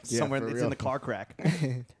block. Yeah, Somewhere for it's real. in the car crack.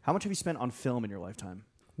 How much have you spent on film in your lifetime?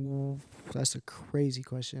 Ooh, that's a crazy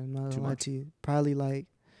question. I'm not Too gonna lie much? to you. Probably like,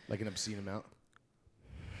 Like an obscene amount?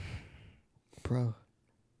 bro,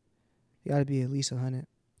 you gotta be at least 100.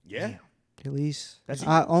 Yeah. Damn. At least. That's-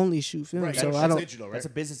 I only shoot film, Right. so that's I don't. digital, right? That's a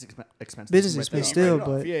business expense. Business Right expense there. still, Right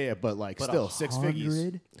off. but- yeah, but like But still 6 figures.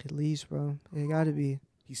 100 at least, bro. It gotta be.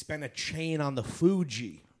 He spent a chain on the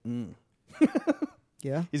Fuji.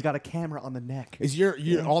 Yeah, He's got a camera on the neck. Is your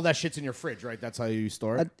all that shit's in your fridge, right? That's how you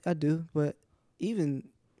store it. I do, but even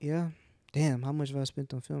damn, how much have I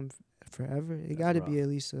spent on film forever? It got to be at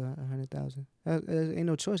least 100,000. Ain't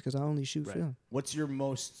no choice because I only shoot film. What's your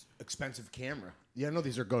most expensive camera? Yeah, I know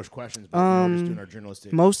these are gauche questions, but we're just doing our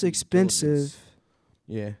journalistic. Most expensive.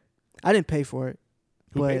 Yeah. I didn't pay for it.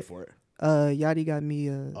 Who paid for it? Yachty got me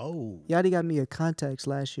Yachty got me a Contax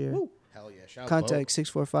last year. Woo. Hell yeah! Shout out Contax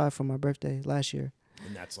 645 for my birthday last year.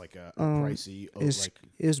 And that's like a pricey.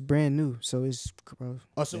 It's brand new, so it's bro.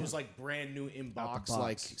 Oh, so it was like brand new in box, box.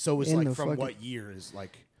 like so. It was In like the from fucking- what year is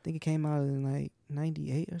like? I think it came out in like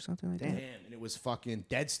 98 or something like Damn, that. and it was fucking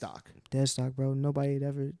dead stock. Dead stock, bro. Nobody had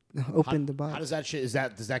ever opened the box. How does that shit?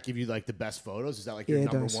 Does that give you like the best photos? Is that like your Yeah,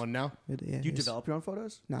 it number does. one now? Yeah, Do you it's- develop your own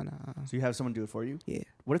photos? Nah. So you have someone do it for you? Yeah,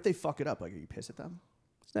 What if they fuck it up? Like, are you pissed at them?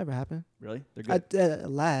 it's never happened. Really? They're good. At a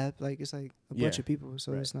lab, like it's like a bunch Yeah. of people,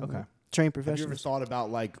 so Right. it's not Okay. like trained Have you ever professionals. thought about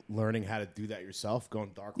like learning how to do that yourself, going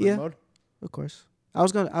darkroom Yeah. mode? Of course, I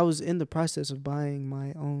was in the process of buying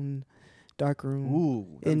my own darkroom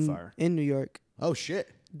Ooh, that'd be fire. in New York Oh shit!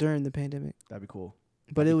 during the pandemic, That'd be cool.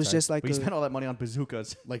 but it was just like But you spent all that money on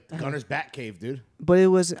bazookas. Like Gunner's Bat Cave, dude. but it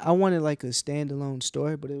was I wanted like a standalone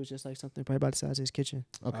store, but it was just like something probably about the size of his kitchen.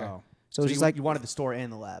 Okay. Oh. So it was you, just like you wanted the store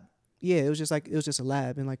and the lab. yeah, it was just a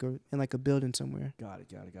lab in like a building somewhere. Got it.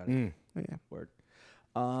 Mm. Yeah. Word.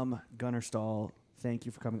 Gunner Stahl, thank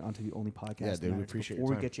you for coming onto the only podcast. Yeah, dude, we tonight. appreciate your Before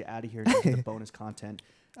we time. get you out of here, to the bonus content.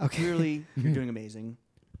 Okay. Clearly, you're doing amazing.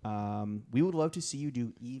 We would love to see you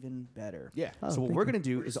do even better. Yeah. Oh, So what thank we're you. going to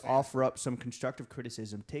do is offer up some constructive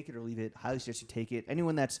criticism. Take it or leave it. Highly suggest you take it.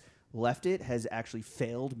 Anyone that's left it has actually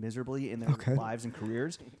failed miserably in their Okay. lives and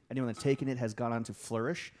careers. Anyone that's taken it has gone on to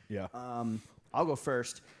flourish. Yeah. I'll go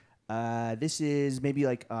first. This is maybe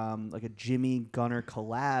like a Jimmy Gunner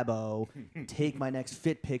collabo. Take my next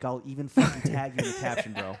fit pic. I'll even fucking tag you in the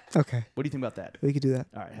caption, bro. Okay, What do you think about that? we could do that.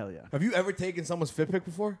 All right, hell yeah. Have you ever taken someone's fit pic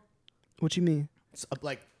before? What you mean? It's,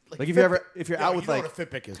 Like fit if you ever- pic- if you're yeah, out you with, know like- what a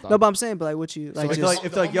fit pic is, dog. No, but I'm saying, but like what you like? So just,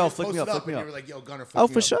 if they're like, yo, homie flick me posted up, flick me and up. You were like, yo, Gunner, oh, flick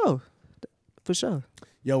me for up. sure, for sure.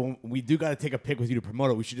 Yo, we do got to take a pic with you to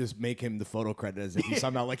promote it. We should just make him the photo credit as if he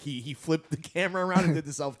somehow like he flipped the camera around and did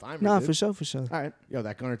the self timer. Nah, dude. for sure, for sure. All right. Yo,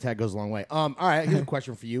 that Gunner tag goes a long way. All right, here's a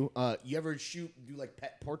question for you. You ever do like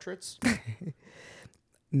pet portraits?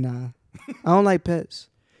 Nah, I don't like pets.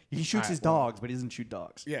 He shoots All right, his well. dogs, but he doesn't shoot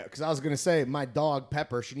dogs. Yeah, because I was gonna say my dog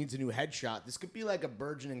Pepper, she needs a new headshot. This could be like a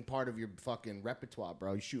burgeoning part of your fucking repertoire,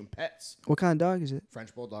 bro. You shooting pets? What kind of dog is it?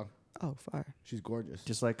 French bulldog. Oh, fire. She's gorgeous.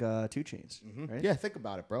 Just like 2 Chainz, right? Yeah, think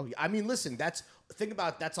about it, bro. I mean, listen, that's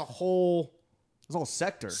a whole It's a whole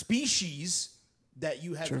sector. species that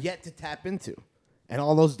you have yet to tap into, and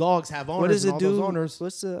all those dogs have owners. What does and it all do? Those owners.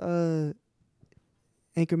 What's the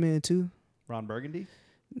Anchorman 2? Ron Burgundy?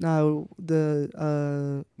 No,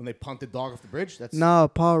 the When they punt the dog off the bridge, that's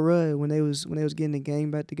Paul Rudd when they was getting the gang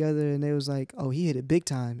back together and they was like, oh, he hit it big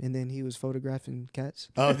time, and then he was photographing cats.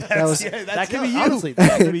 Oh, was- That could be you. honestly.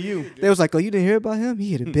 That could be you. They was like, oh, you didn't hear about him?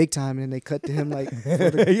 He hit it big time, and then they cut to him like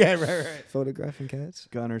yeah, right. photographing cats.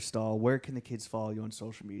 Gunner Stahl, where can the kids follow you on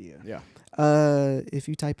social media? Yeah. If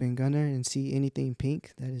you type in Gunner and see anything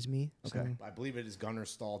pink, that is me. Okay. I believe it is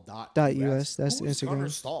gunnerstall.us. .us, that's Who is Instagram. Gunner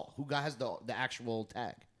Stahl? Who has the actual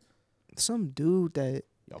tag? Some dude that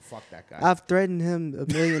Yo, fuck that guy. I've threatened him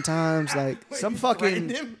a million times, like Wait, Some you fucking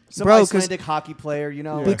threatened him? some Bro, 'cause- Icelandic hockey player, you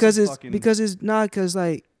know? because some it's fucking- because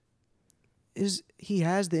like he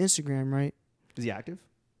has the Instagram, right? is he active?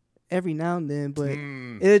 Every now and then, but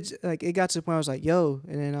Mm. it got to the point I was like, yo,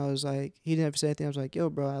 and then I was like, he didn't have to say anything. I was like, yo,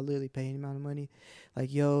 bro, I literally pay any amount of money,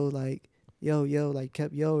 like yo, like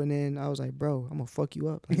kept yo, and then I was like, bro, I'm gonna fuck you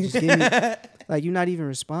up. Like, just give me, like you're not even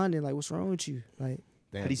responding. Like, what's wrong with you? Like,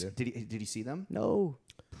 Damn, dude. Did he see them? no,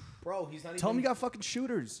 Bro, he's not Tell him even. you got fucking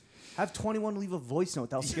shooters. Have 21 leave a voice note.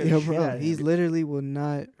 That'll scare yo, the shit bro, out of he's him. literally will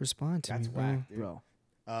not respond to That's me, bro. whack, dude. Bro.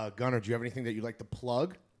 Gunner, do you have anything that you'd like to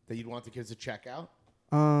plug that you'd want the kids to check out?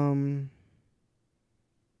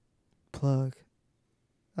 Plug.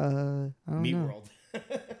 I don't Meat know. World.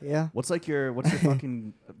 Yeah, What's your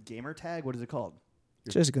fucking gamer tag? What is it called?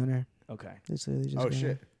 just Gunner. Okay. It's literally just Oh, Gunner.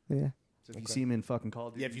 shit. Yeah, So if you see him in fucking Call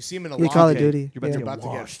of Duty. Yeah, if you see him in a yeah, lawn Call of care, Duty. you're about yeah. to you're about to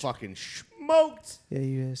get washed. fucking smoked. Yeah,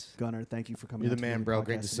 you is. Gunner, thank you for coming. You're out the to man, the bro. podcast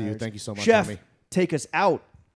Great to see tonight. you. Thank you so much, Chef, homie. take us out.